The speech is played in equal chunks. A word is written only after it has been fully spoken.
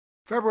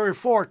February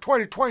 4,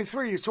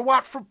 2023. It's a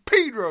Watt from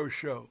Pedro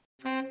Show.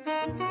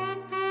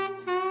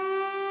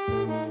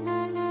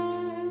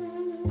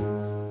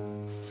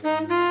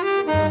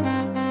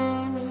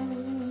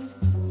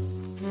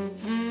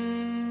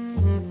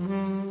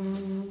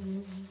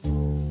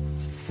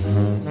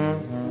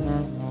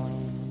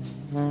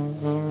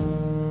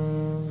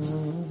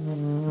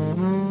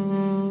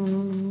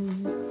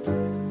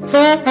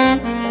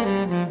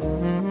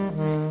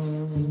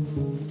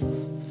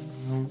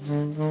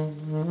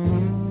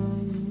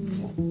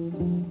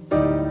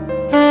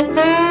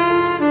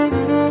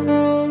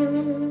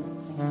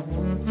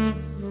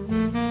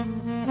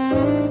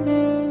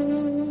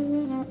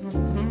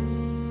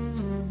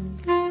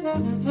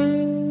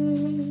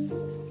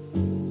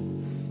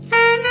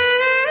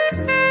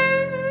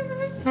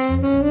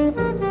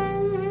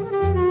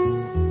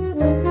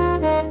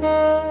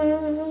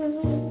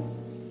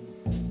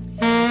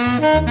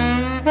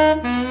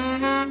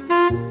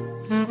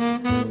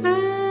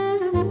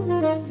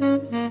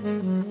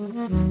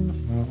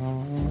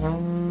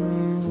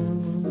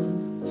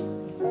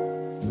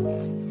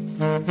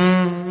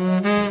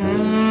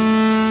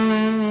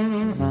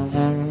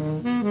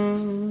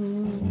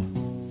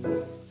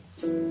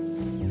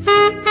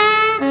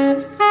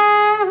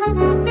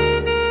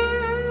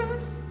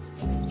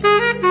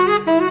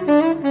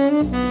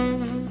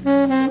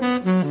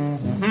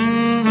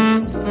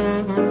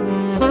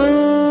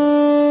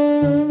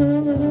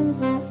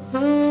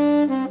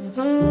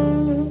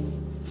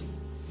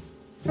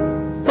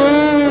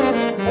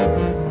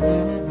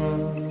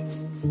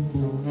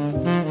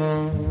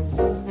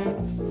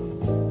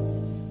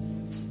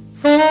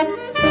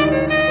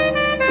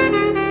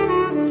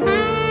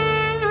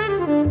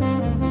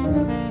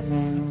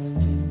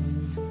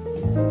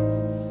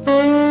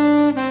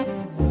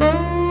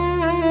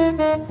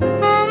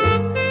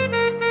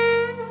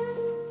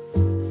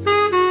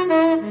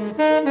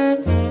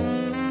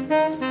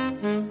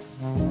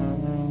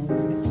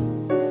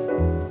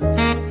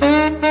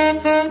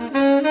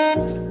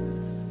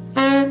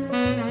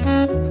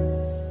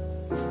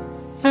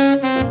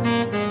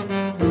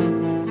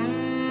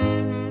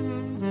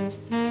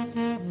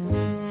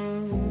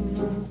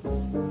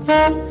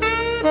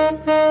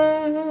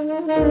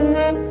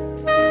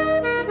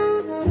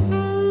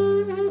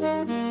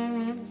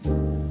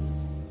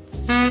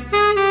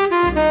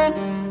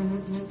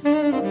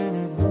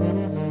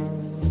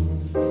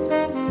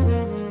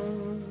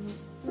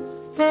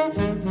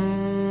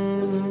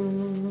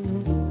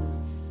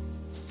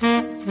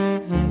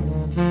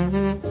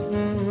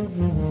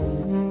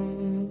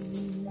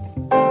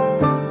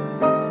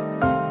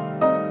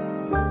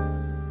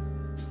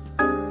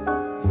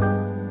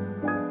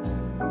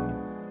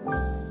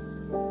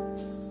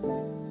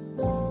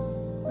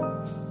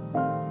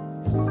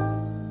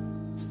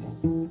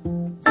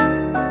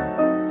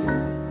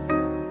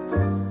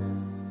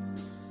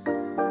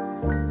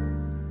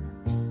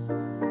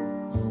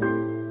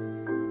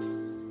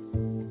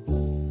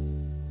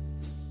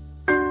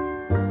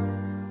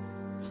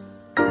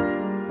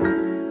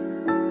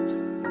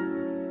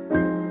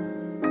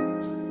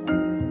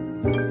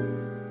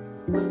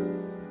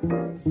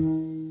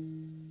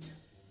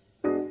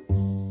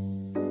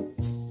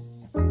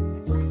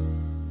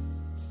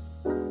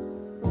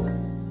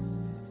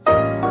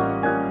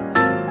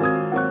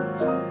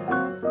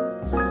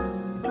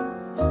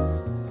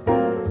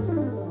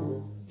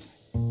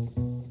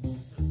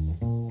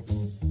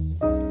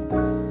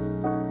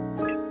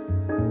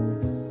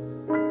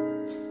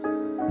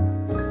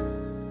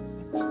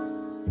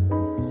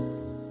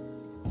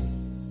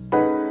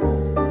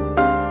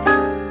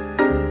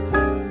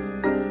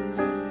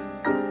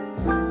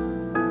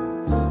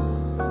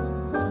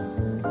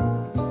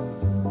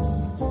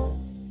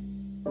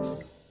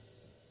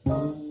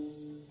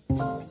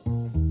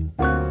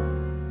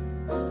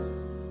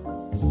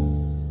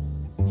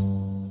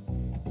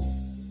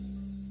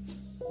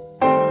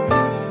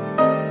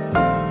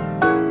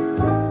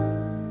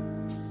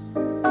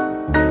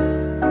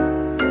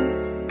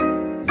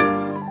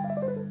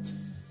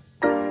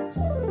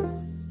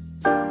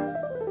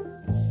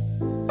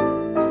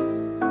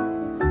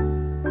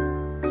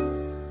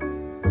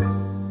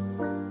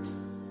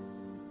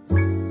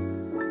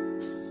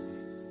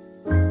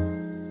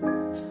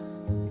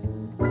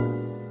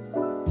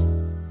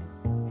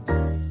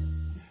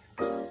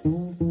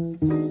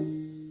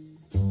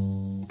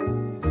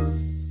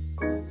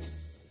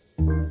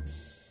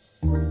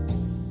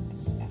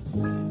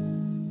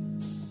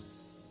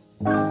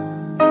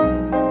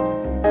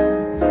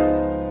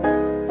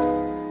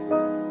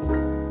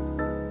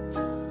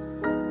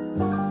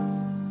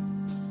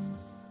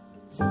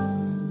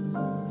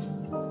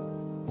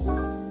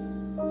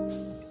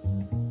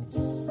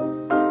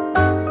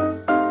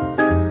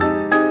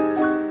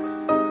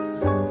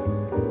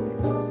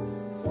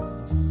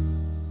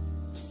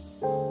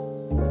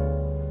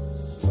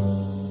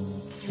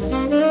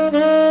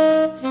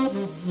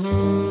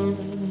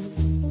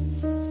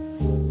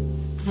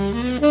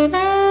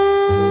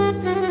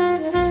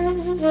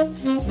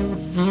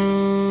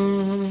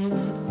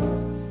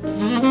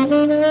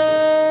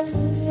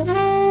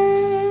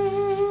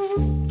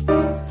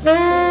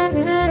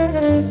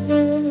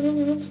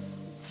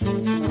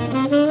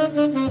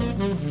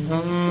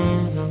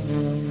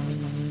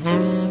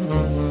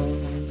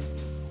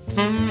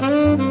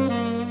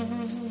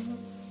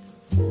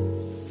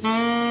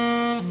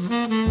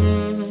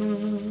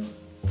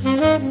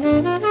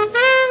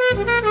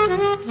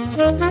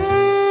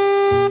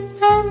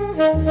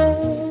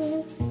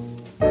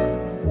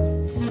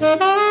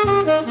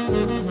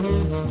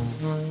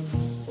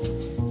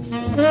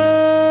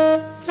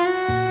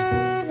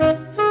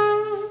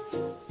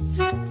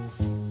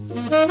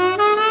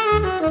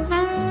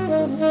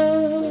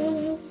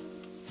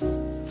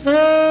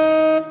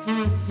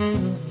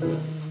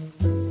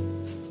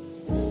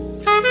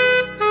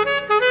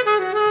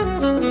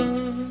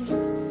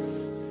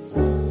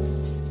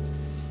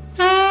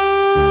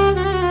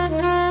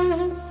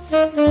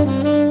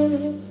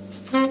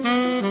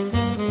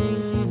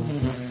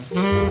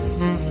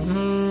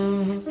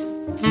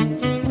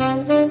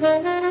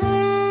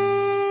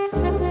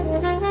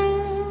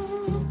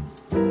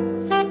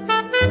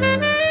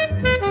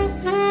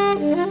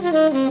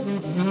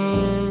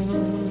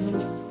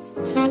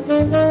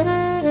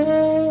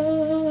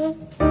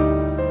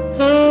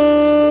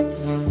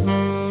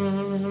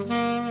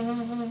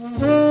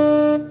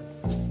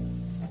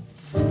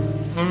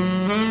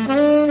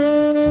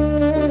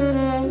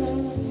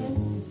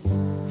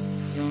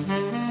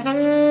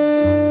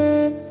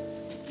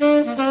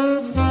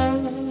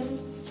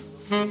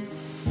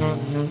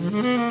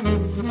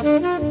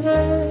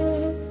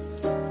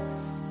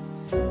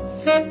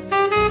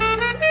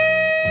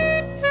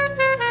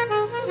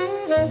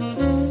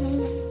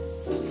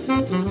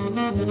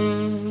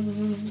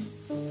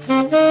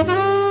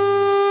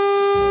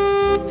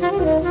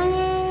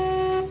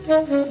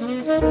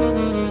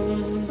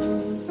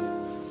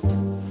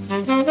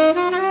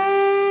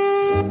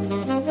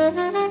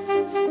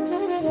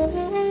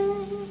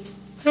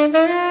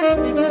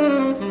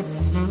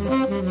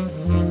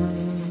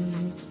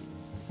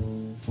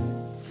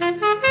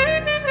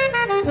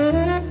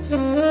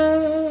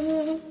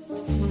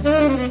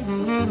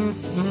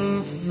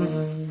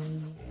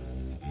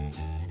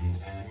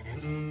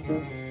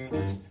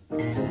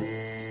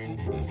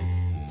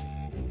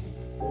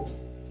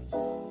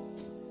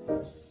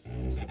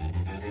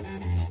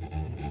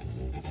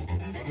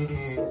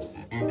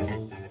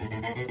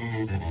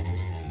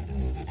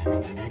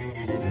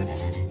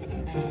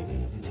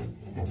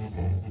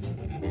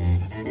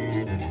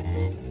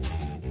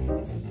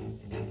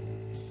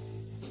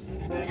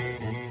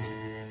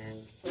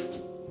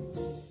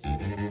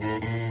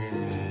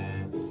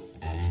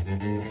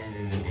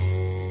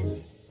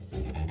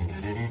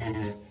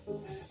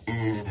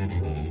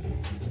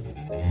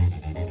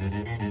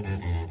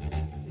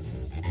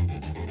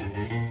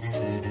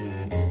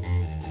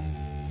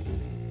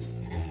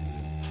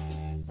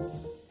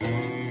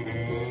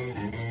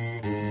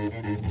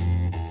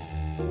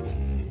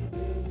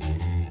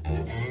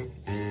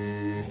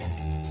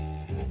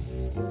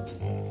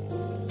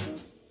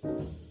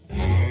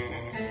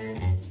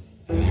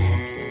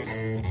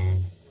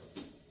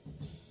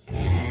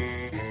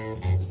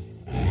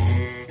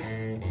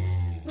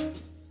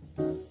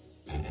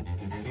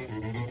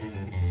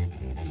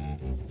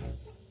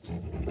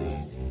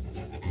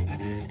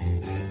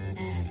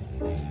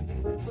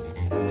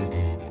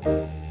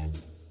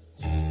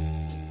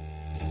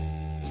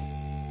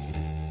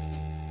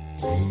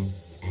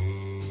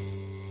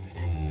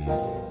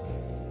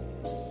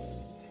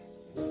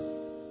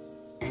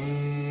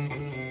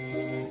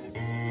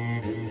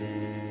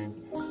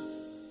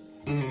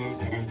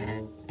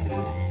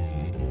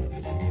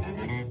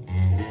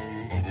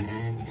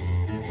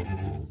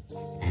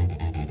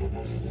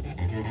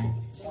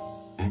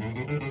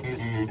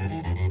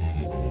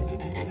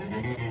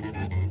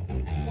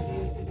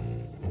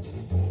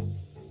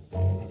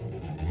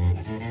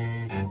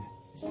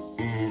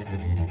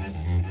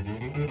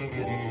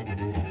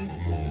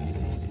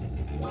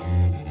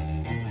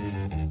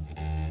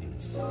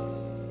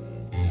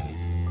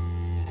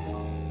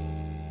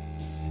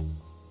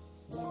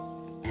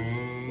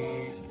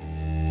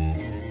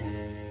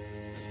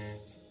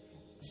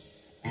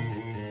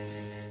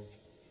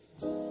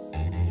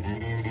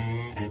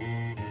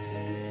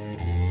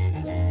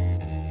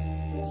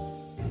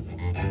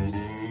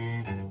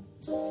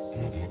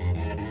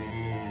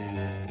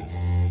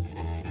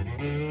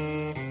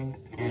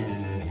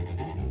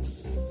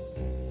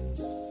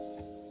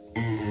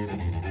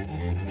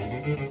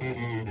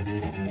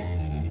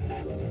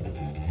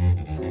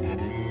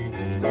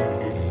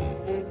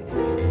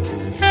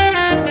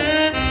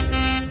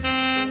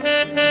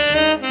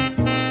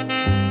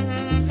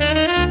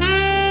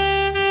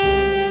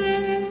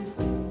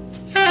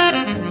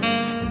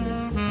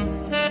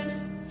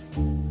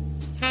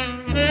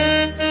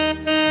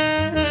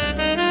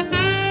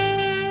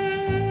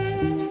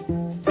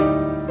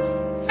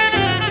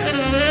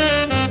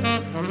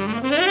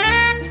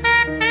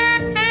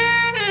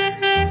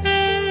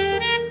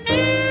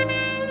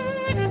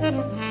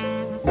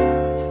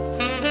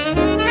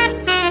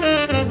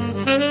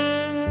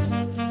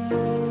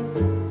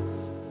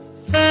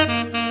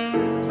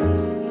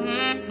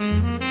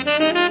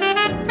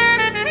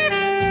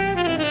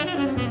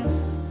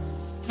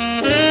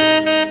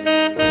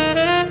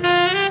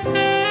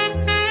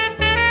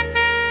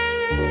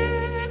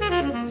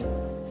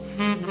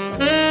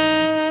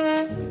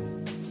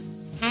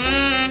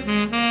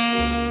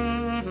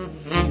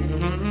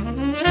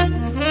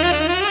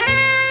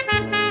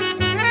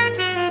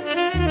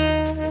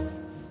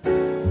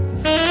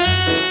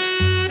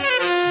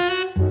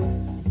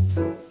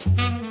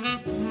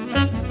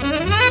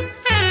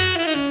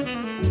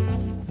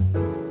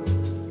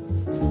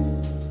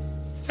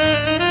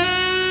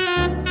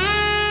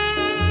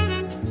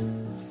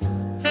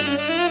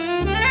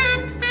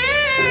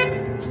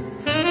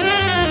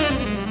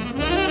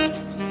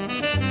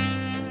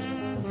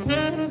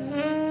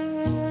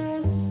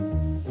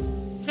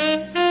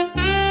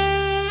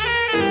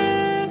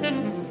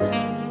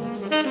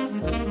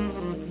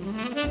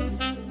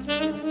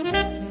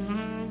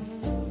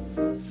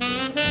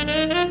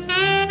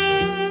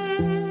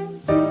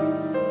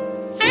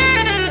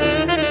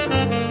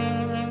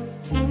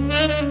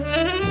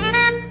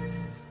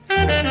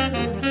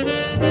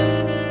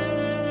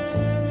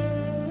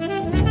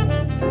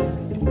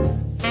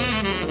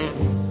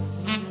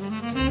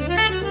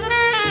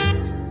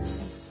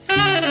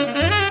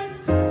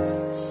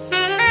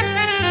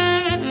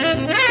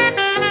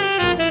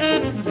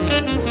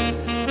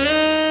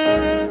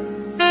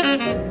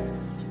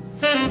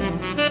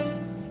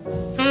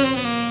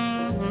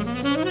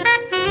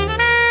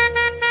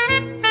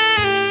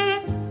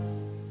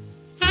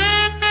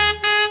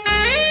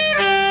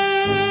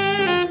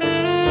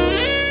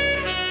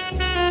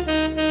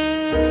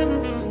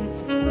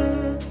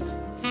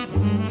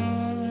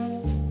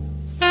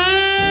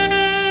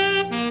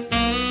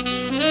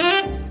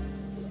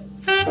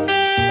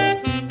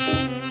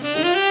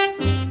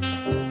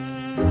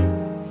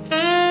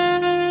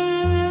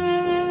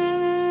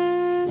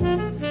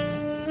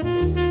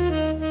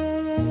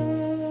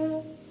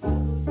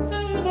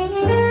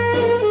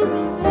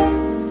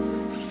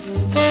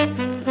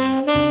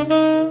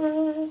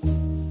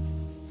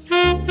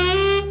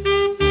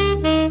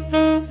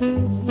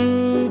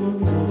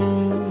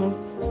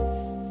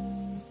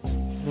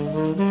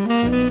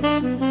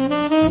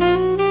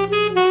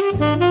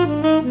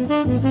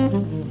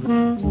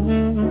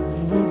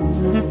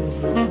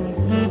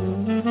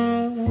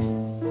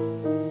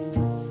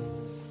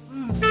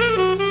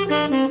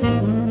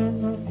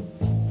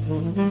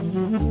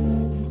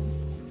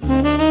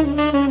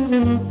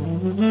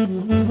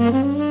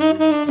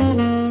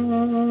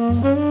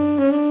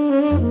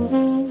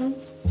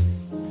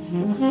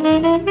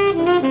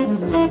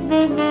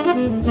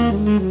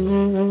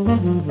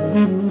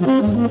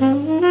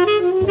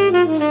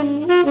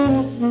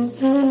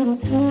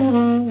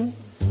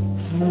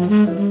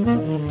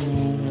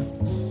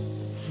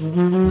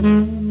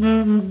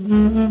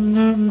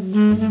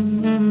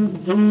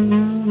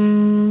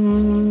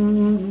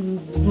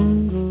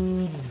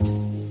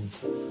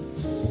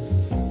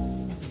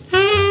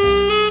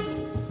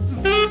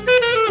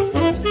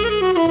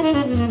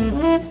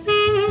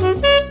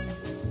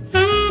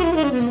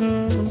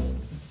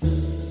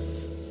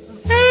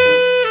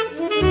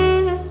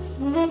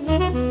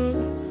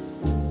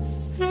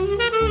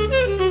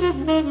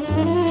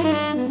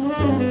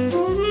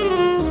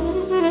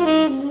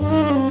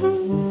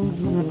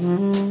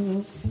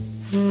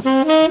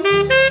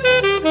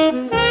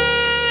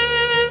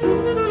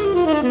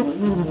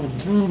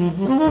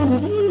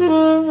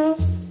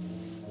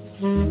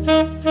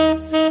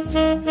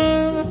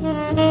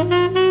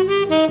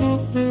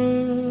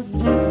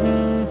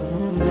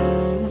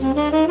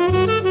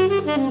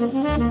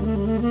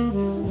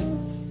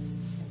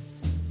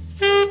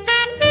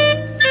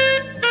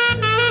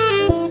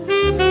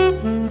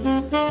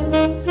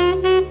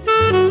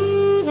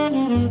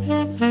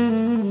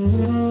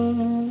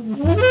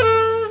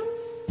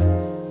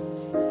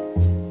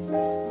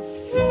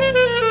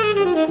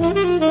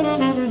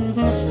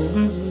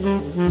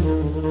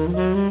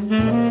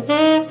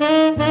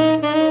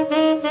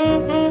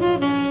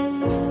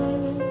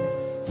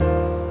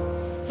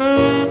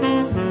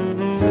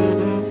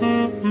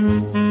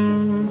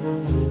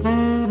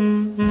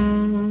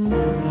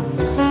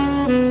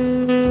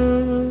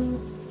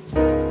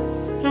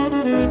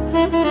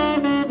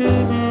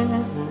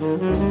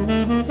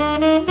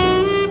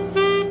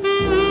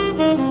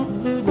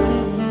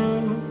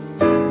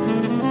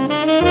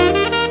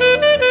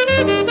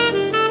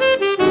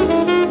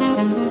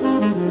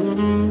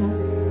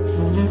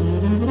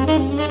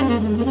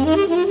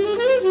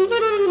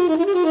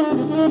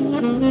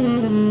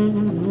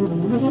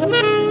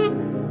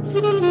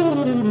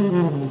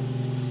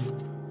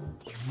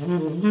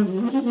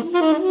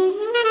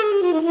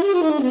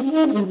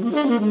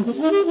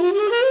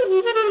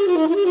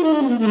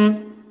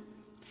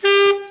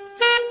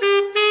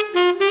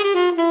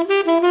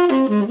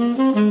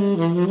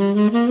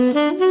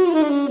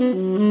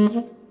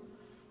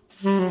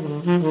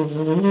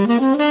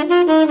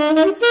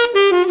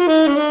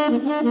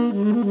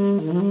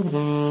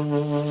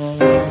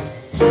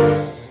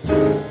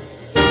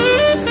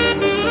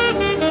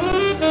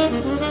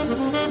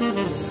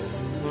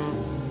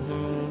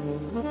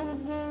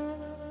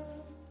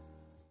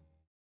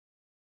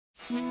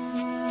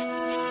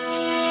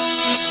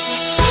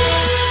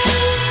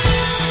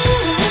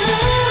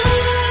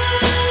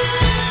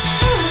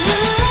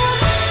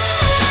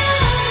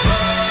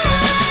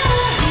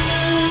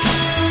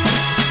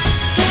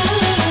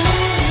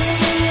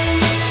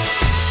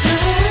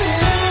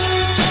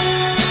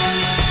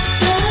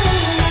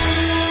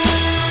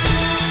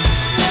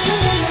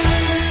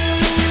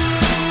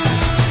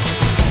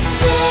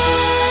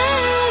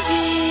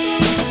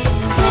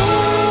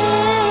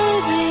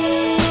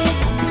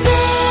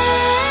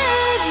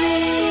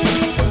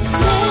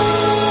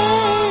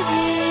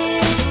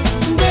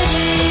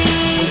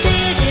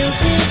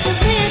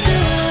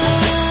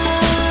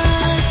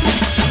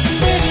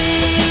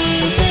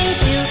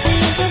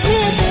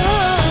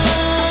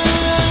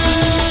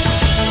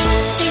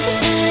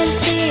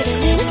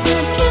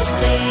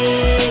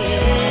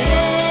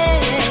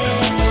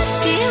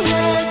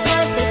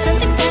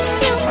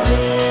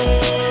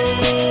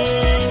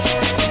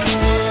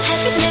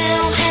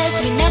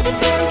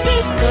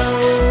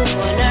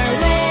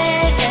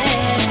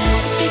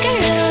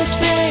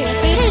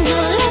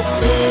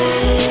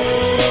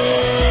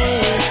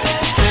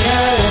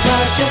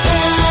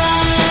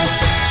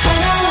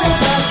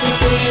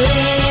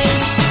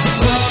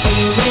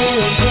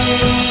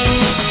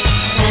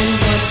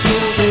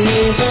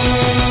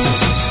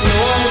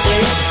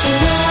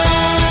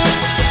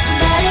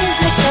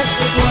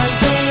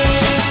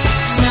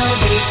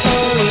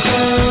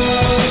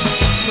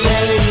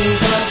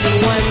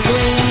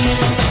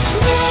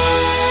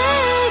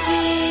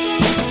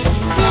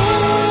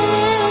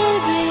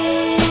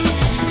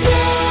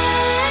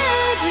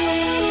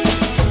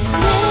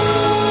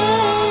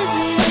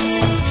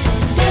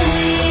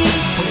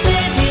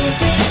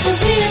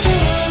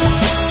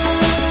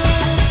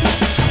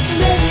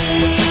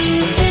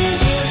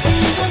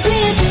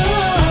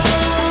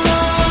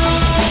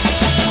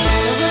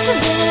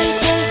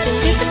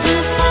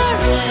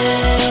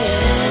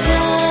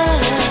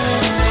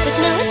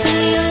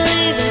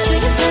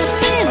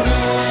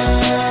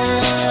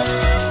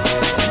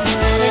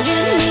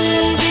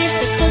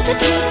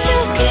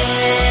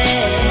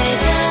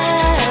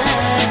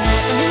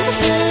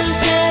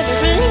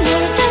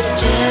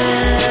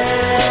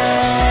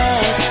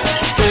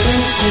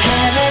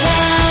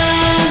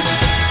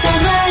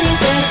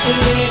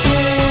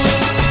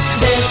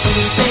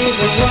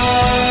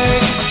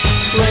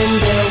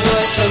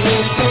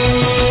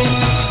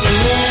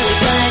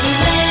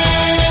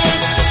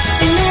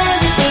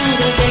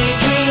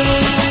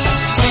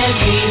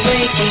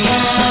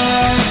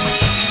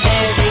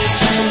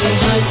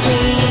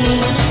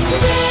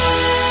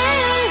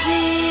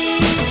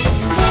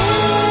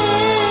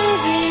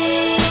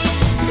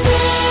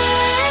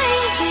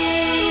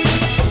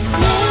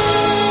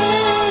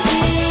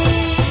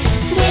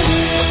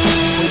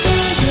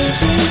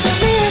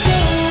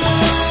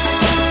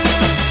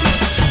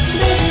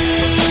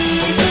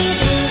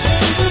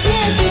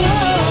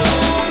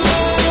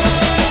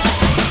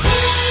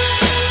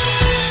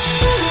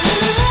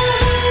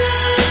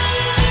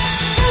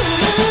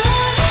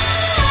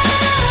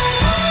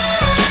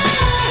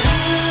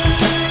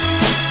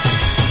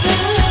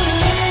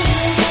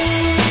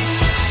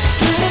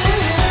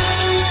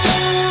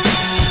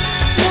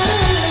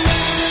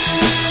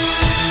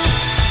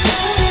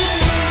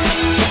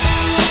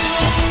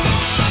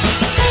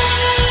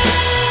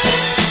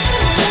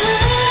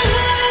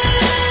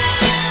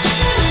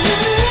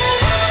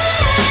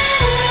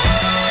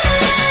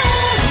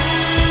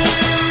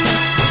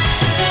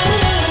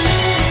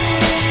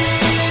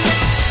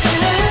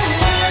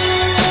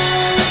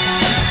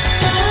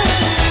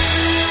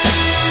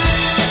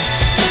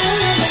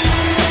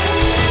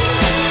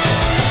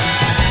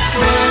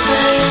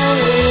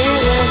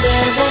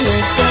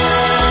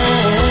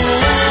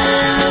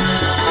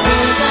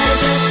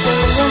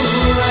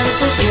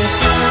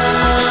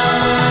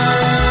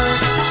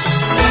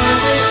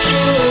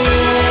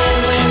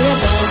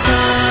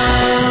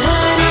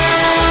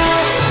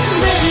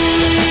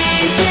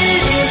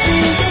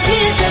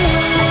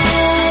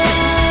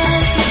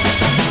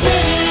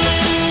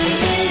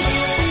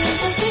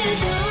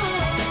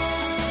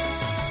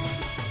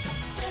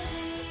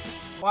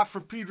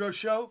 for Pedro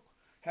Show.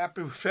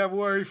 Happy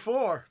February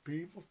 4,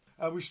 people.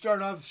 We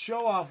start off the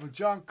show off with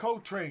John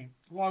Coltrane,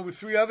 along with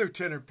 3 other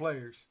tenor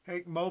players,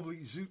 Hank Mobley,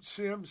 Zoot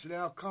Sims, and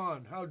Al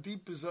Cohn. How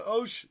Deep is the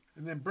Ocean?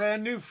 And then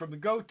brand new from the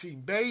Go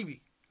Team,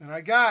 Baby. And I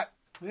got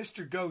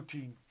Mr. Go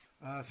Team.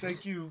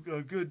 Thank you,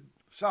 good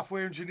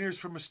software engineers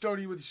from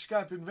Estonia with the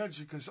Skype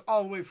invention, because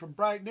all the way from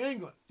Brighton,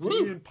 England,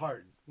 Ian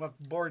Parton.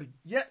 Welcome aboard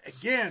yet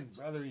again,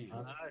 Brother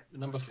Ian.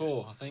 Number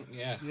 4, I think,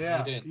 yeah.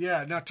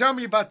 Yeah. Now tell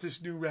me about this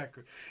new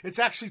record. It's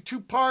actually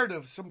 2-part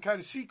of some kind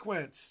of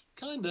sequence.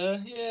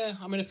 Kinda, yeah.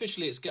 I mean,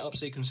 officially it's Get Up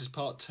Sequences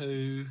Part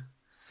 2.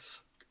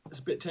 It's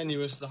a bit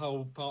tenuous, the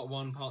whole Part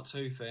 1, Part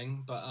 2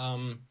 thing. But,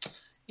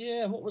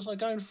 yeah, what was I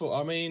going for?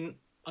 I mean,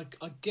 I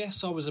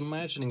guess I was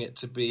imagining it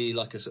to be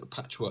like a sort of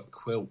patchwork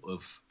quilt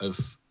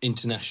of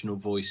international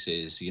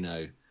voices, you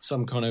know,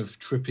 some kind of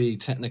trippy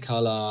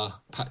Technicolor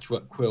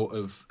patchwork quilt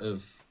of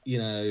you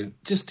know,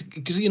 just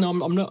because, you know,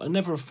 I'm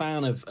never a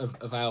fan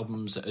of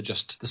albums that are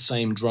just the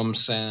same drum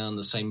sound,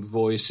 the same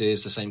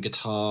voices, the same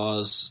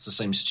guitars, the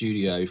same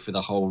studio for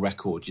the whole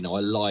record. You know,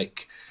 I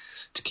like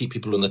to keep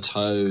people on the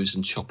toes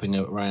and chopping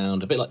it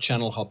around, a bit like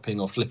channel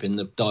hopping or flipping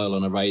the dial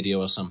on a radio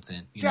or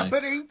something. You know?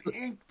 But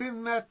ain't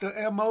been that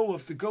the MO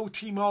of the Go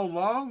Team all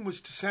along,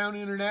 was to sound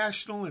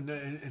international and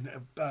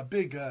a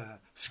big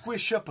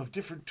squish up of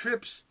different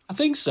trips? I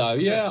think so.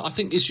 Yeah. I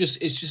think it's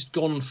just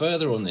gone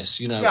further on this.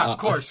 You know. Yeah, of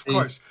course,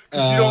 because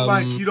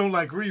you don't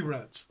like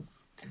reruns.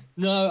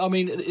 No, I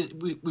mean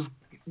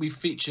we've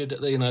featured,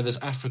 you know, there's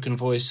African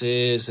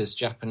voices, there's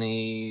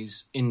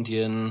Japanese,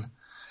 Indian,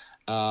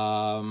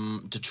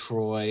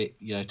 Detroit,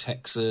 you know,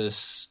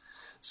 Texas.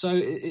 So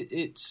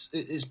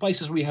it's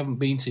places we haven't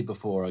been to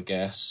before, I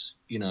guess,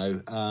 you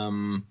know.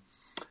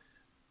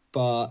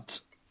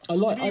 But I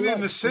like. You mean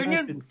in the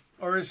singing,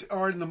 or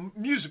in the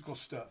musical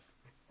stuff?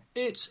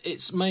 It's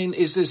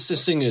the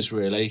singers,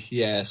 really.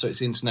 Yeah, so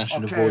it's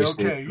international voices.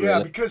 Okay, yeah,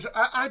 really. Because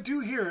I do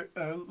hear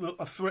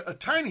a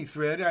tiny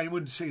thread. I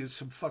wouldn't say it's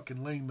some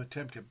fucking lame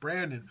attempt at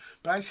Brandon,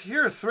 but I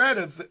hear a thread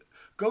of the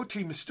Go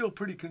Team is still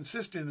pretty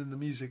consistent in the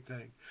music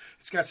thing.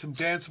 It's got some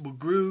danceable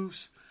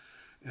grooves,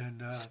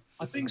 and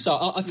I think so.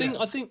 I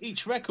think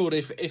each record,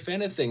 if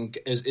anything,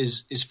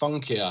 is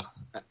funkier.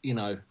 You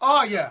know.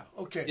 Oh yeah,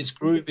 okay. It's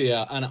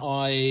groovier, and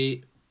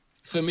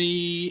for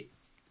me,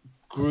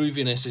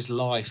 grooviness is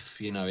life.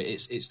 You know,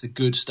 it's the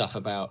good stuff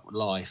about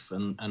life,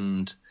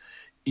 and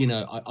you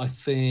know, I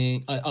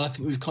think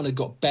we've kind of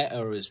got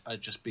better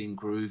at just being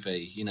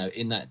groovy. You know,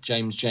 in that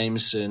James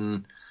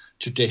Jameson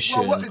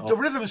tradition. Well, the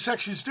rhythm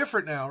section is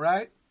different now,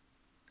 right?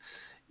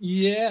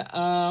 Yeah,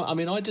 I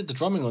mean, I did the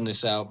drumming on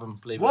this album,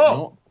 believe it or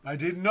not. I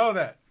didn't know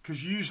that,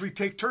 because you usually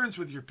take turns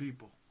with your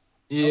people.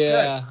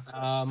 Yeah,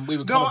 okay. We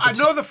were. No, I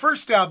know the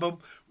first album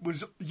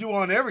was you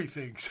on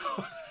everything. So.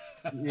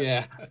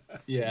 yeah.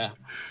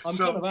 I'm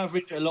kind of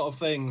average at a lot of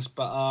things,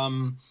 but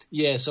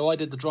yeah. So I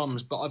did the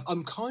drums, but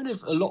I'm kind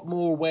of a lot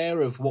more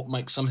aware of what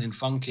makes something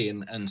funky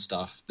and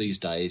stuff these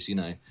days, you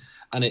know.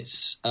 And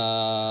it's.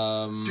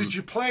 Did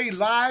you play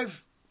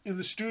live in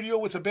the studio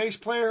with a bass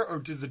player, or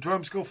did the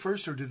drums go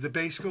first, or did the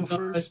bass go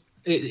first?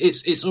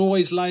 It's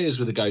always layers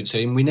with the Go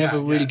Team. We never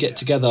really get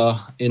together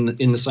in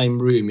the same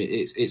room.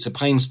 It's a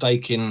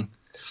painstaking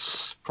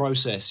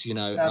process, you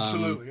know.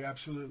 Absolutely.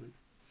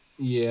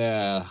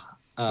 Yeah.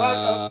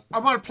 But, I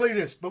want to play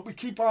this, but we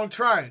keep on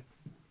trying.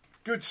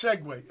 Good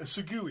segue, a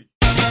Segui.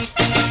 Let's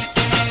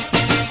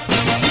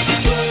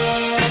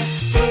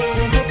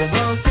get the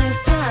bourgeoisie.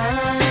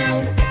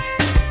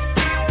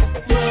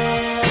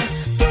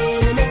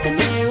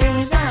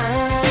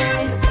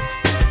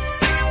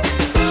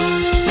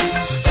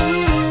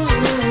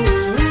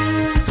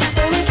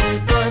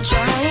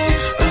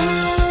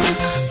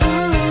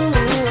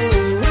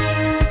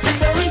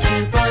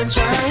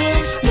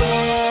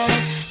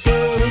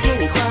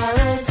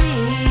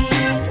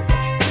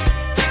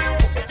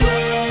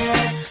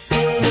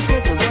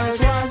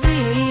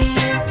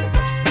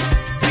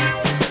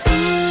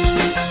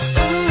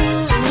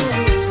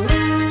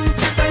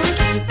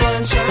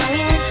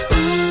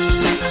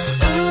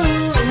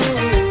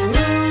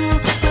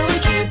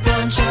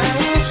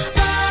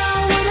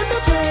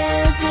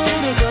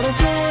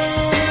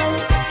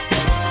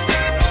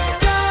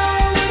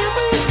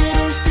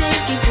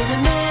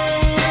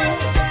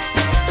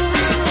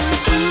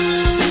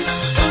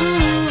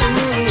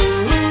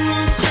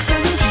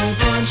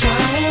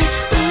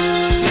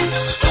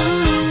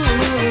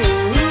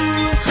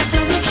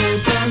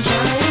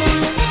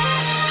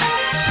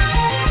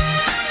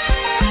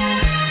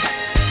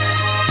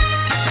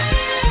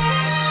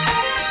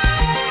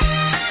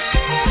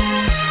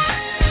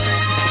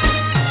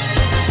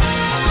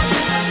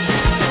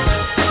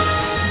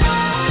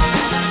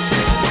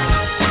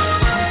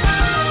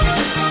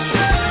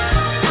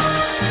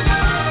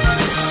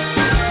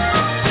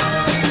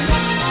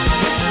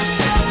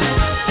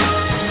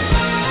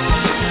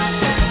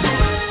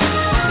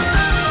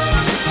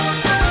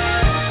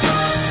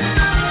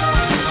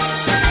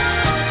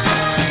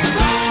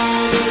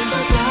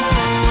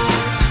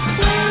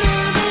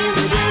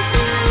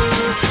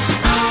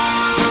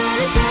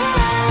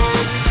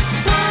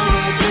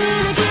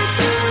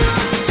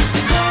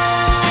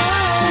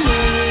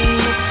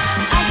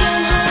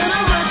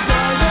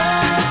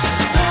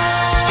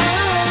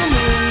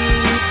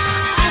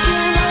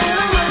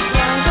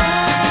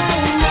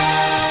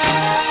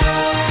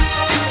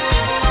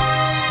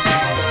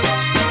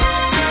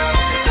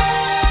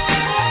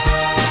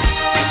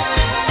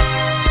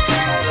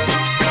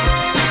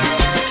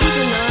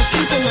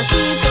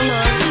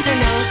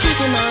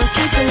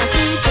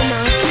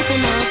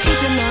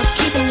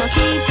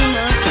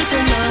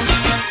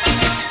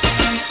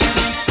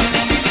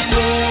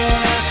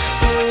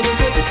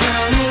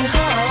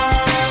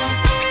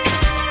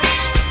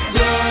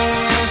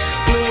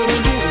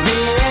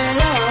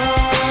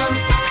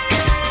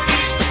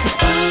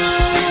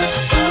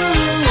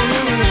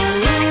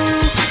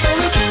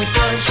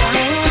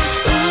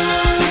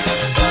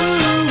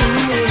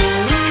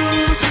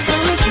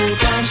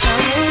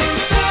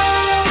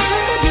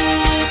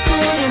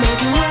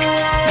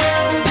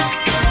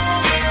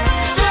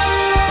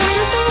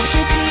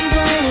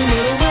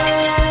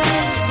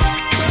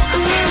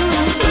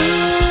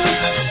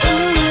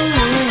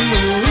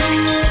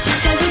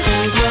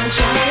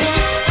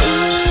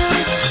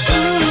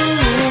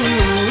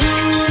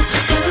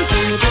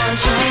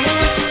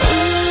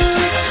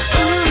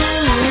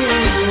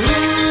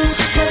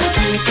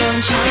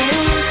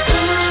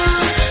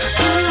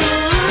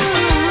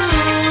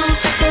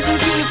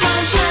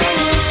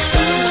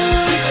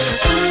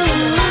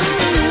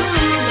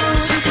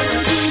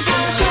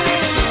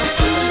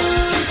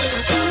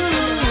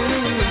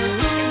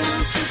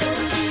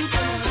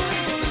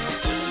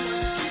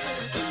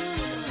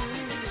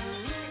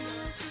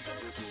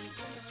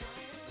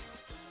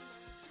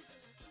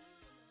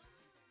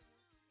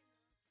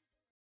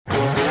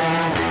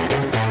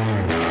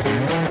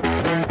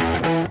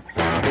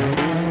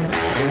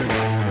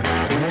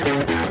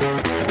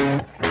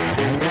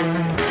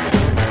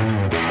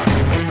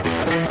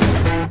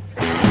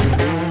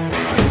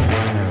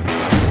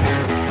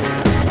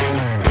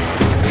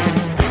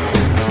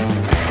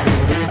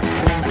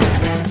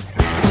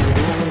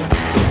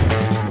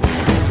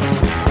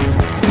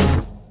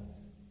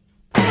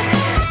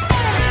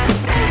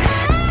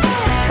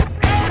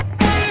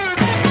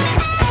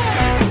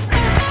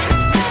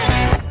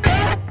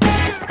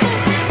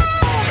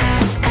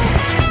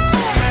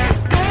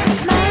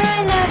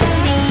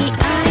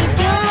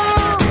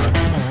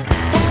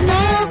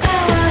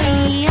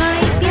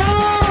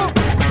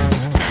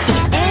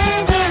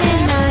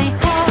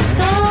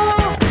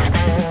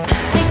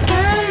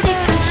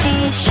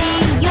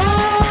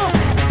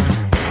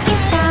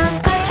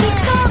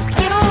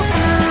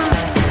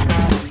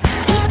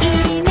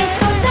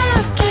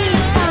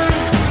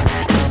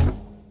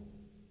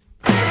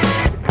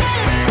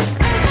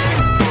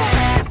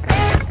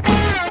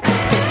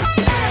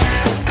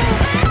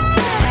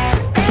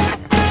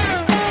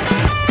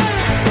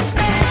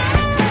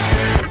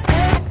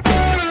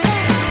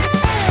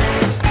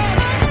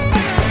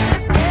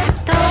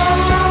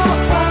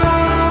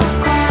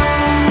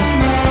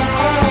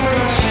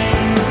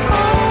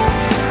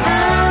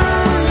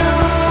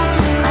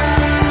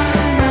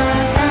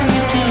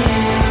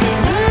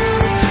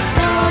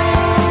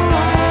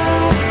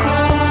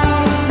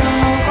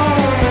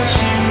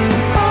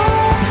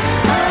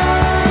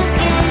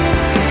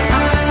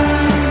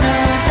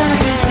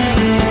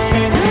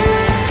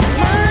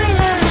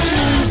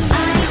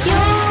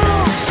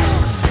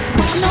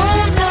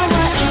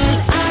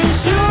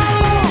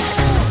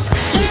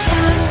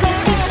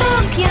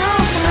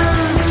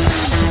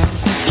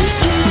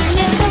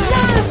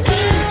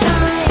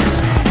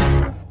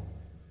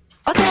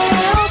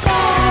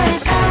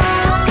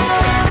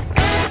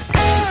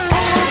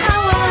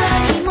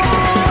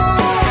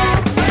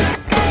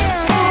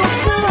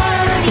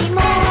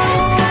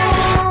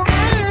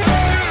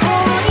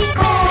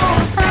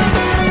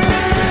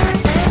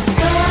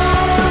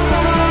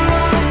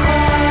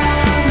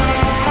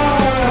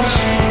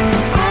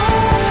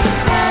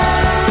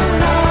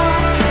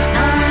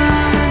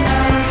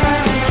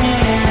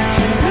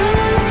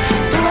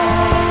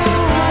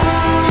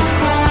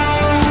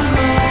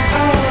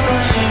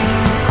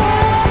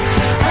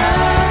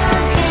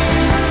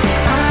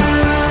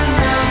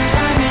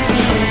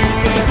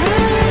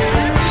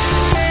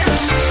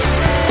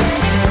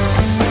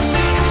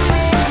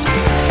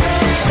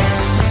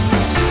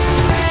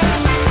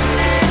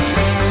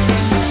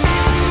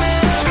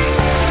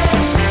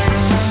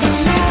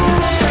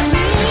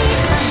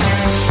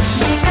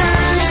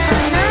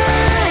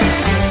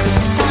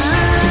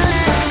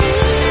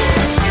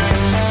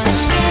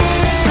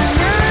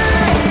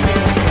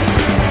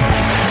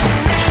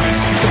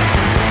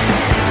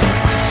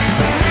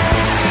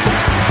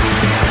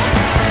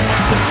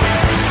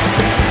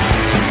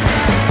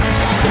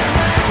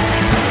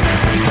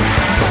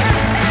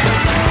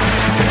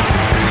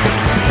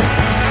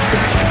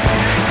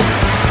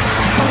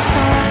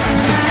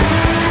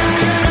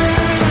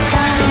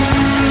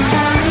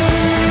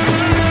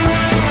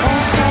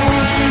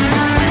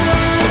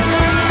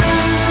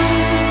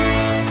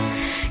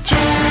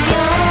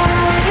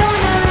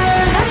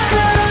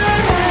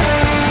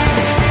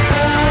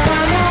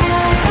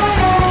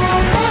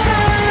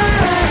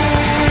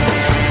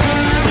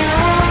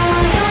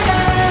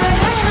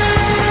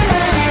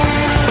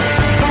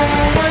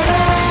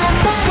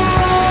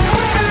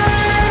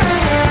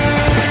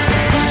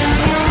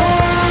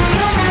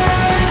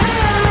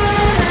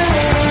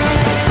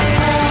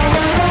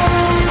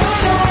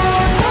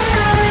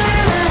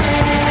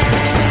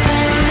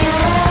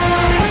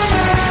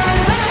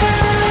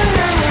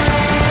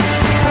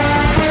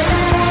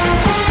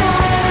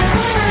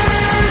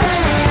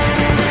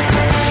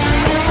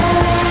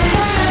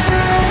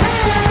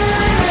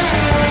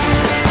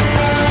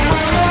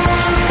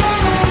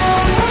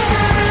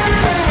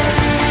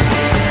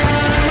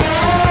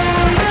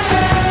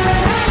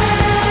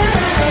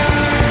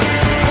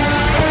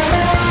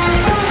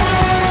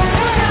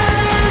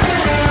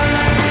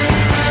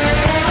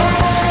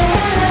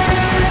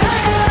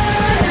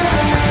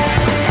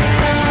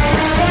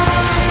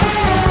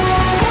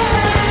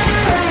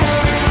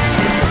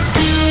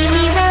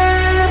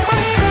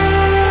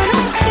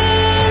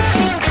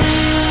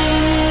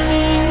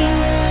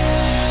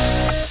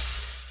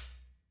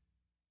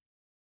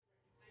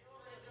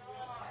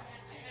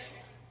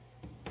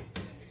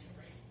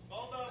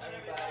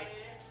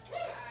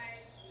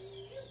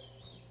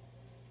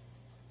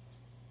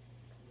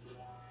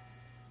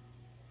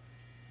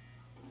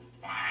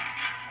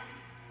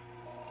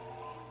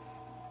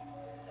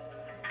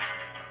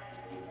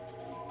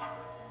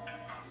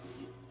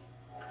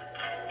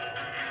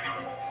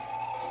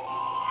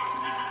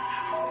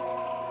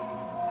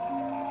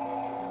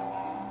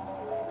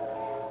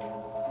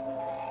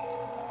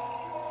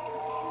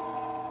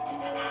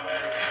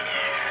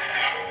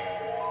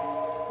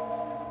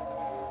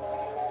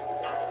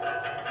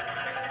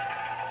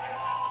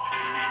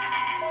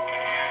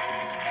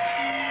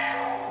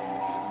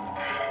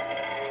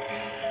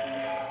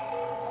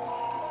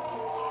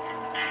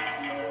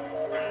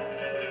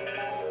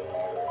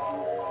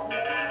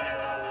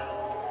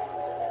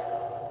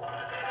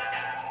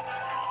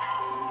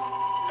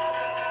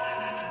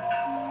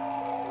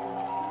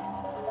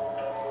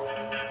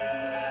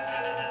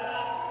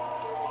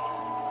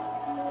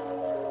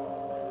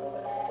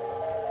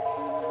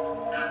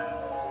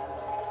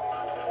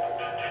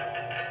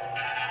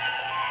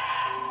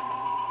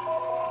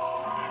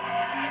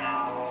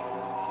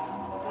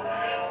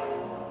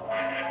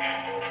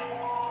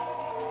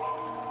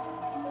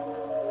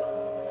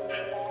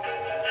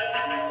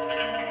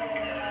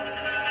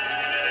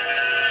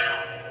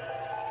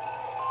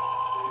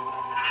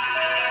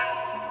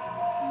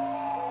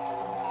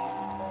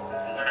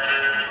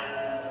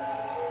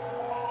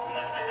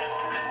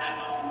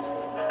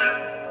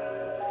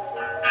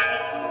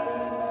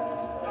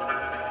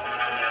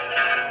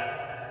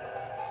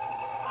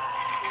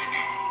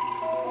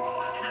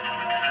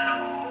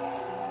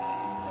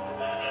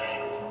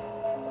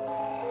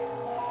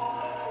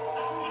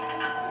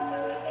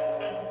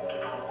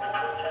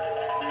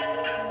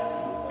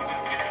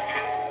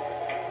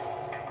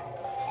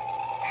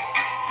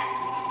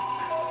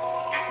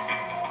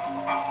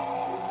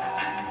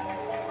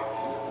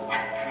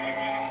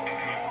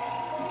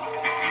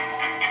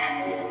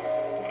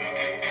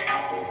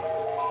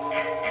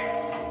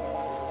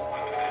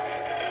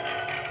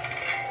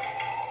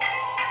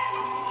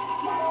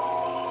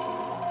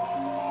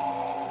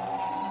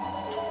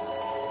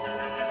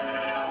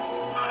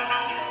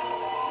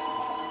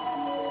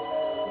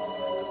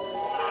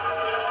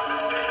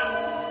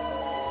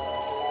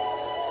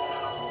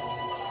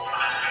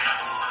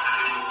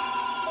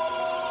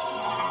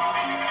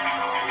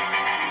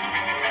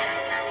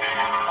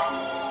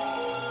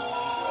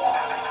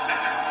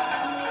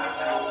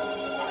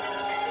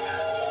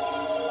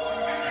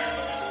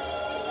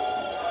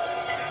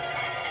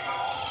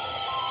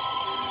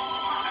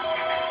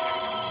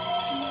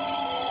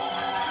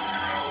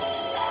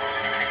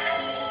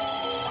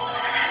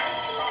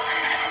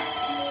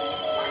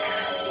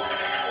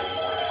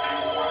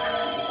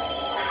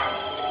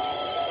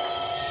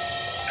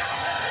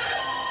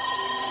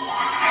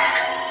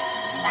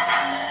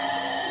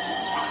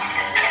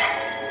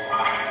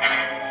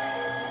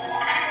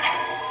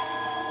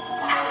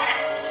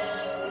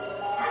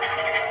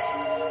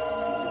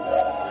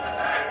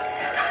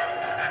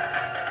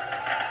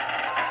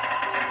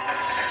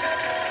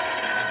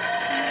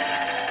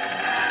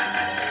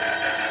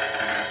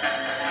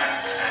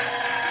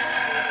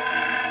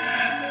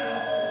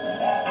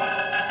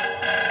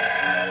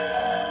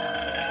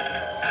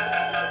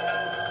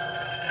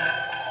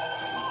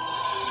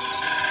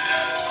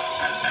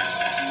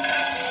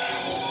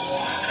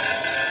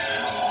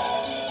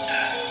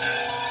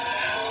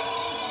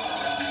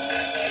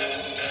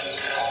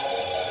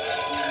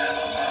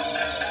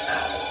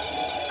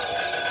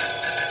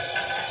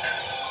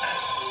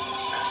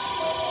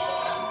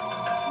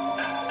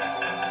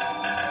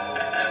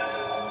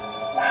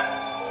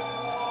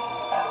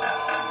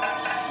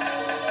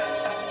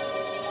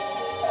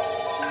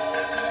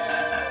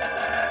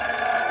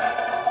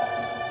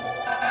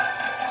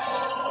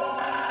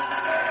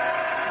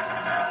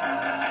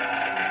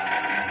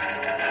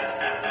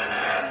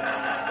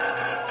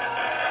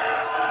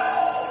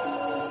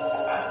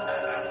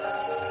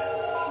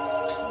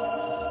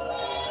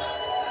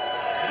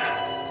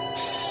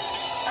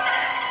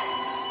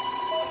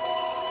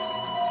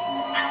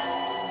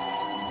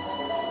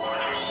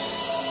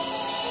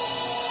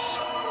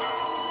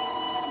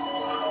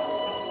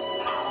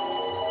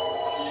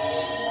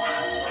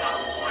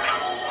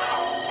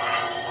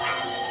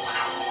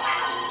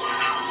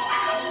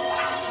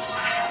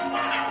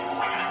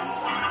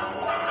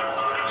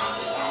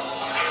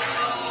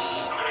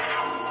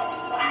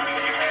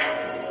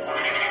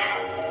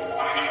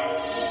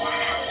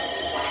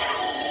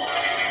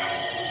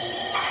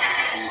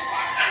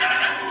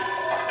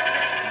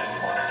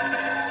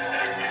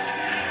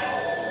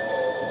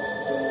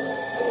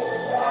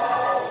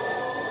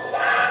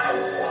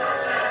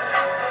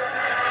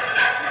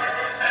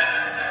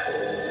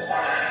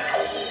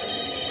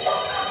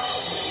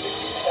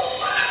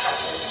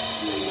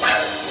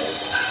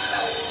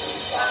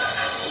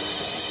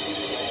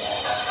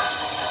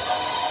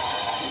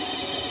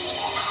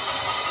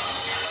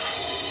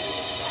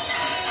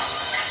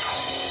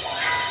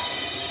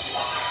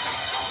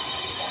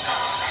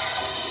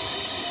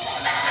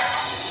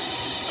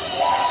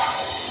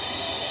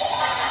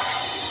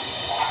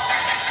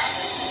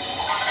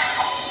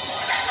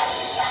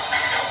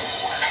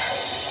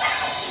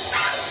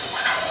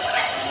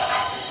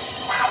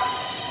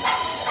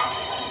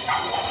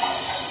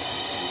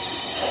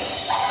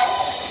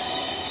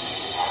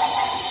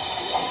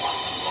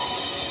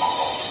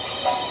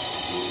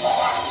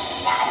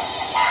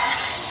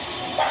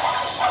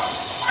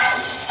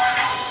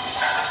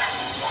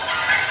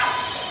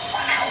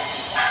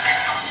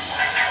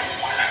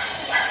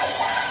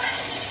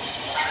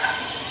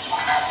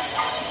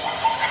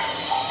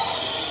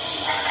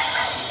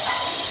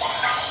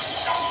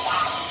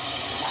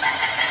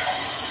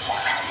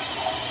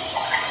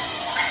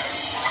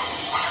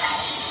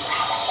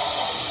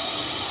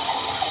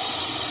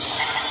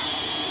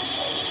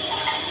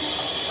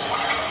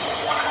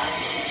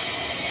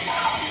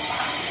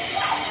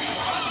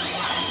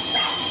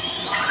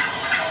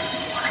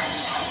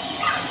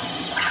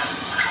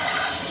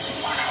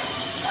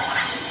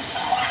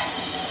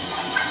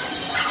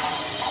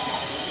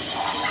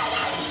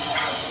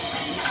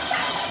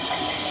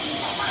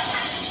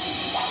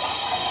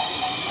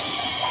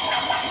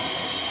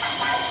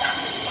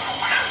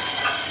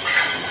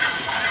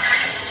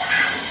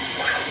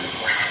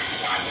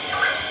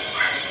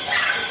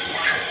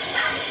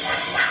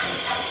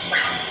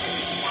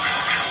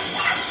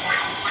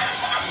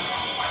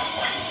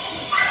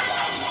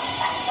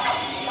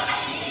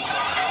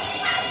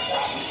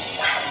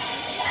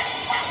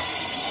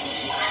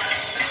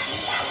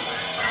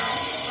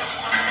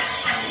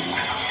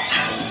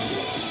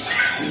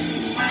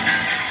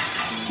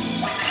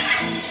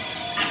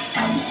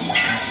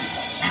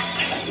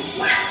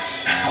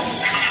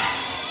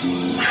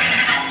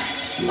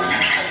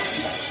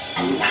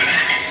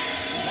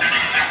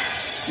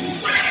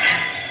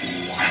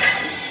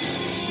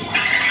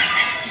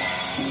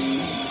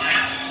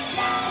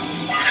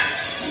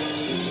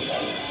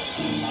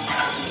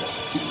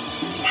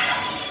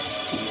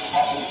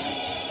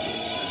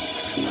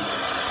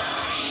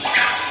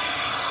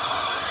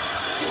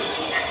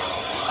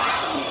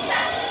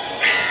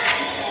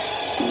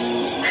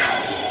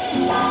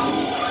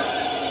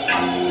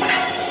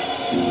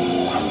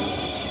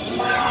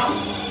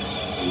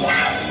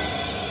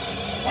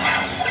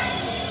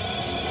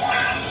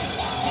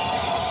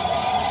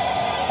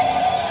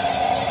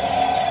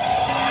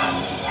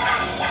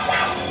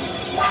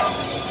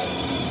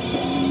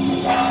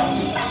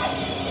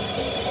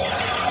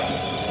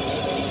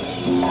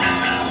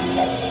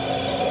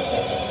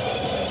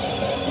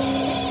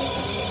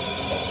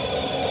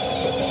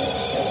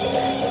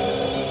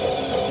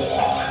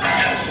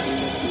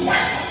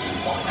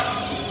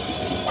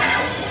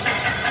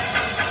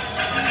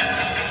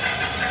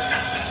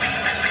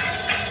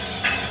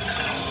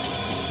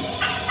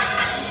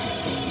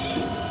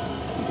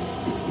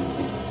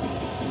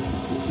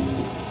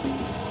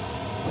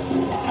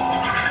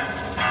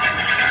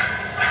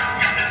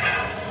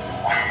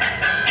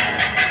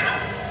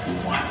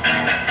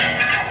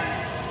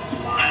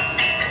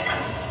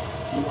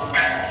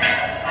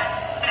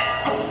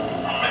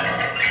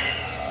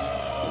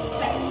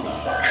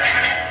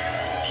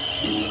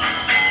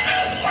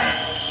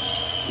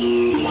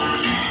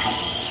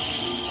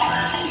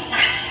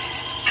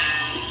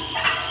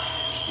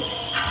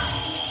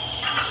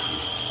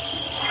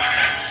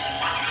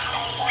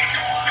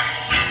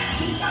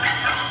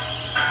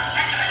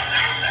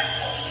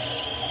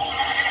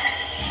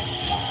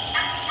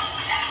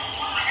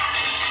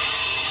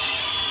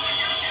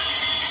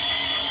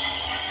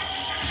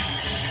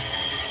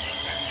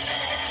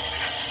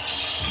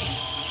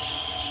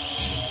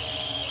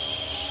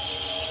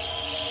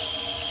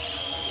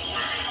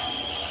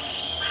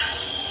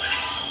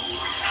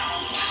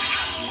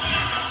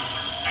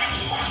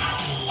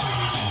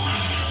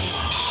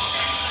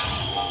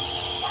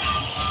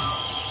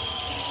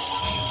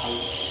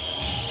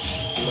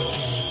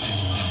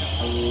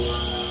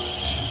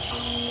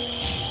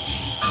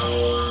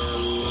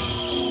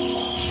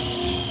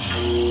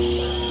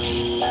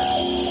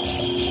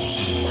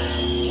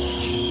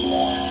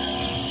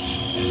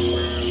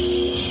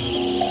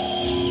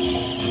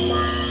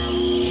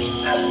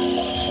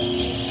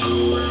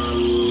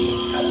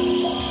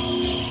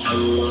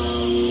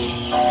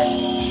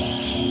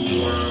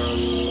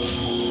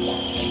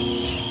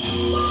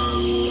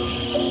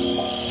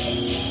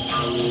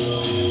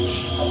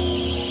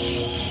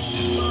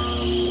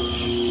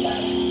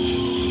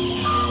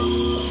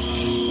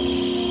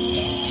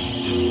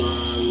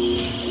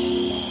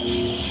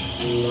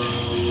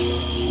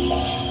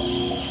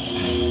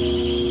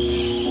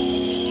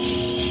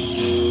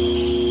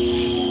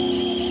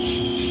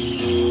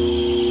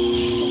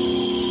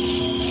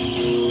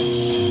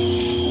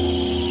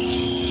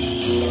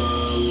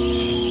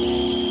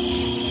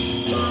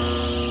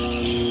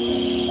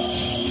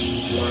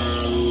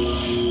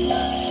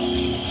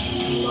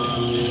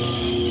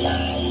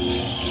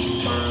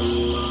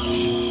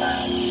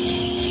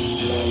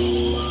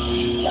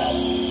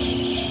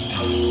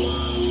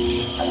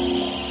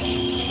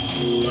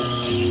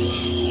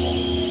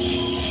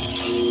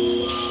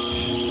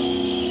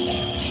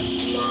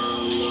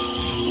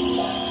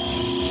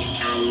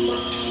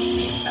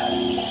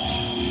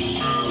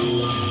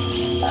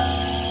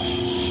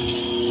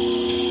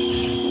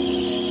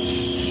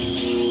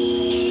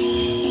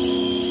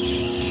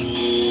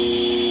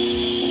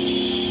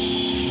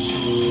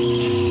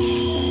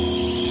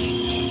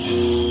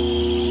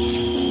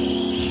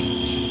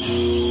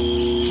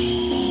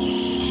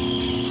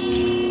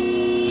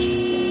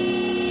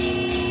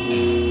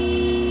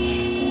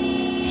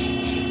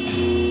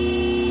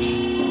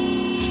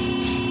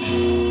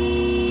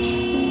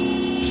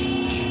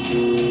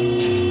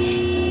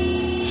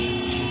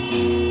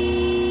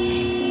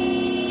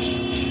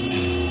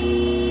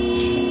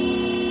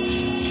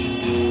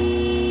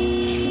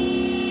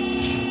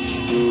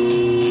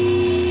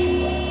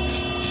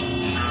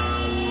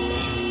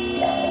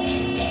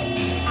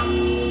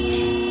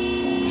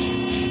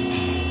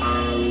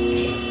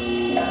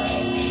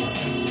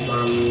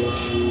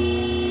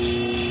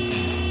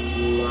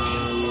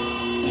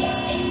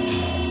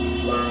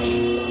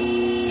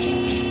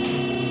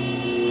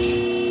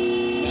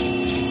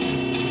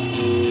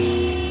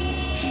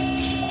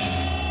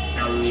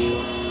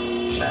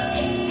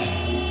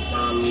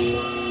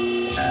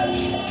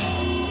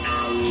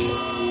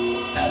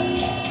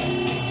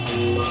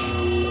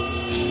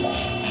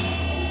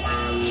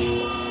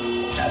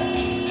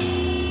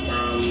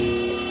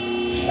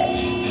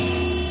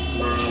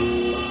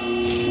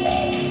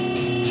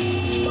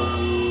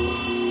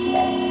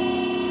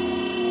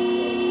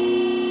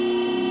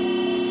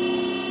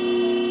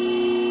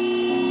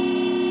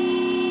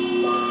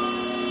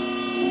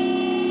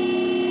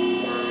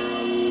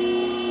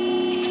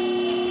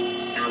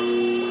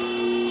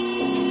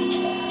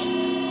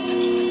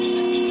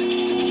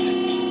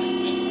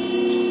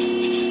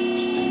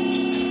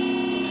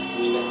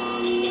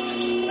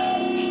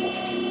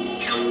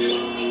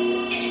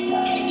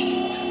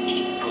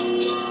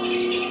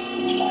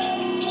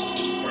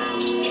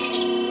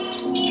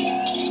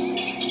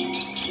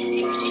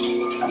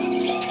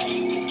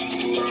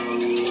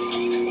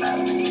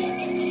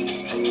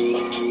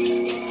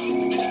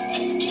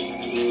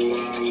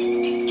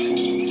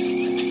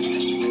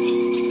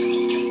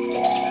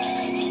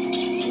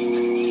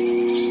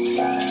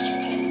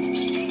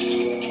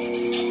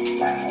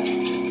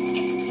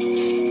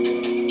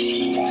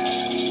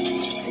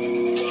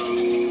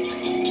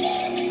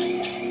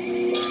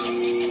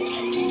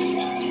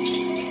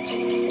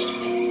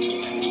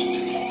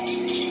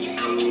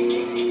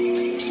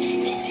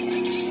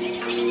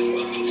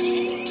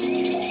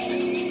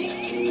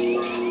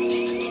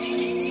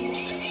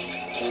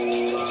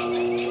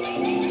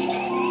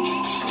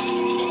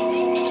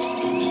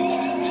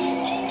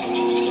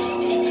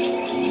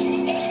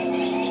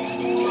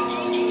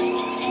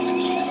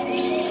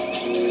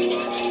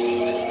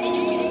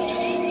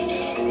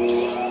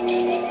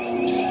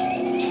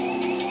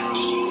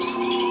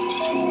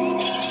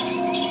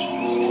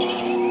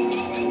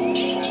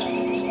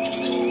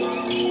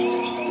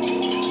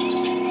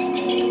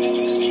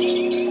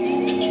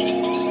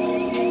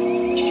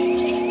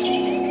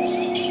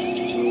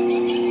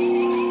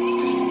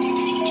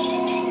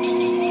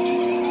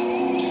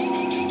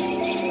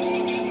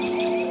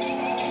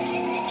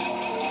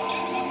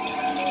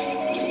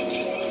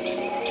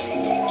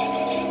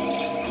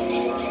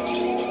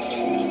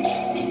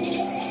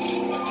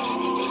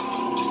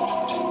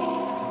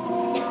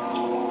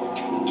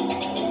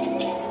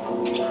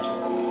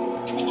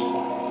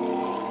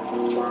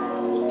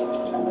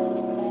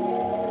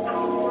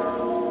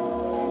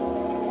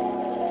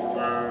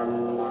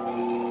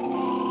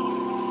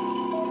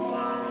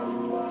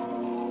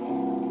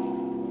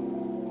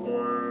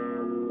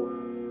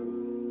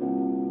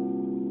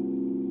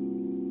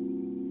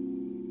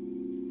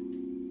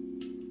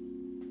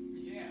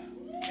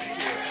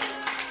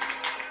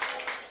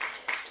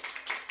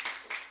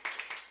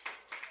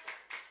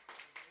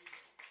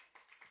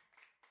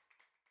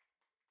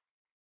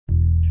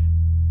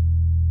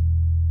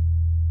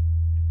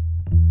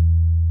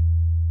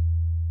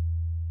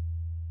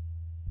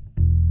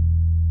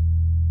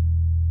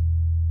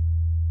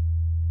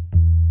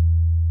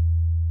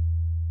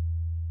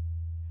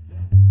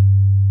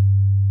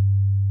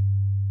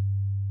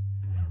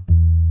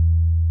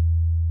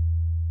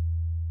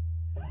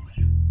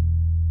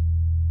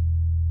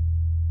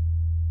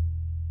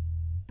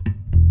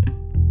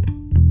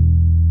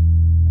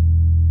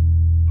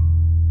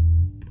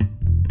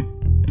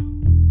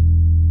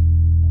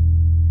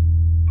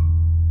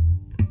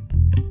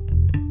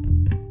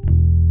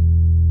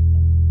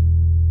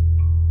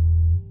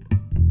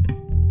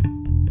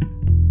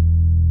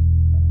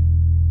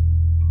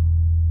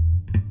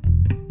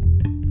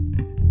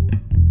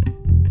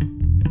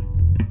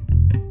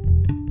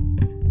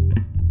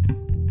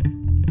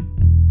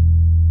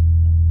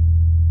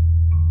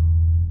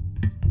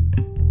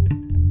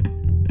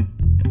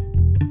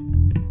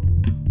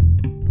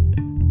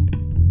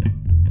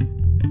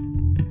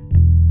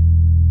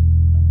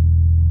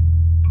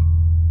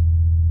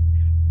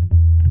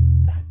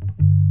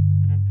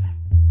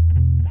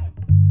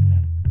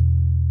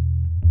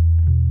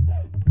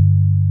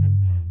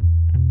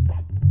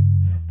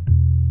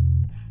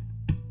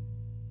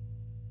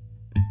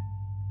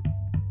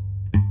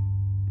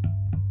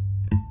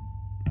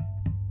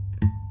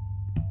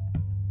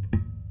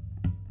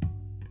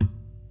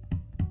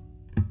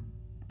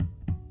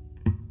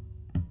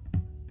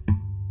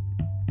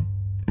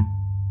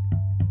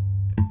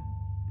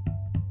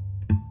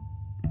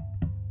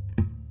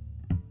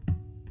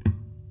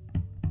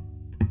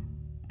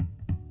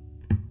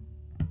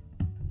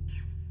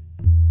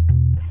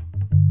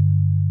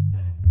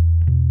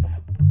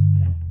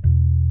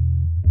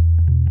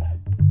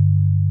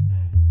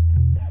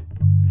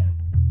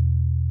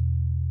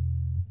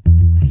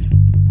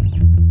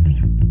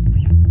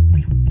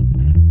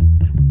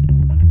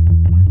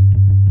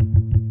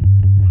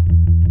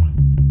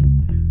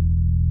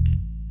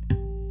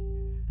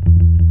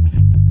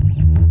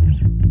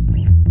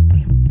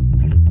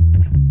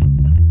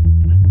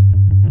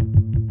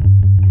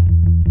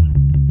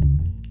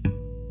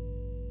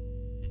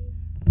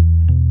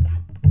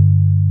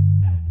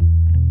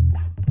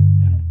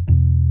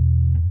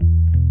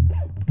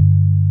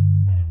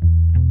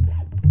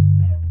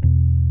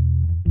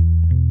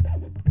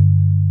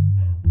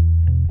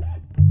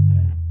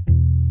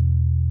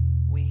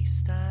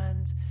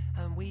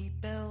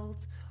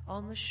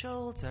 on the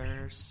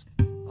shoulders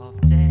of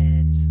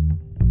dead,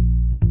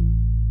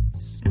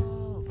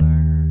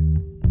 smaller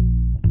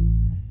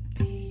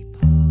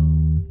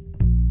people.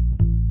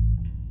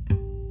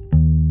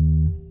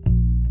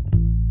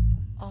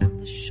 On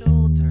the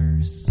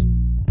shoulders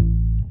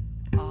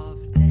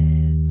of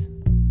dead,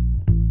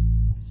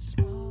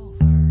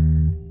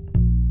 smaller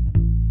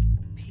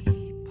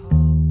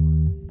people.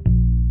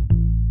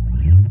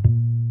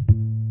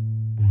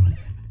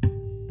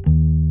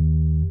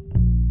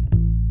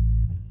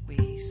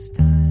 We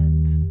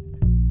stand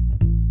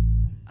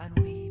and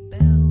we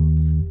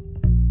build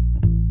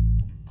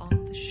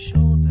on the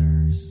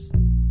shoulders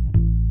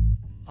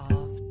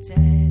of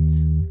dead,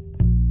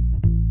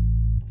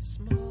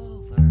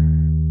 smaller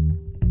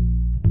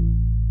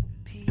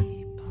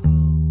people.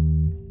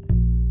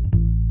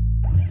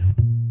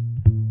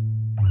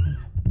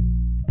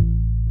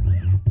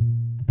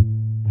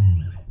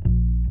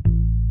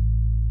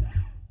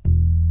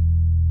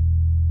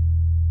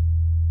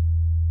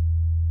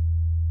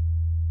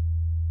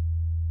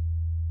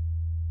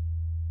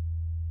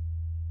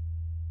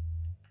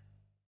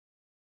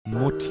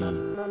 Mutti.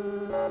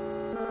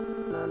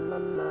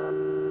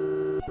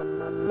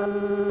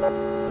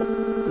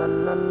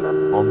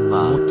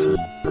 Oma. Mutti.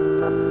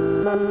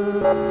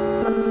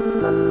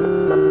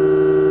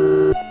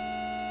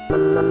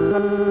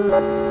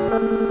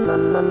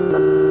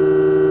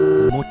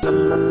 Mutti.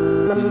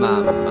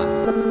 Mamma.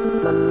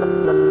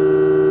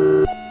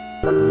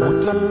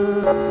 Mutti.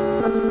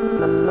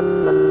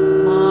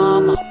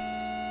 Mama.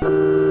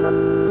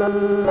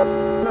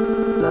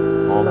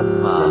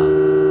 Oma.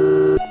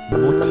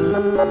 Mutti.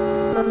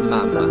 Mamma. Mama. Mutti. Oma. Mama. Oma. Mutti. Mamma.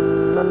 Mutti.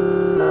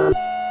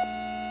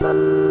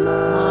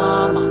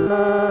 Mama.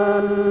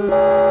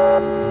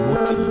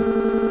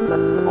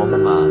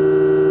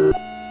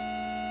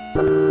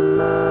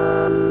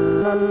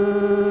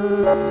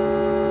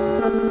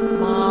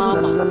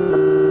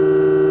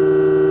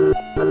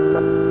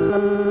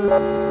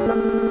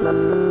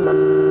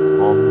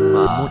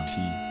 Oma.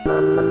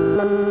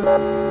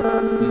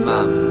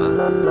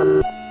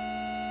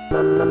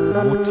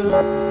 Mutti.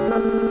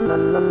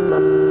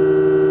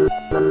 Mamma.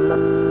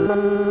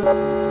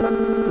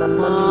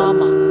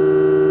 Mama.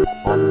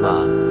 Oma.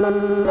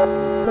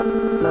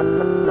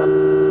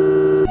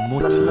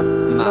 Mutti.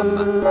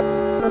 Mama.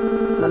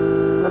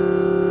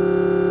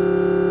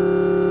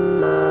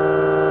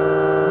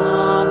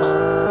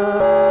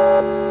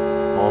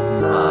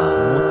 Oma.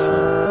 Mutti.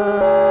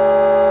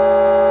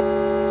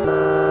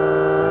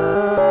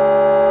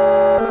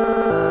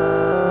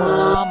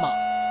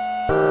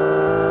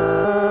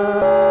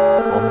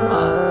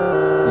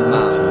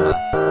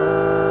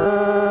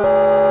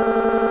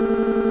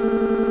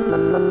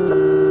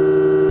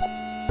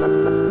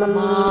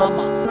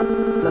 Mama.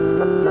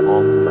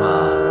 Oma.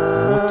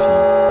 Mutti.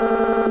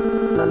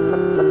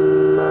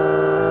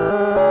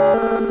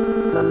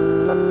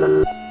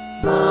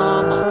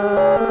 Mama.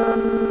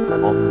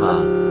 Oma.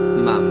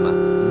 Mamma.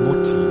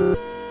 Mutti.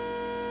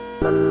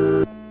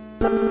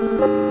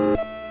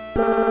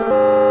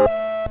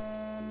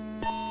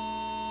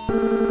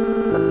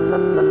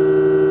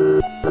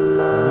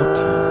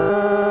 Mutti.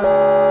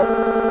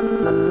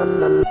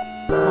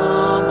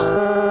 Mama.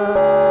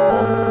 Oma.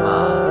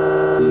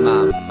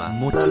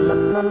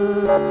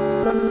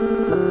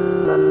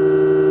 Mamma.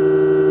 Mutti.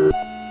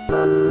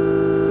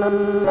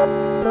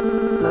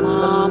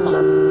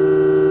 Mama.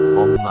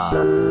 Oma. Mutti.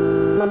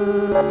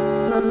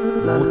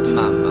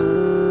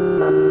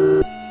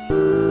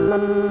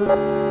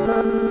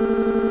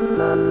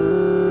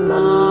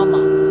 Mamma. Mama.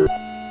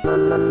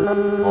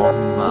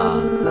 Oma.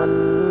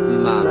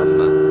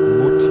 Mamma.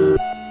 Mutti.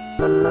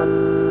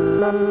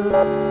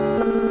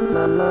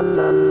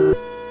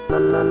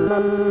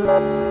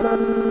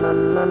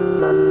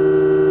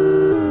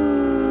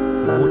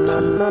 Mutti.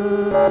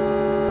 Mama.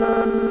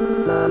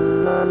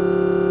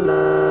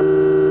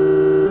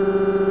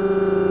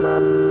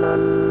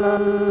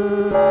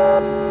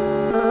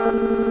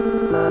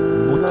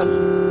 Oma. Mutti.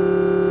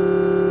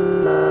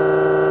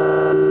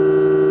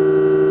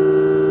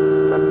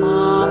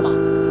 Mama.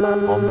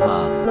 Oma. Mamma.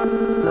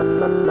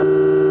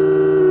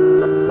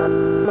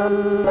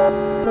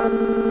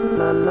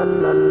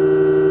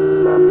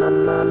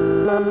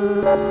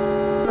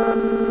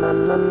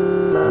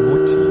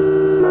 Mutti.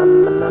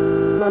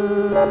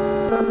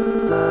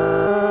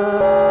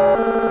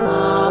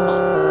 Mamma.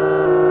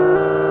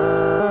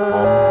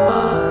 Oma.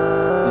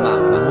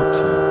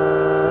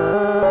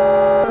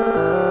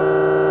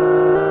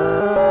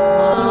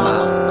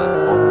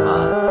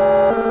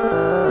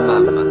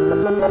 Mamma.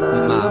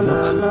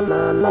 Mutti.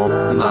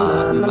 Oma.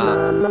 Mamma.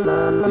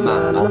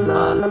 Oma.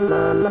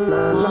 Mama.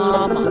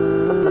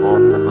 Oma.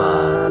 Oma.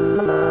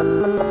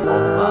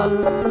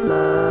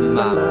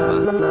 Mamma.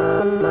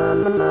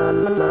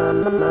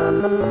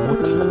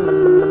 Mutti.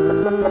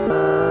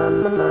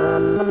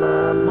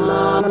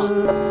 Mama.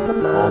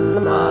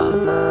 Oma.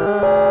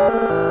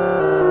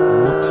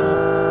 Mutti.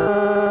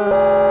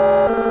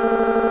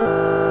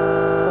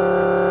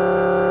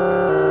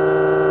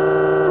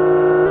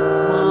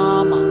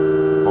 Mama.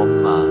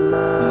 Oma.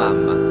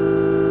 Mamma.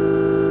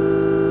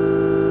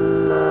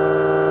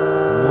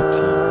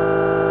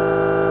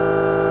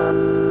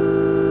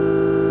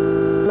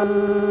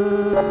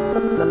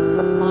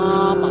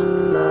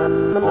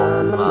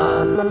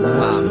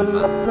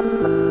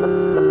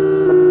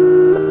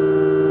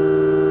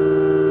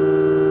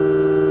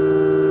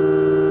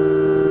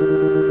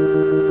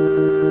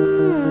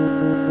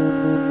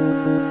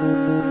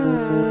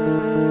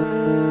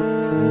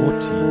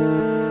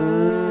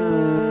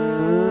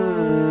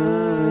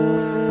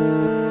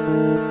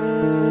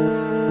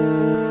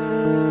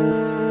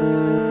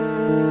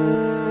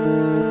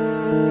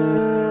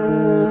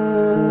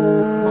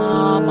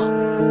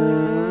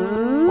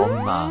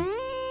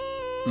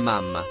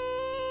 Mamma.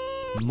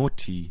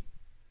 Mutti.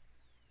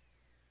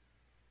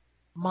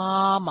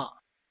 Mama.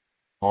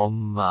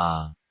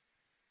 엄마,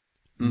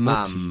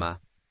 Mamma.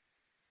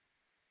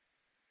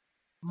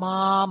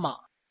 Mama.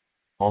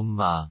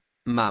 엄마,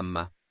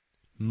 Mamma.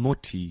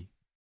 Mutti.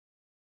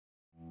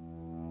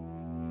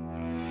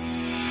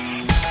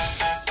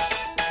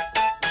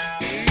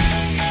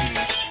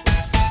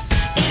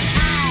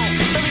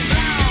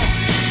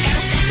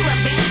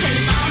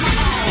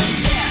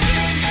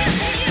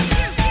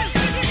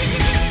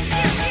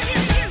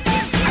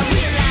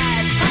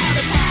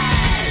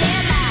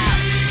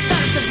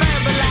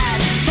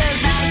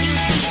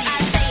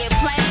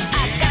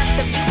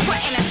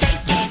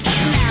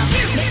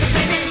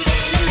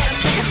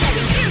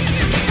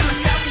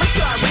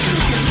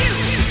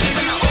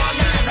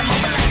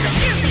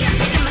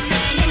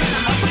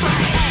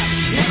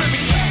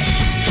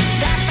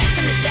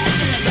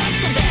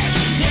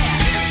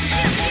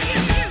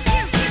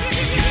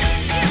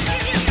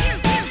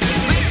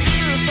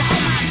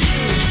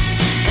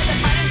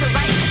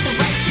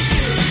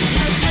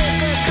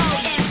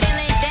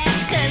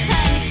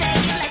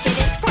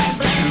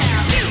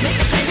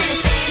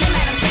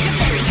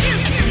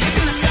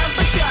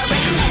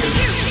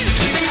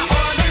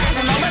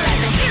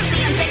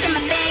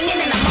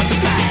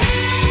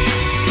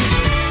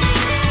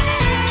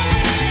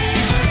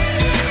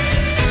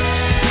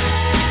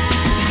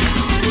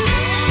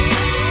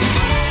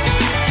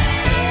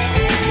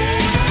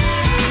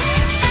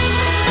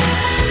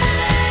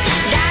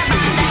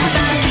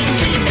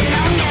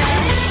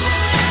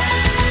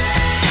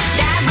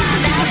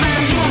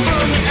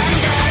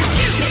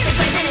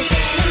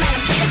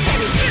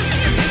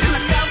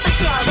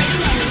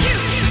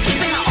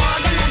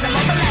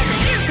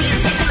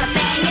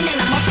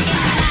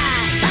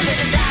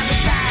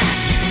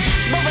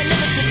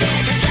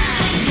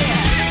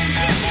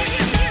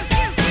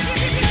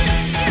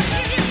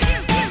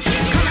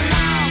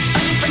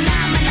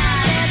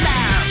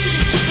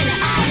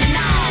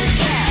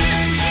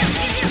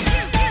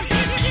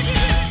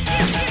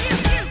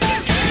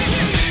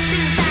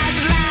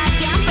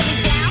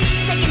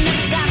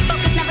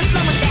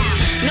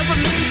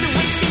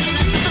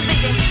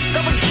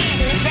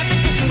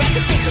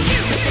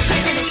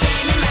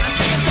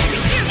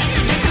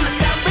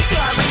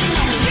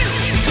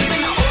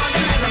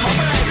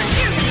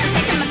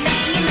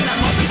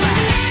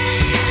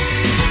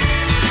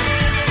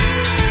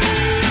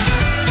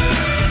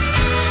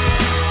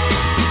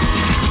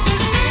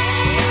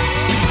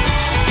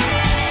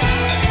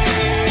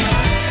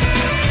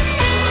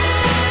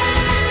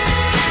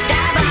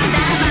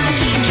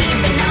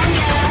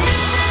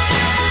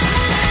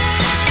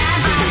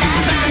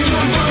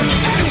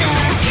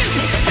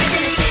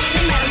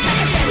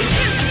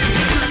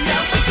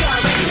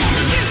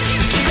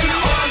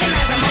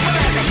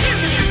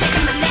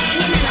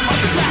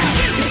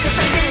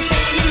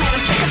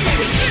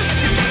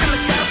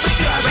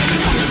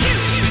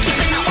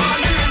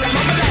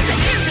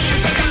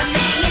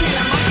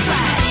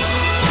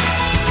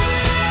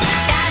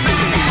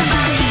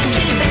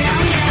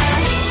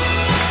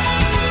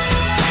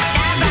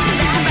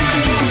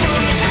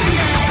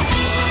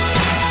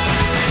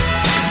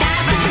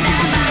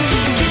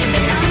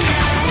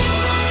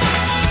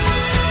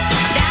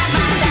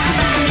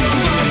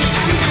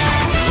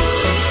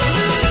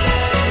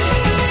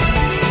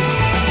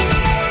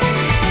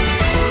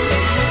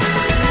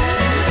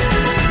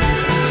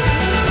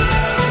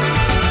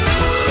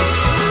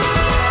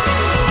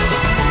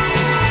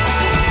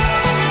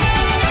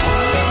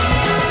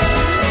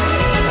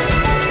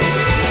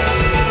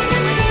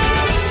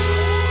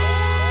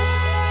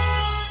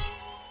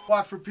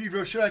 Watt for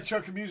Pedro Show. That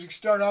chunk of music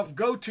started off.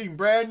 Go Team,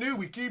 brand new.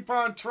 We keep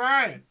on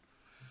trying.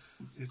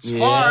 It's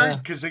hard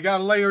because they got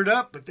to layer it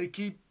up, but they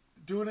keep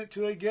doing it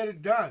till they get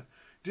it done.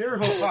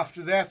 Deerhoof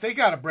after that, they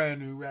got a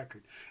brand new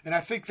record. And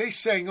I think they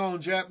sang all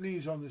in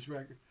Japanese on this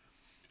record.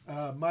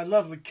 My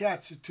Lovely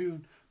Cat's a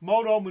tune.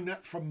 Omen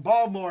from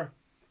Baltimore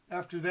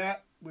after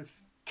that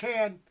with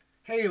Can,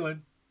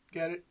 Halen.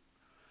 Get it?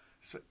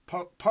 It's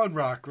like pun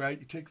rock, right?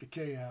 You take the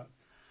K out.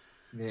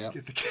 Yeah.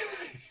 Get the K.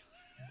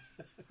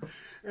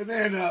 And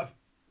then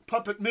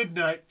Puppet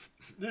Midnight.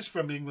 This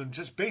from England,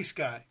 just bass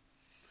guy.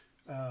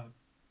 I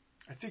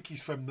think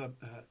he's from the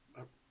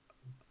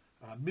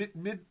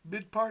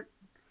mid part.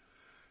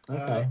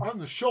 Okay. On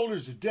the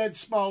Shoulders of Dead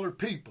Smaller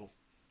People.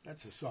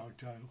 That's a song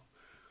title.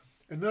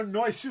 And then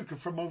Noisukka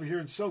from over here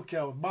in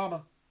SoCal with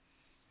Mama.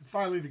 And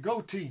finally the Go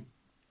Team,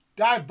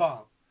 Dive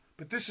Bomb.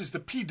 But this is the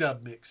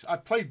P-Dub mix. I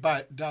played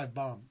by Dive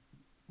Bomb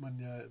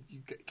when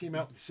you came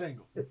out with the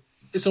single.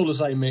 It's all the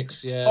same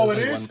mix, yeah. Oh, there's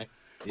it only is? one mix.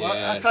 Well,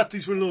 Yeah. I thought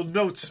these were little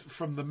notes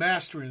from the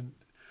mastering,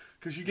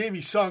 because you gave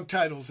me song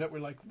titles that were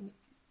like,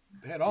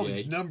 had all Yeah.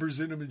 these numbers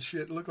in them and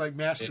shit. It looked like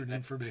mastering Yeah.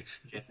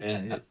 information.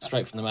 Yeah,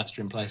 straight from the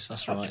mastering place.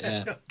 That's right.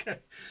 Yeah. Okay.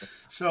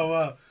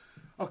 So,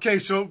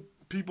 so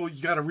people,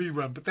 you got to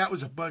rerun, but that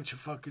was a bunch of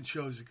fucking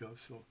shows ago.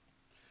 So,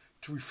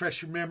 to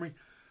refresh your memory,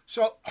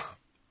 so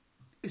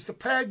is the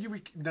pad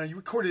now you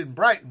recorded in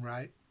Brighton,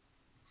 right?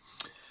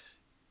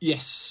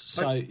 Yes.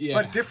 So But,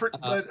 yeah. but different.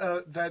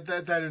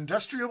 That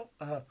industrial,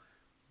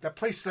 that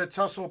place that's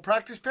also a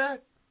practice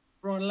pad.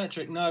 Brian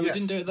Electric. No, we Yes.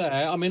 didn't do it there.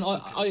 I mean,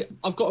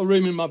 I've got a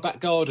room in my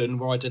back garden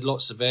where I did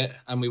lots of it,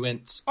 and we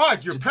went. Oh,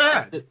 your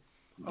pad.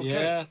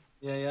 Okay.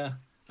 Yeah.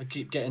 I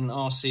keep getting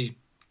RC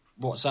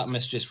WhatsApp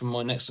messages from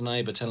my next door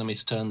neighbour telling me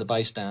to turn the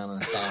bass down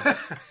and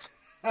stuff.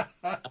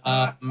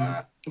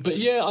 But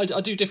yeah,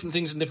 I do different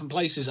things in different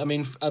places. I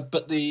mean,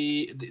 but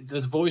the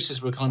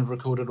voices were kind of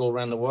recorded all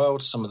around the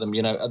world. Some of them,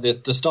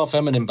 the Star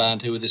Feminine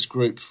Band, who were this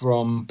group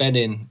from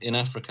Benin in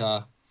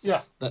Africa.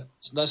 Yeah.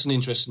 That's an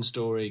interesting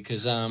story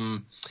because,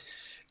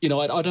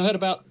 I'd heard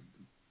about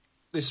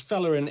this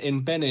fella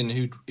in Benin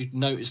who'd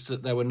noticed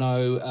that there were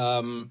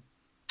no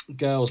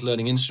girls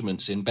learning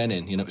instruments in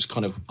Benin. It was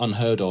kind of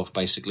unheard of,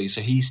 basically.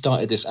 So he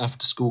started this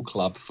after-school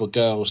club for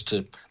girls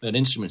to learn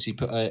instruments. He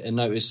put a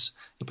notice,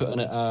 he put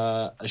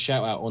a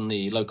shout-out on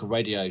the local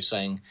radio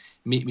saying,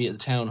 "Meet me at the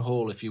town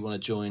hall if you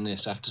want to join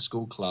this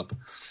after-school club."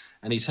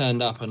 And he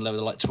turned up, and there were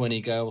like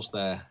 20 girls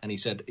there. And he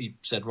said,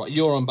 right,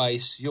 you're on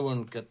bass, you're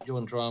on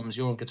drums,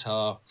 you're on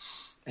guitar.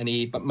 And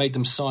he made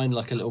them sign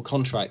like a little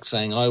contract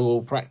saying, "I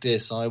will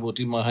practice, I will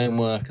do my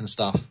homework and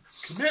stuff."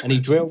 Commitment. And he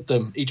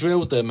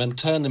drilled them and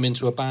turned them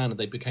into a band. And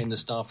they became the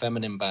Star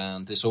Feminine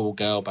Band, this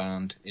all-girl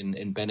band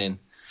in Benin.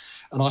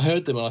 And I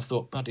heard them and I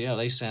thought, bloody hell,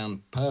 they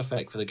sound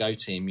perfect for the Go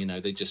Team.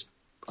 They just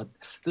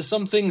there's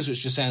some things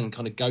which just sound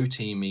kind of Go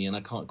Teamy, and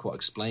I can't quite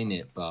explain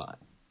it, but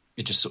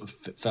it just sort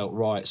of felt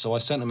right. So I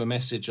sent them a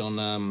message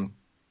on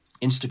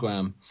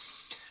Instagram,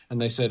 and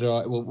they said, "All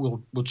right,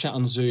 we'll chat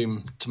on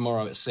Zoom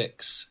tomorrow at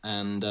 6."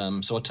 And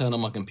so I turned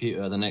on my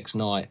computer the next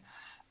night,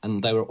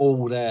 and they were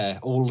all there,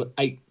 all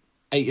eight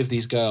of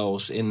these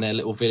girls in their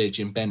little village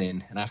in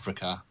Benin in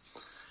Africa,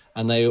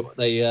 and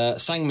they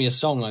sang me a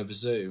song over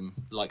Zoom,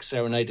 like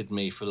serenaded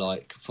me for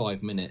like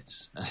 5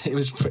 minutes. It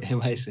was pretty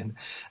amazing.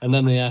 And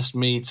then they asked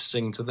me to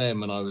sing to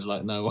them, and I was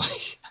like, no way.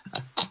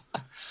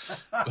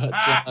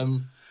 But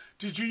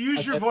did you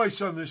use your voice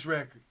on this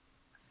record?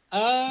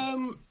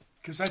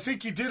 Because I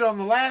think you did on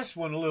the last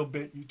one a little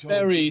bit. You told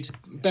me.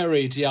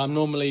 Buried. Yeah, I'm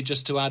normally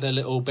just to add a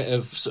little bit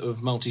of sort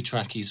of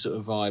multi-tracky sort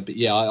of vibe. But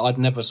yeah, I'd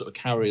never sort of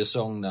carry a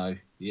song though.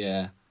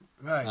 Yeah,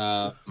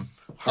 right.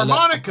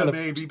 Harmonica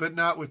maybe, but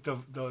not with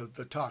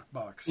the talk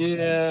box.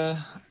 Yeah,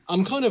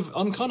 I'm kind of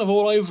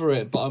all over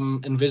it, but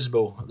I'm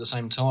invisible at the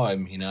same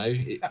time.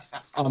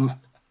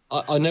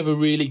 I never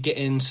really get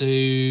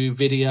into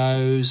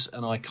videos,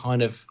 and I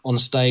kind of on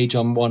stage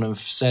I'm one of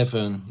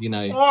 7.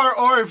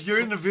 Or if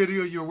you're in the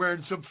video, you're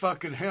wearing some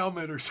fucking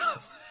helmet or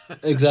something.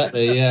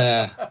 Exactly,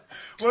 yeah.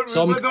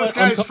 So I'm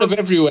kind of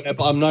everywhere,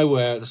 but I'm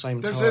nowhere at the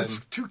same time.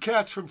 There's 2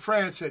 cats from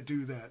France that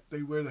do that.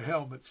 They wear the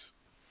helmets.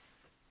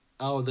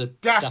 Oh, the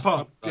Daft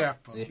Punk. Yeah.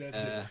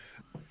 That's it.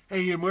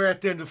 Hey, and we're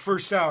at the end of the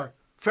first hour.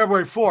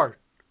 February 4th,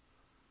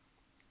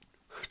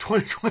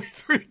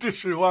 2023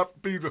 edition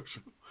of Pedro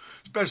Show.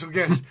 Special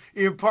guest,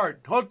 Ian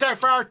Parton. Hold tight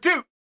for hour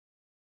 2.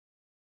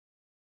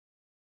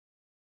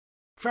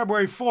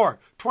 February 4th,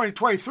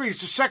 2023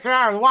 is the second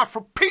hour of the Watt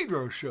from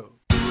Pedro Show.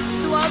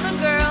 To all the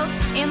girls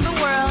in the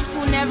world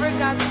who never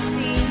got to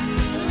see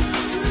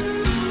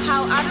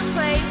how out of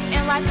place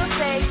and lack of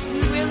faith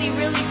we really,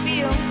 really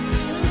feel.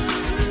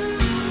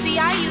 See,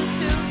 I used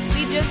to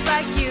be just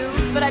like you,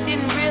 but I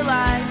didn't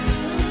realize.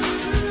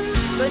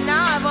 But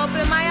now I've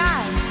opened my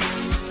eyes.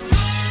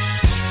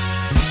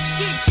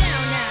 Get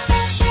down now.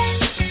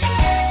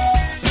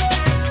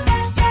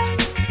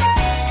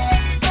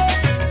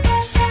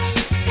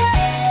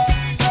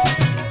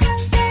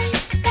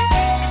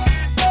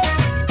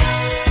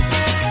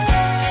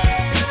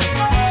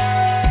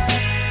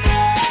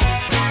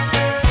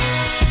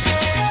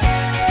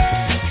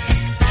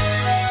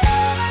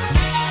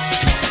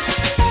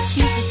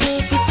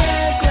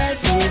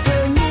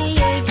 With me,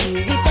 yeah,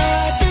 we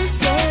thought the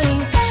same.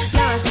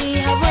 Now I see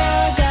how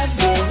wrong I've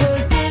been.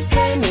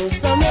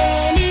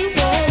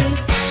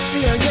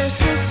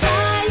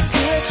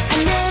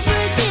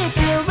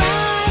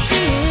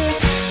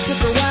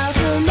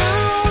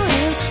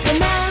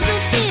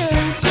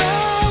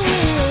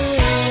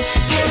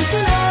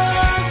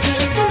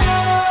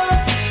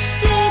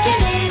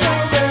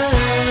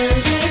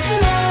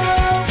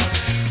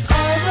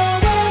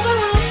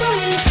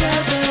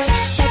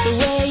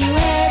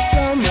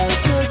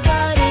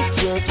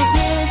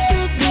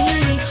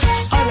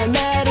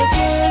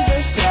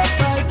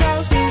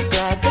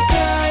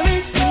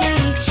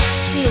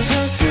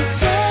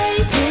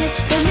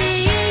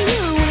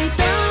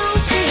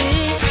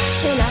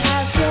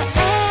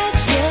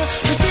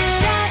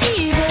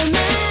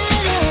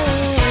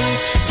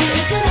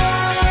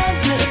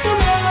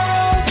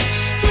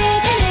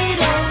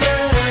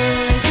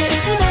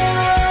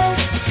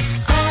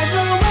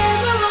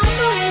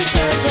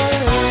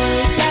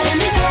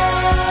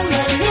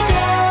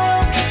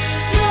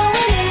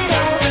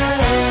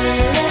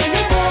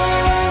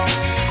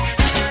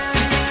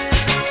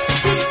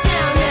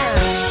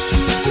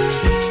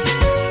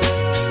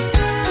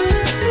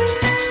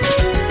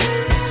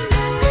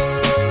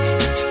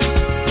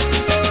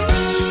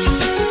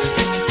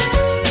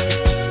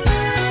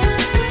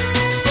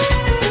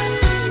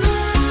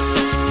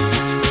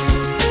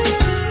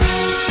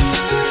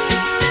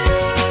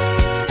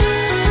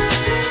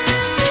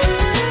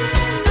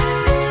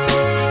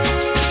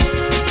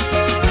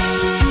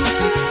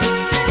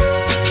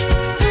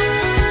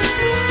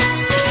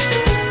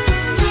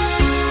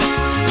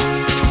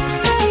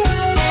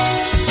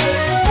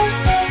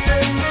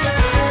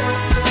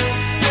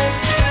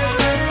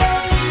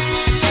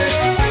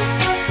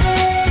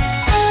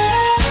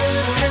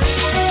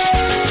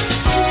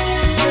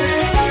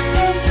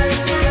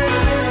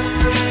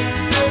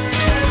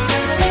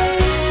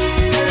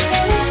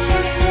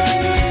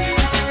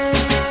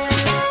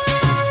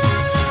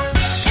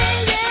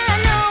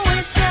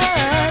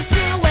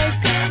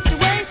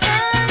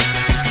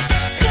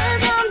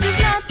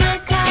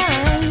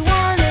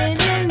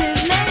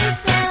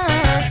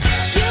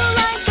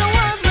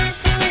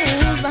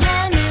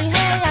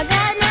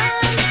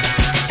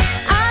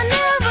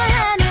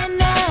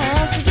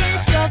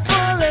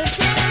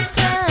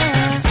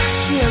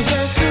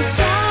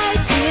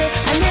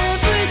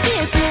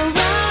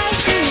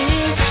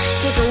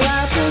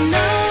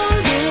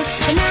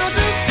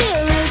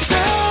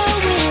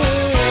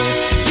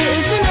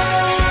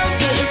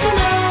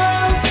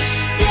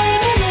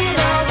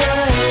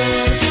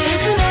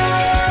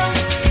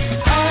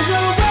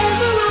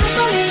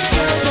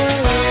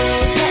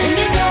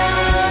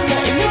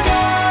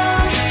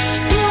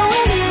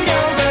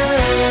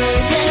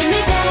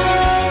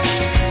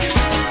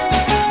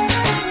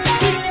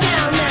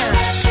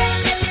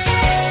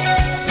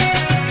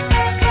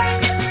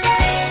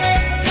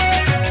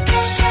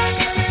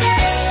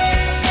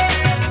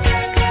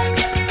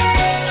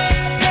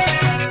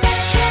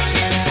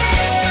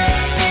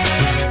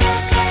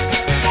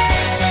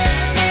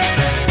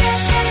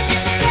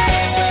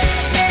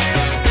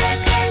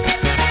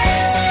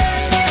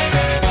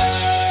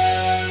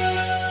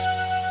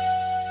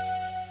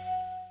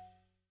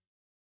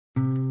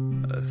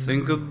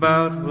 think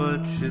about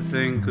what you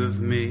think of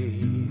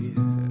me,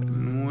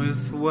 and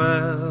with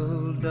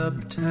welled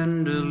up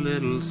tender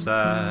little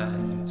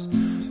sighs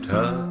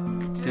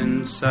tucked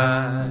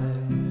inside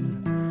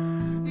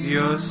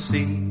your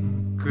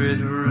secret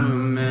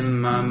room in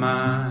my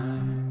mind.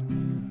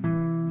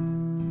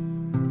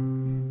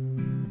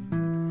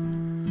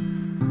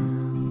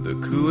 The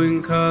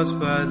cooing caused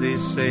by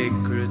these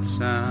sacred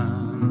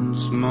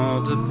sounds,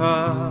 small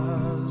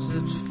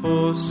deposits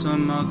for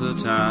some other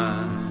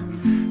time,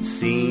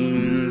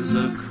 scenes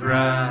of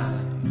cry,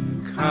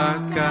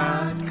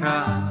 cockeyed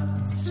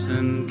cots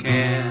and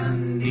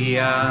candy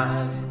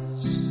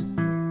eyes.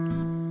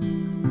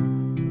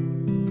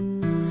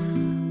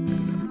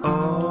 And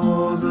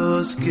all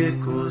those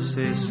giggles,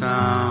 they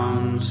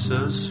sound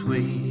so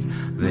sweet,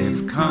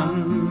 they've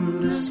come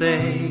to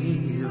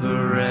save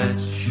a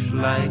wretch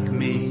like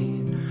me.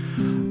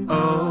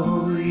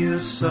 Oh, you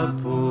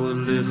supple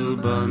little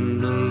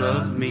bundle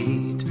of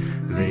meat,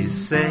 they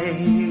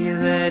say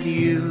that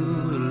you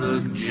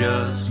look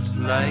just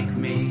like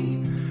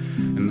me.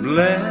 And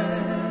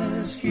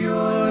bless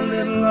your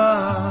little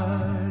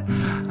heart,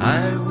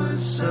 I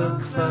was so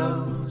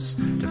close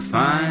to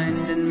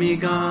finding me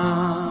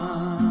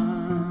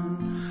gone.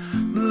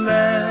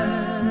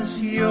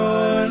 Bless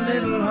your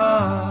little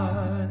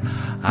heart,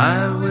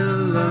 I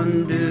will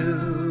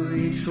undo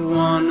each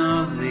one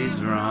of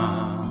these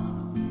wrongs.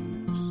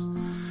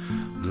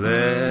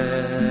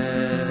 Bless,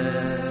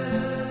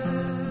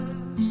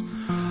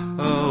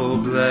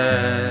 oh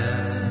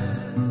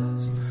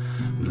bless,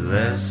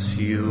 bless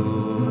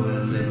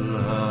your little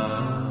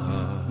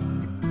heart.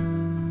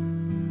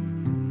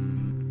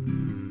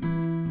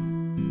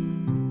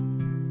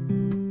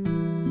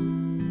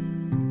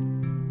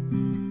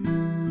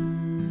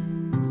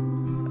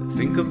 I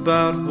think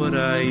about what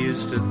I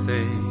used to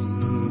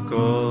think,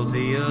 all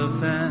the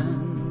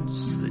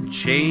events that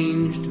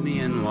changed me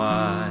and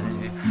why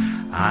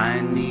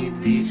I need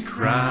these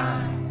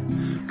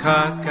crime,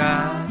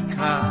 cockeyed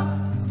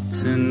cots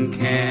and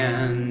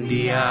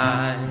candy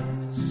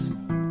eyes.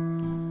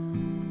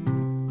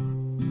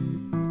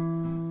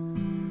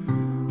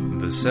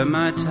 The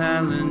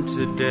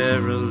semi-talented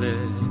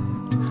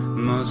derelict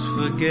must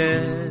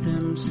forget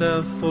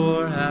himself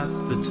for half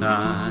the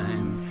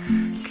time,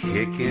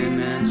 kicking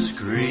and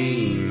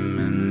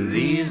screaming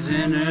these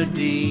inner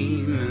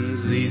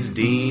demons, these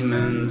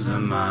demons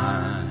of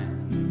mine.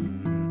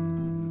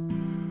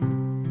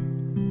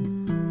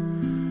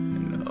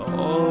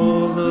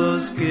 All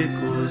those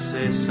giggles,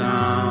 they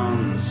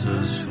sound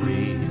so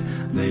sweet,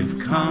 they've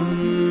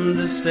come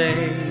to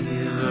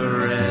save a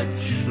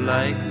wretch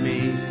like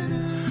me.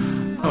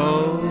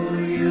 Oh,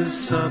 you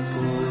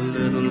supple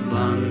little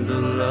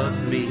bundle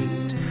of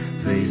meat,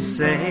 they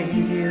say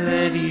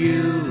that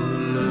you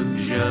look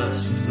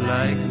just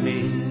like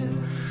me.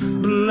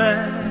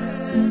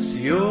 Bless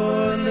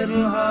your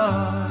little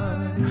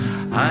heart,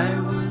 I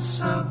was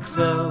so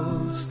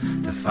close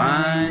to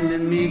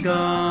finding me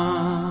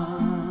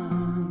gone.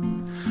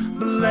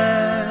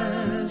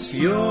 Bless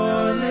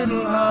your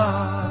little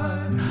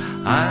heart,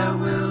 I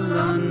will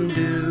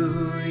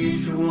undo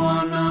each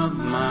one of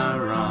my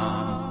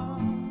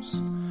wrongs.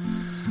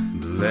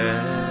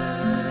 Bless,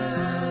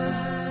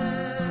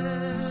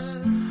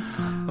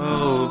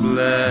 oh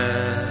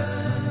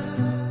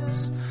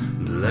bless,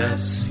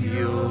 bless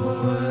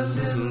your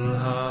little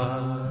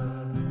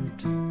heart.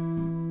 Thank you.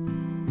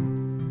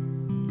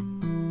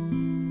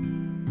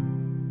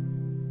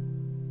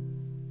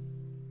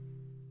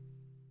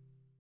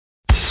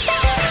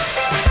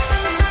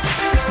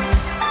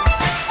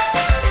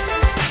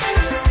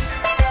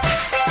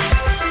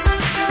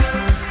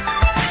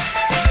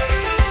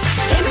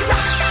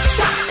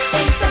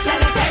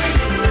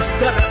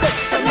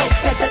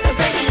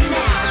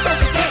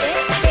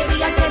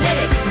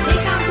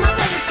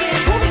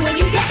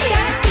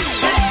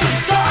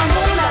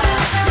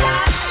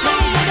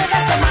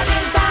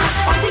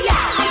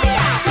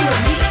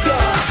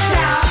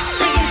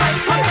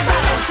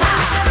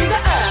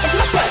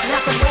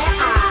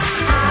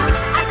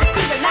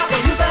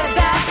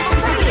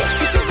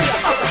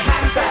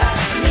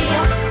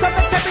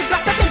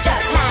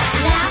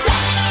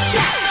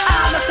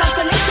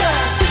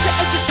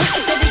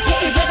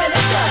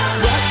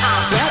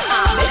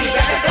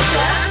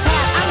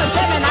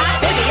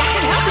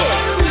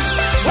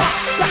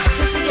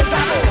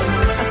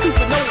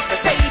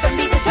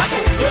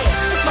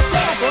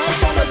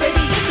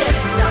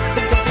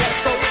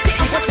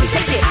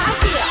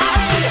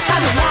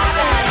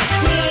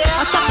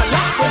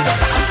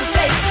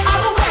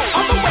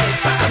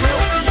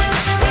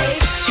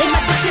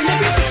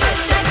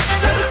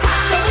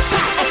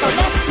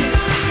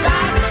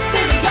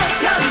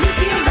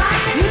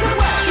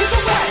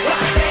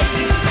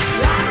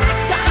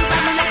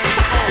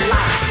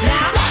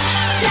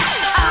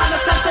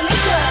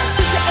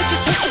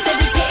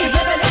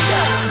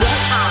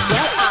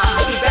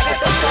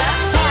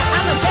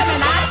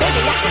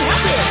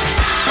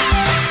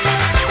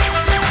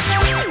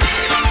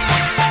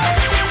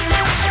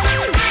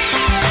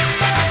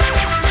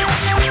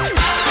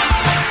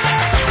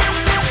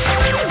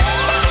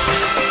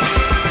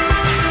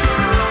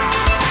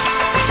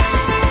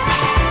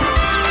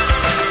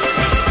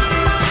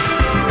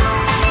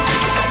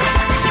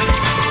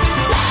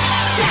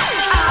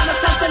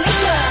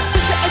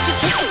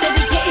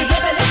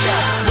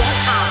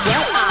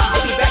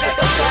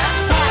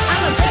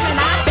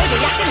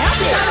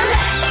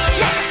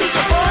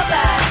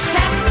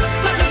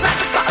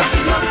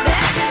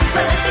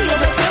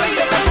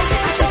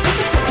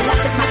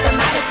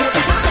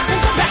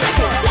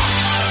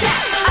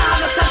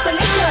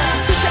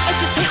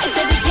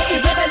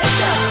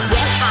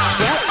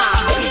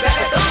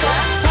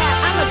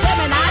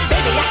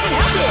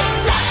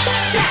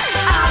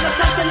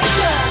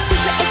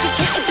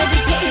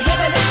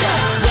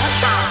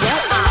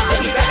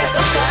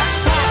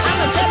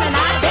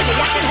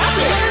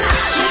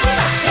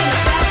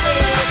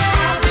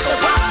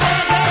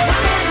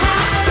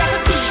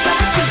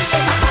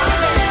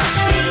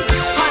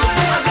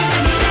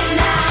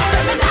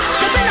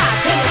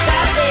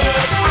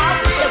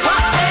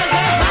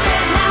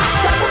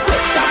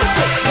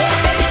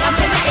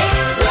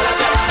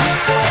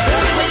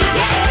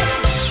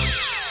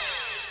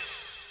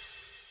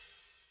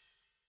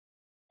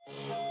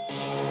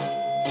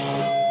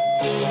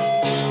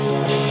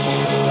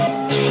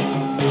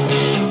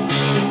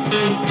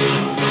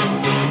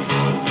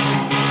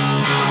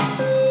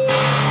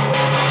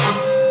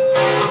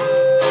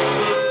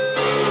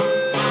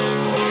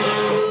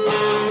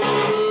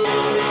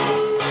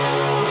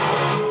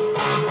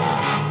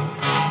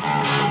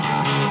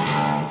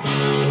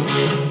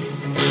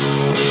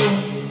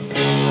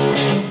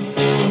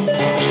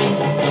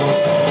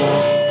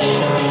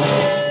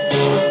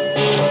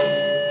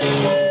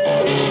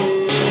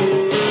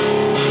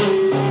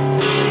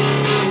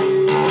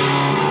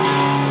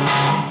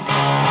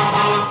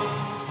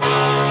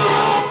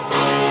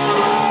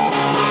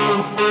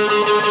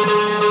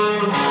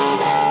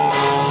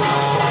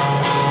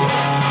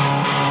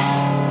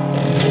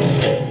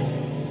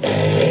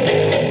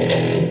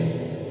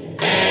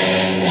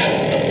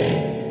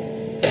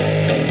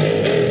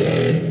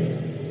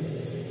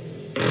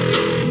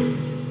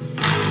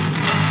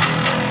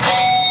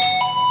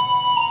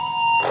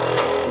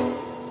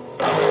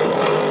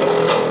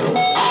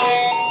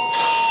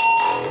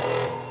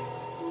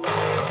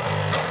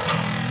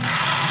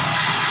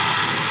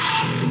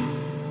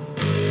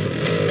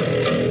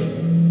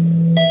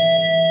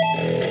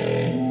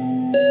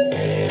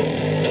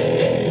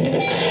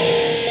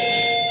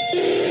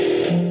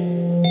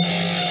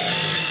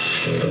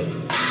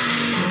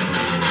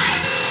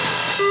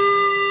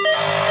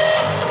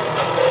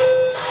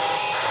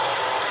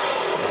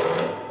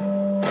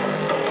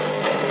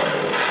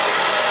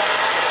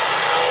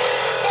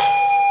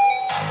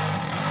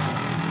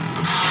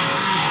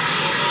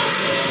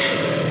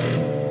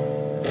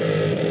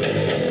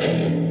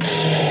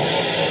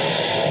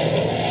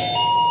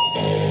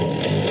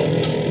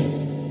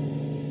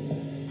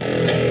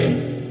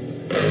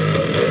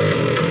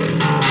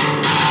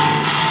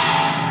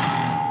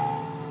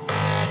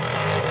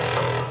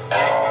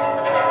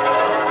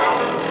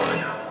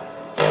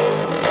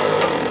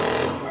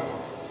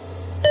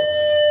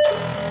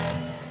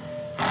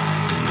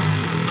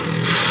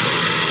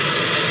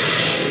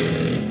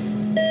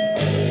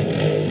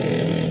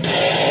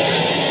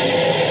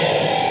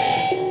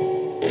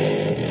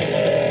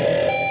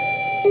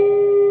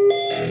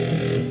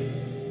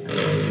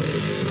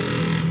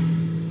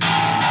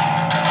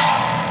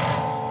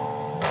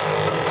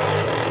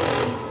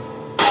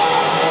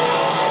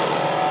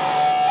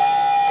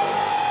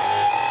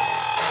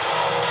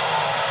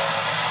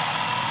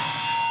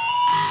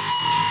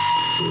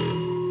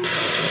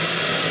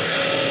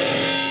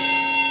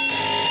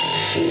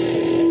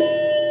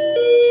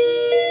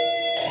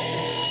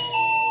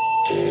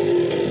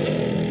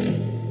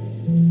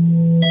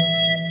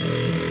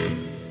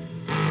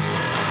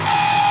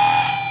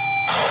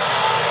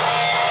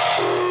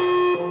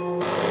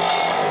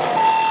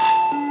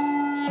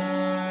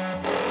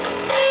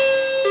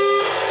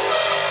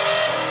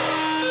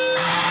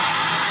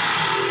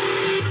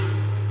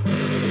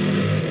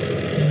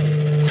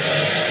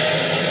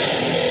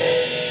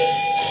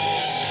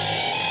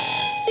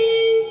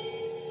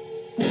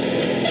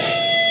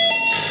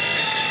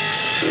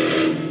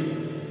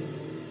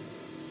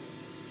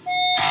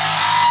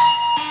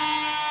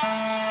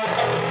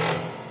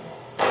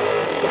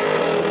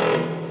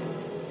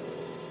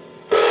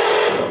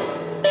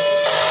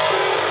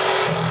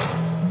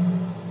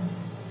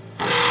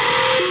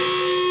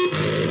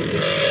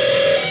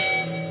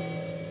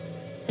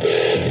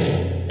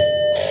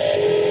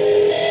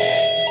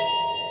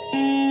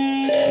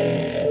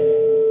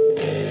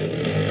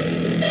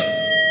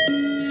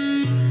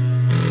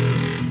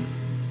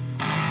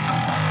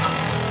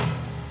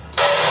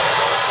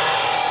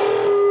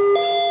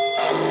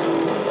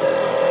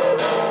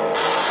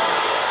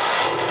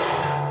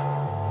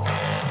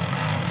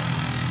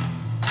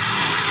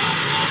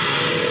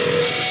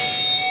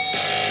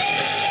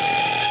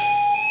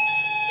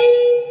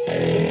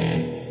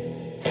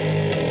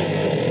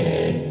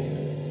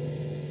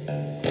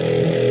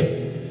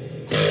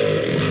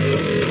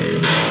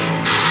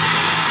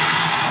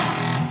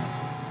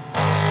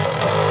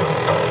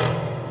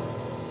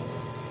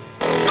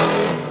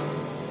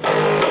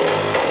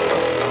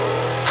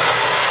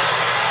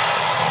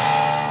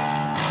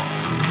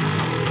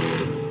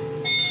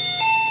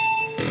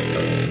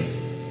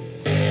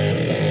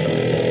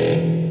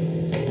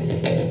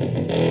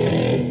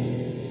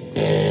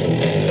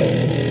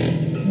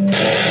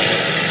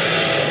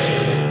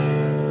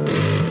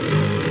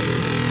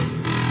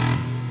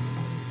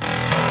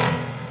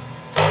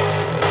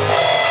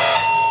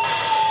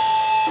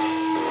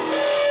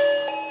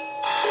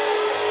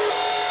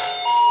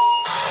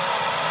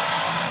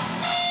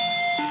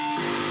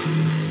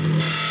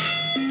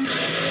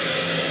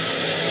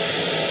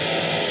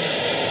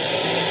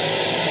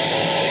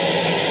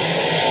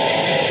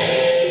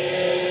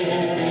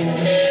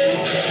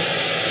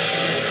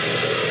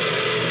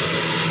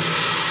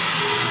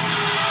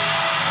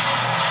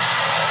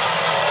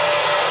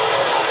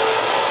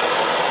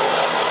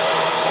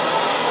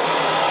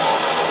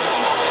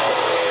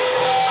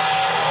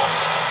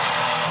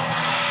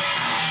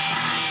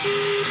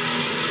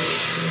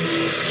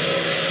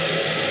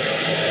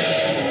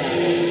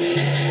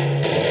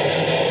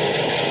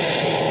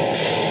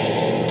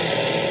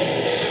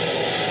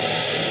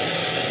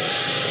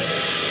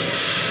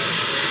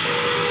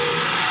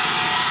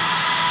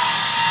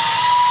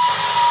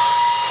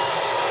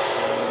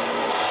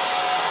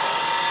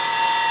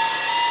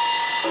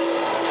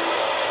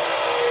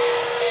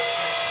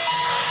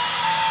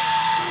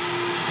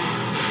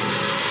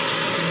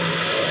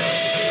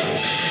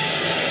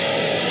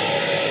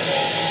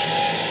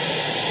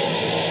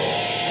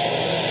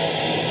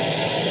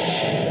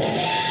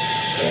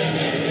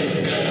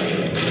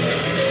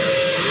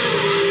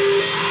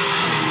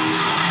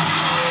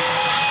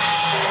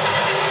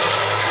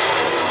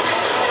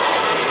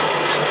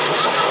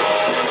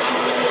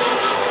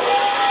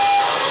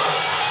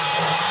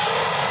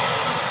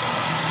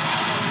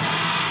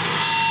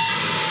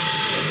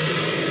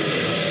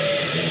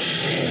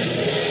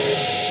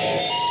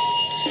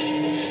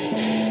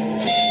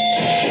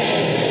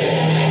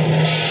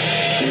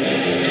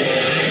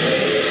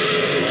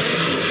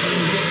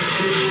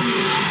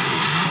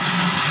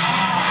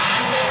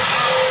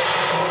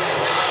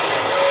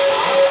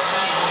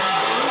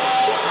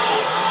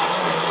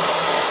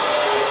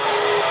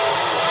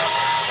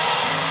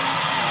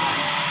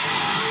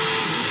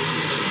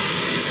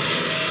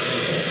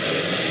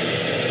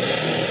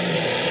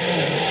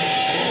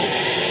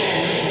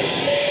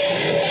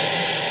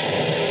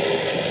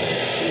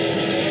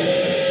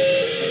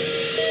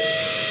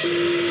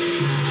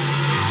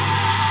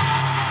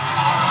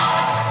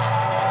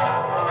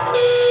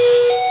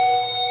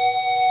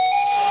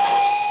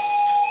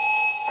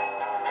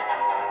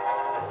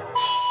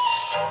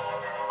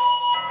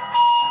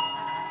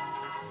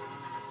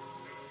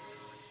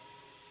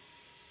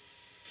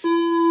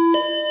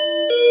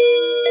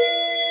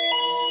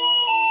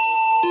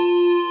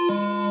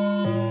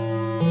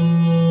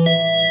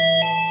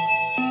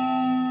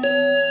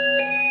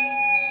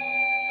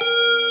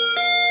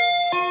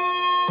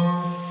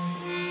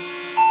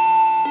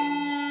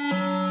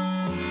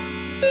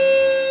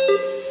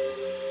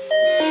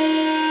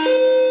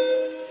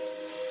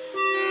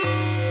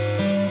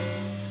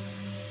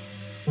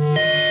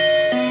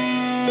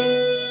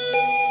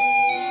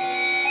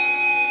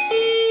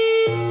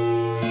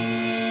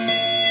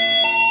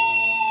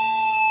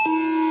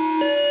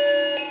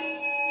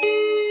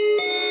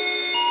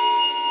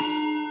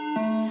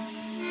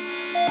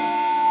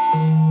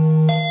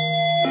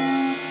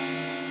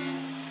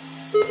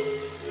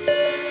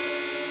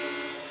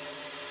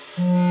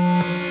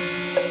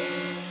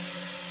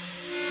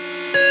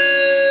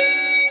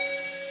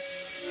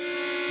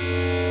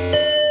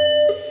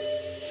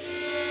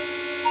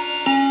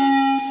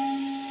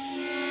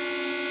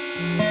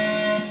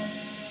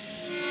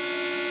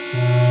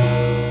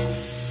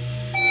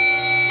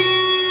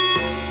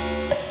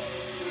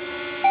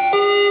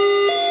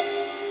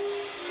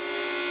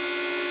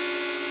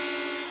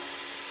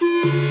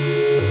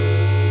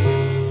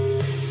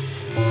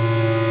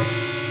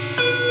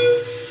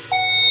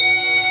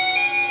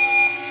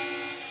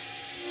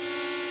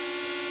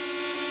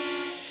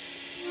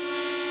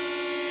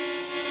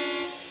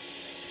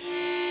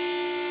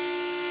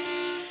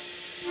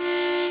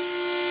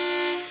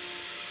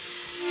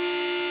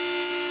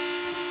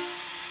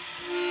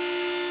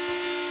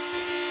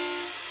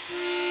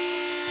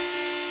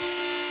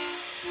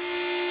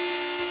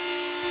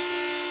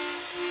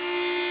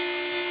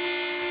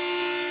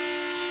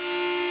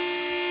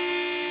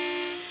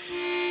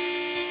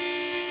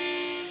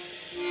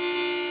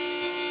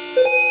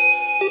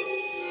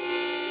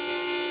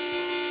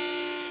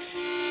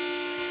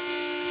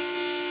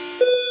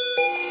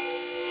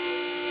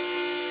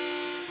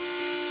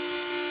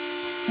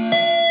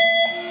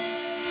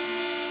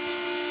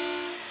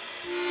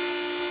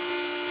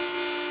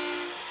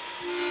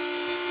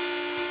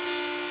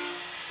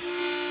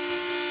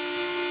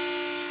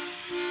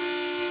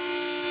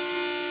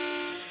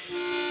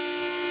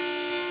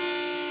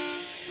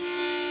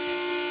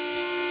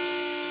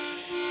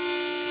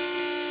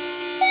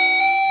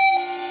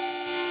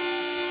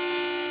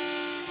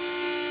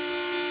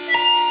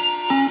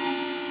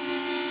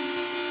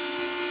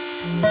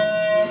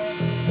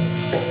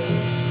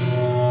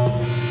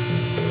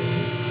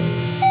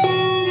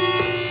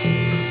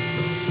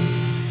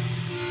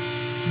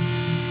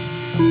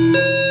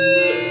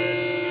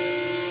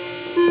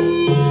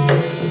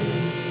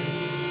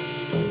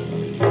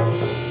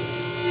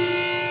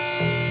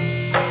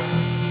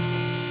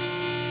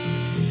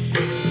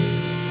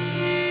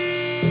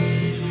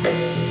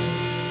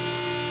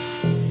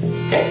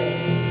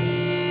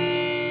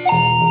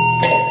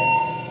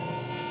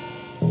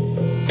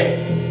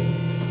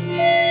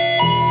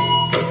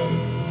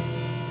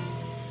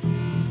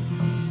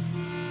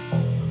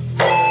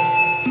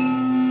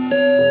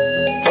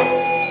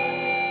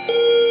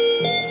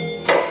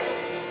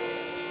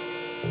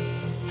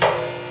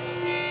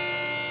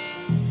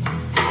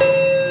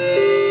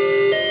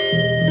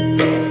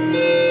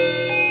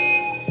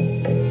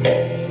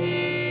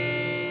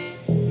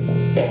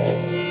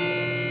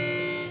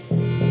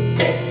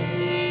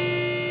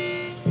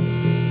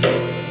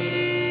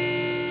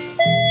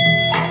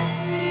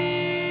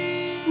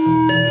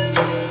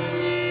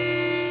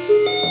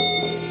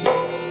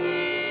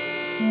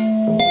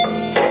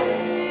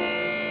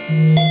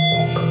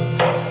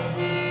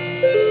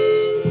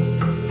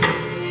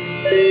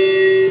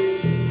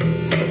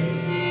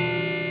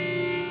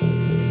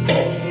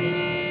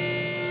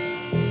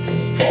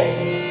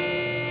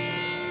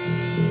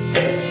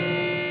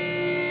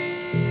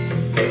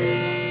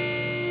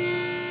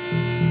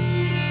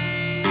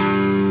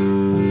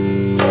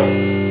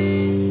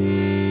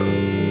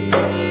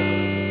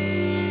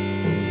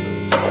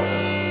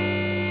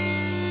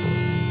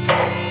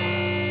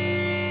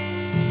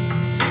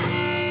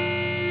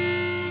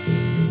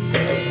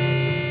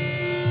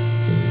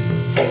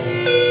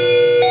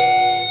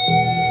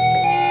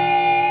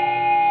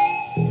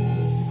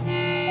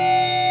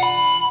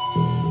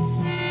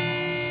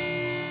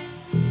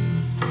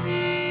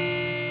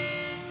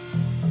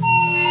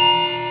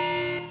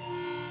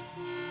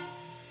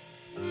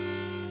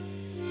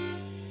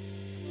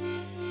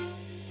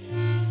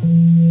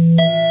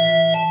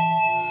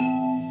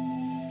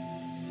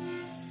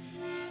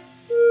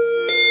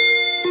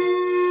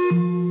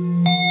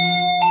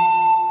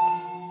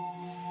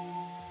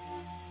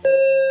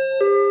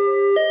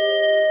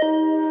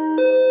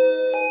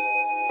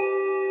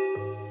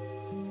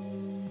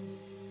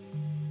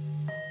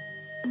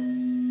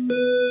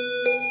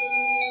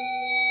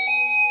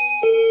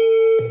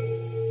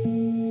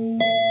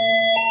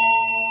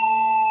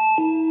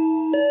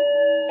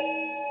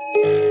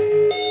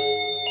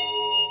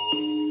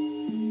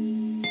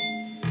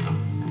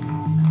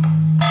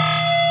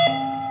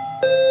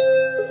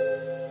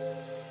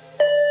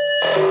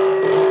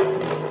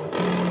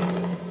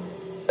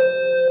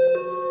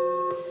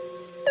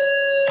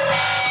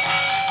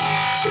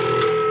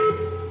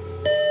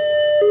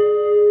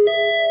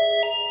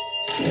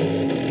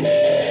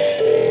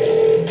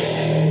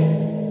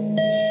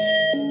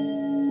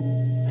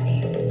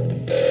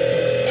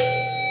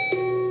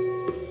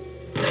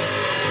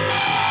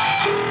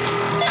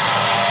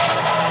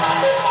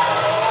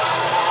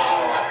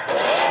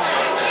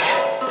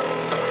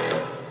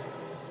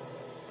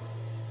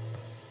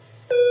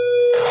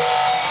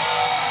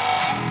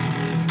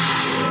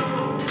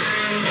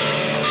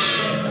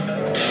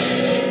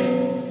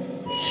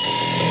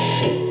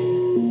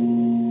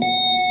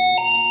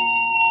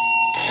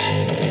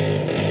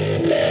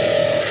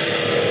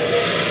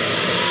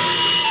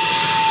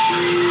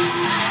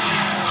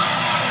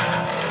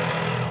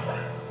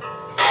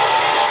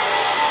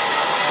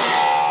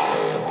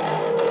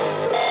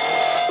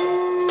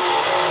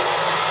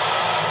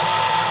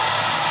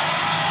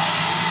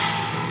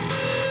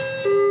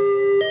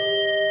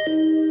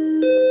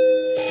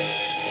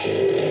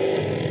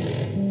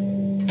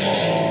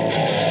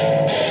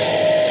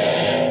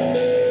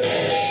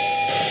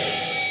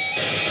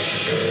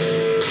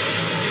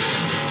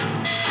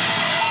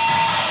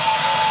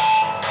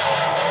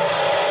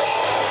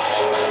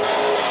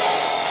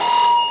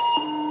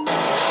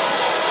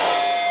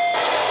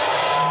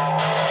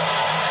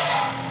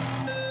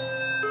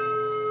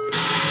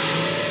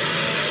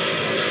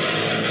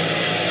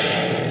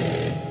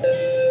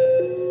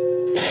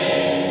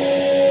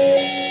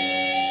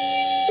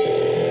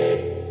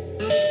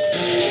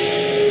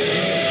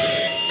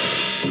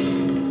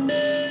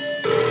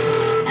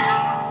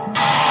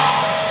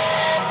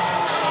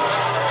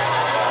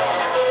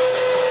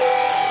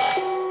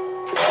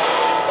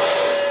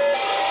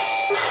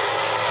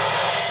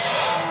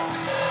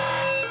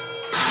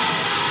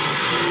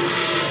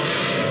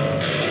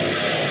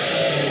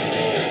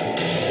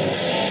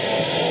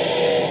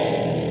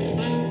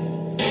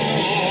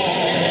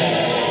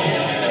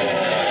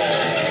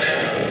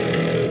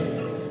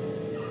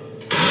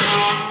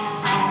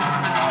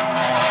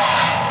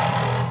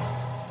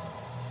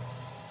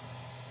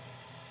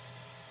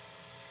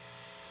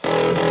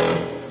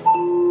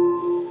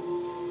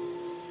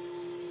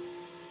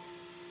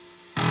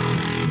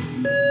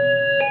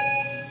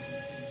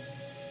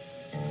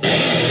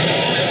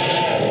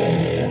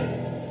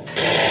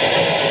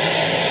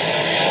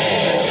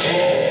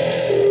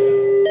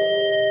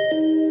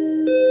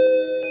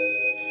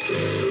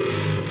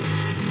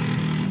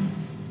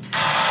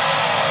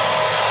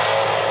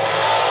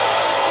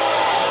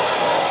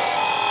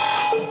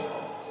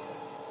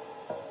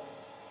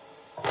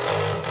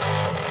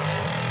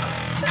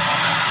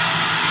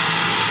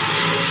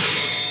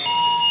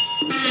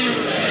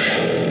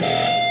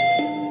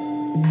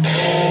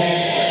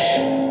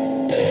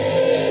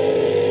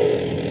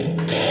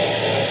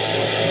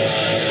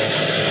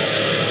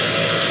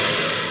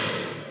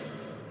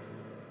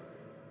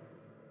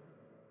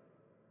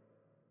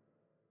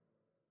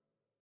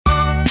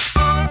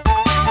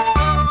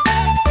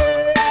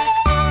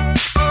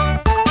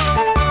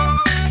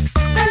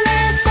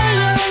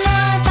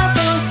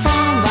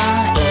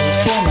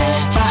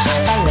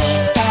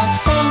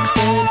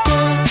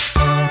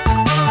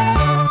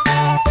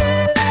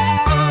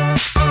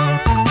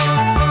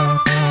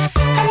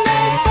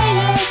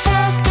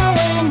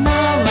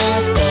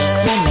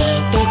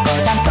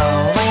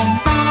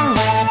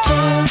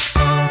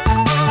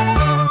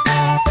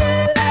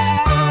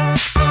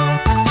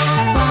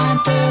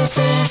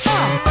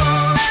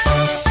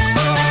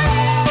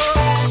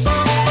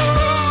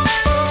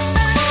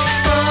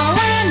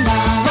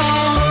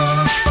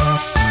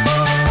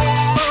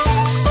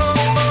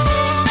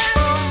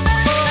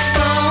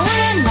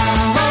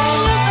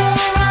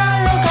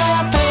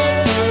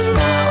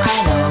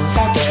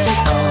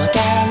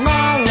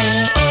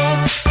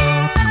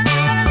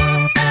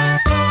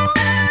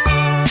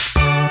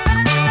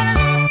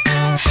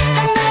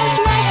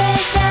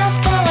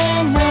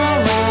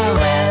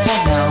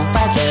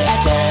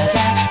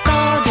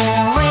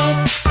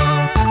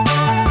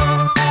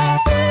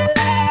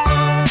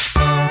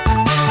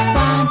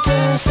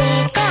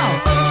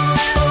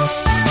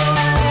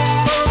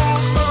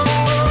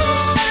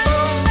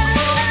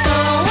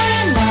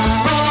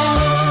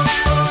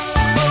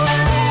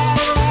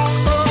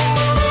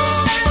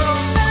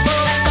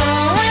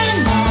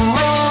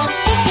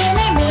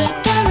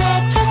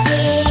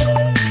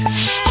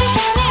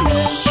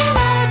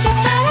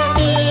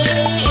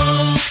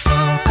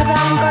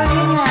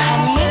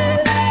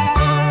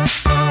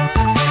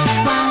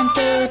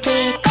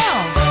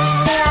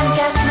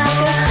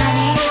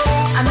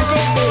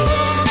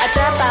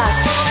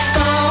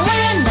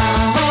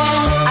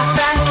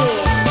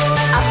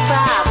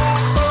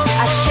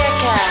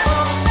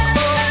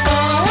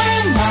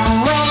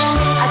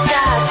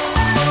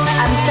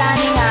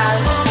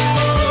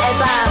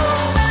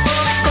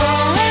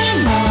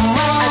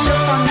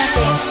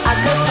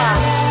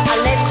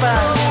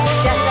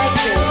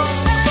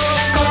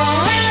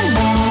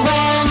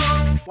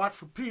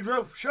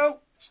 Pedro Show.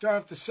 Start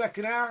off the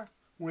second hour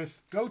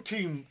with Go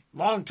Team.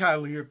 Long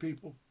title here,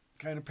 people.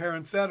 Kind of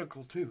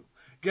parenthetical, too.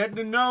 Getting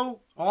to know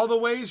all the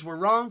ways we're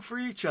wrong for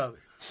each other.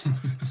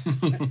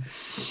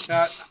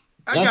 That's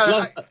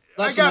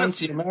an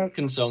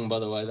anti-American song, by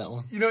the way, that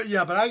one. You know,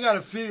 yeah, but I got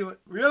a feeling.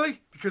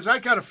 Really? Because I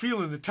got a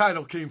feeling the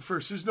title came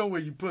first. There's no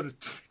way you put a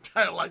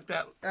title like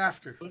that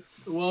after.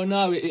 Well,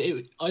 no,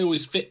 I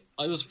always fit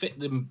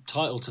the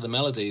title to the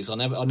melodies. I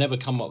never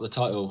come up with the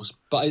titles.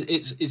 But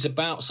it's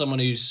about someone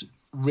who's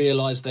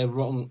realised they're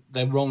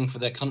wrong for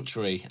their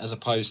country as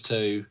opposed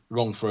to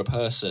wrong for a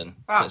person.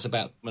 So it's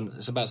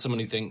about someone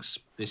who thinks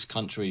this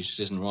country just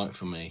isn't right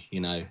for me, you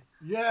know.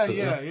 Yeah,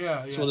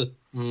 yeah. Sort of,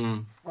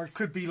 Or it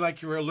could be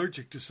like you're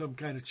allergic to some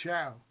kind of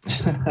chow.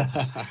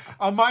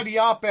 Almighty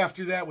Op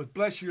after that with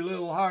Bless Your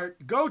Little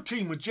Heart. Go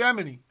Team with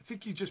Gemini. I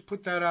think you just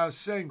put that out as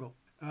single.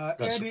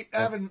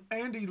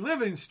 Andy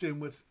Livingston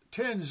with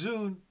 10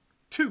 Zune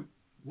 2.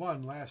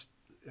 One last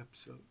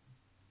episode.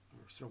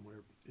 Or somewhere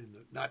in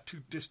the not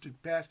too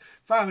distant past.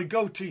 Finally,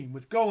 Go Team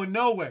with Going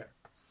Nowhere.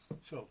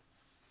 So,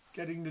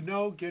 getting to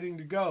know, getting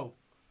to go.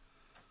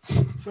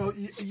 So,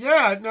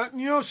 yeah,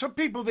 you know, some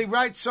people, they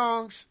write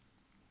songs,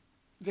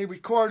 they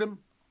record them,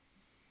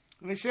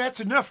 and they say,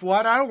 that's enough,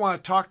 what? I don't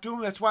want to talk to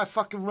them. That's why I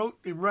fucking wrote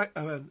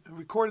and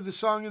recorded the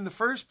song in the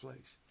first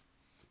place.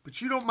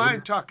 But you don't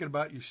mind talking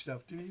about your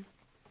stuff, do you?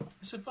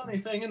 It's a funny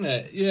thing, isn't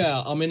it?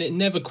 Yeah, I mean, it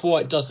never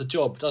quite does the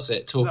job, does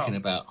it, talking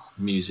about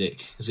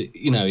music? Is it,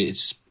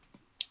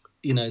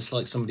 it's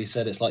like somebody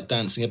said, it's like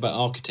dancing about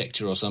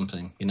architecture or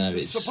something. You know,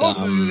 it's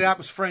supposedly that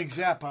was Frank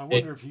Zappa. I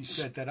wonder if he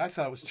said that. I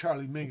thought it was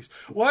Charlie Mingus.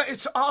 Well,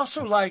 it's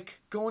also like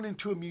going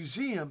into a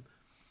museum,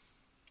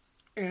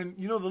 and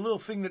you know the little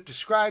thing that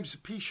describes the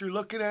piece you're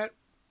looking at.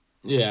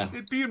 Yeah,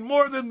 it being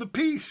more than the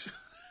piece.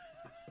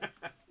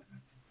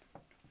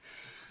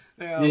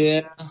 Yeah, I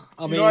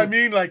mean, you know what I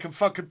mean? Like a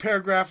fucking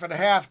paragraph and a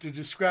half to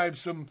describe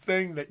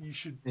something that you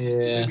should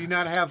maybe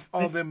not have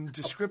all them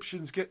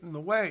descriptions get in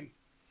the way.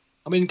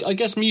 I mean, I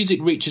guess music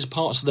reaches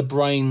parts of the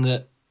brain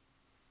that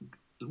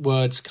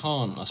words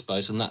can't, I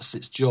suppose, and that's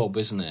its job,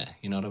 isn't it?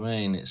 You know what I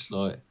mean? It's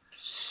like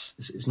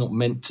it's not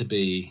meant to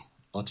be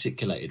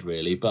articulated,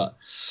 really, but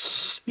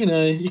you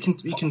know, you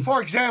can.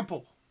 For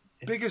example,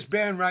 biggest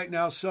band right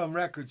now selling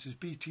records is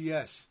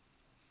BTS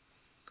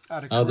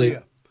out of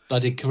Korea.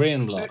 Bloody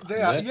Korean block.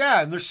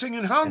 Yeah, and they're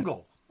singing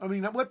Hangul. I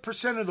mean, what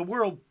percent of the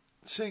world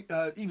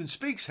even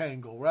speaks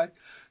Hangul, right?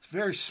 It's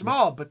very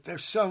small, but they're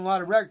selling a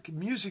lot of records.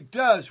 Music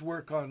does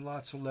work on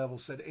lots of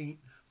levels that ain't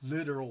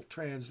literal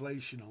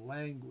translation of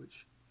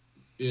language.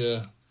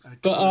 Yeah,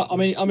 but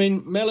I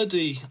mean,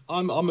 melody.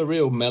 I'm a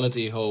real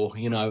melody whore.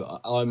 You know,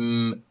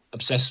 I'm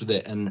obsessed with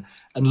it, and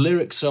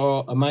lyrics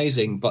are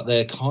amazing, but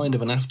they're kind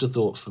of an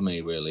afterthought for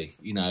me, really.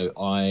 You know,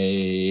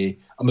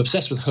 I'm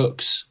obsessed with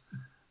hooks.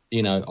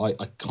 You know,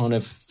 I kind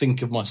of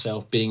think of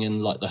myself being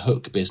in like the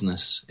hook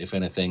business, if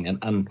anything,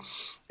 and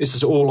this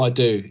is all I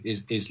do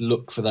is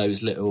look for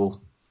those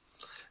little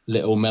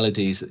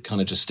melodies that kind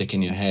of just stick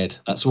in your head.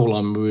 That's all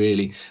I'm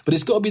really. But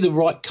it's got to be the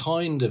right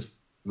kind of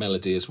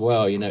melody as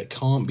well. You know, it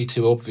can't be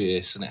too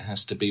obvious, and it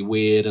has to be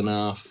weird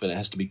enough, and it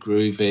has to be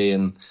groovy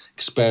and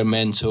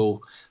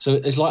experimental. So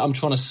it's like I'm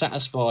trying to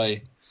satisfy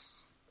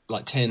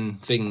like 10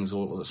 things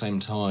all at the same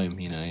time.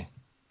 You know.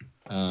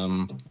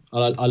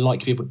 I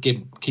like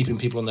keeping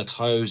people on their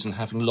toes and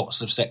having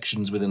lots of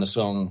sections within a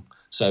song.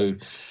 So,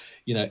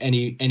 you know,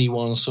 any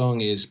one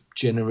song is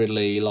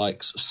generally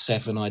like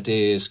 7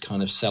 ideas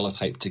kind of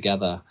sellotaped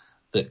together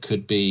that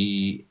could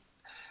be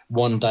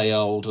one day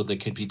old or they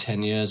could be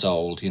 10 years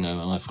old, you know,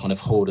 and I've kind of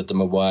hoarded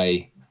them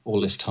away all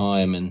this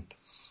time. And,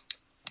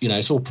 you know,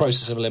 it's all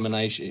process of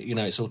elimination. You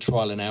know, it's all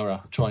trial and error,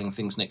 trying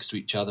things next to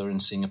each other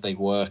and seeing if they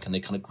work, and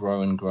they kind of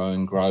grow and grow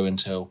and grow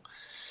until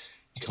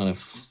you kind of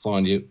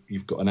find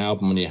you've got an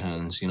album on your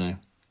hands, you know.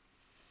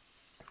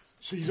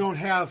 So you don't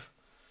have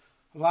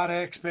a lot of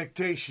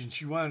expectations.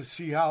 You want to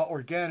see how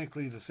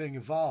organically the thing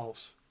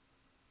evolves.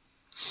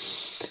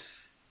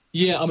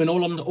 Yeah, I mean,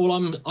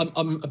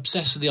 I'm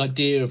obsessed with the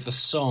idea of the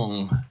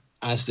song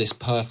as this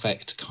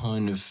perfect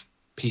kind of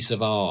piece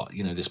of art,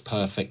 you know, this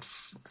perfect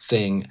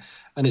thing,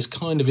 and it's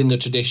kind of in the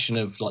tradition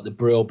of like the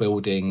Brill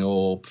Building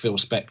or Phil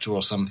Spector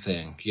or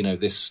something, you know,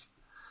 this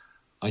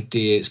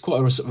idea. It's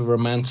quite a sort of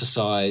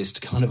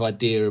romanticized kind of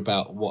idea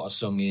about what a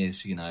song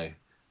is, you know,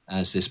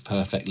 as this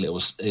perfect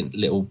little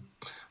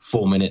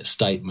 4-minute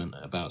statement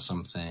about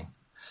something.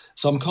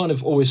 So I'm kind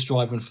of always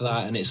striving for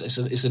that, and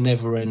it's a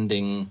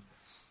never-ending,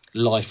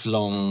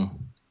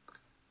 lifelong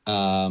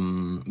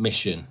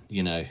mission,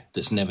 you know,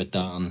 that's never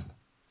done.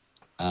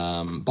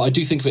 But I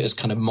do think of it as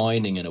kind of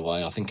mining in a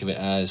way. I think of it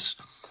as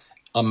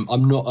I'm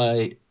not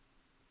a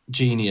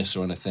genius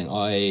or anything.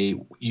 I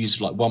use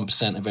like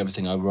 1% of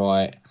everything I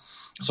write.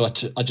 So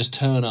I just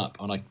turn up,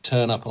 and I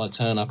turn up, and I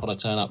turn up, and I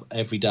turn up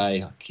every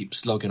day. I keep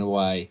slogging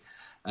away,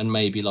 and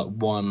maybe like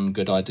one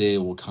good idea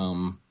will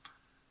come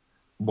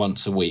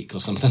once a week or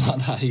something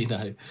like that, you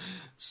know.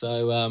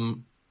 So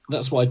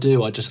that's what I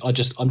do. I'm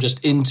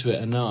just into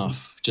it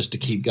enough just to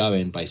keep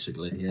going,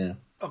 basically. Yeah.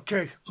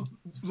 Okay,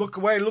 look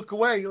away.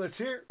 Let's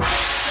hear it.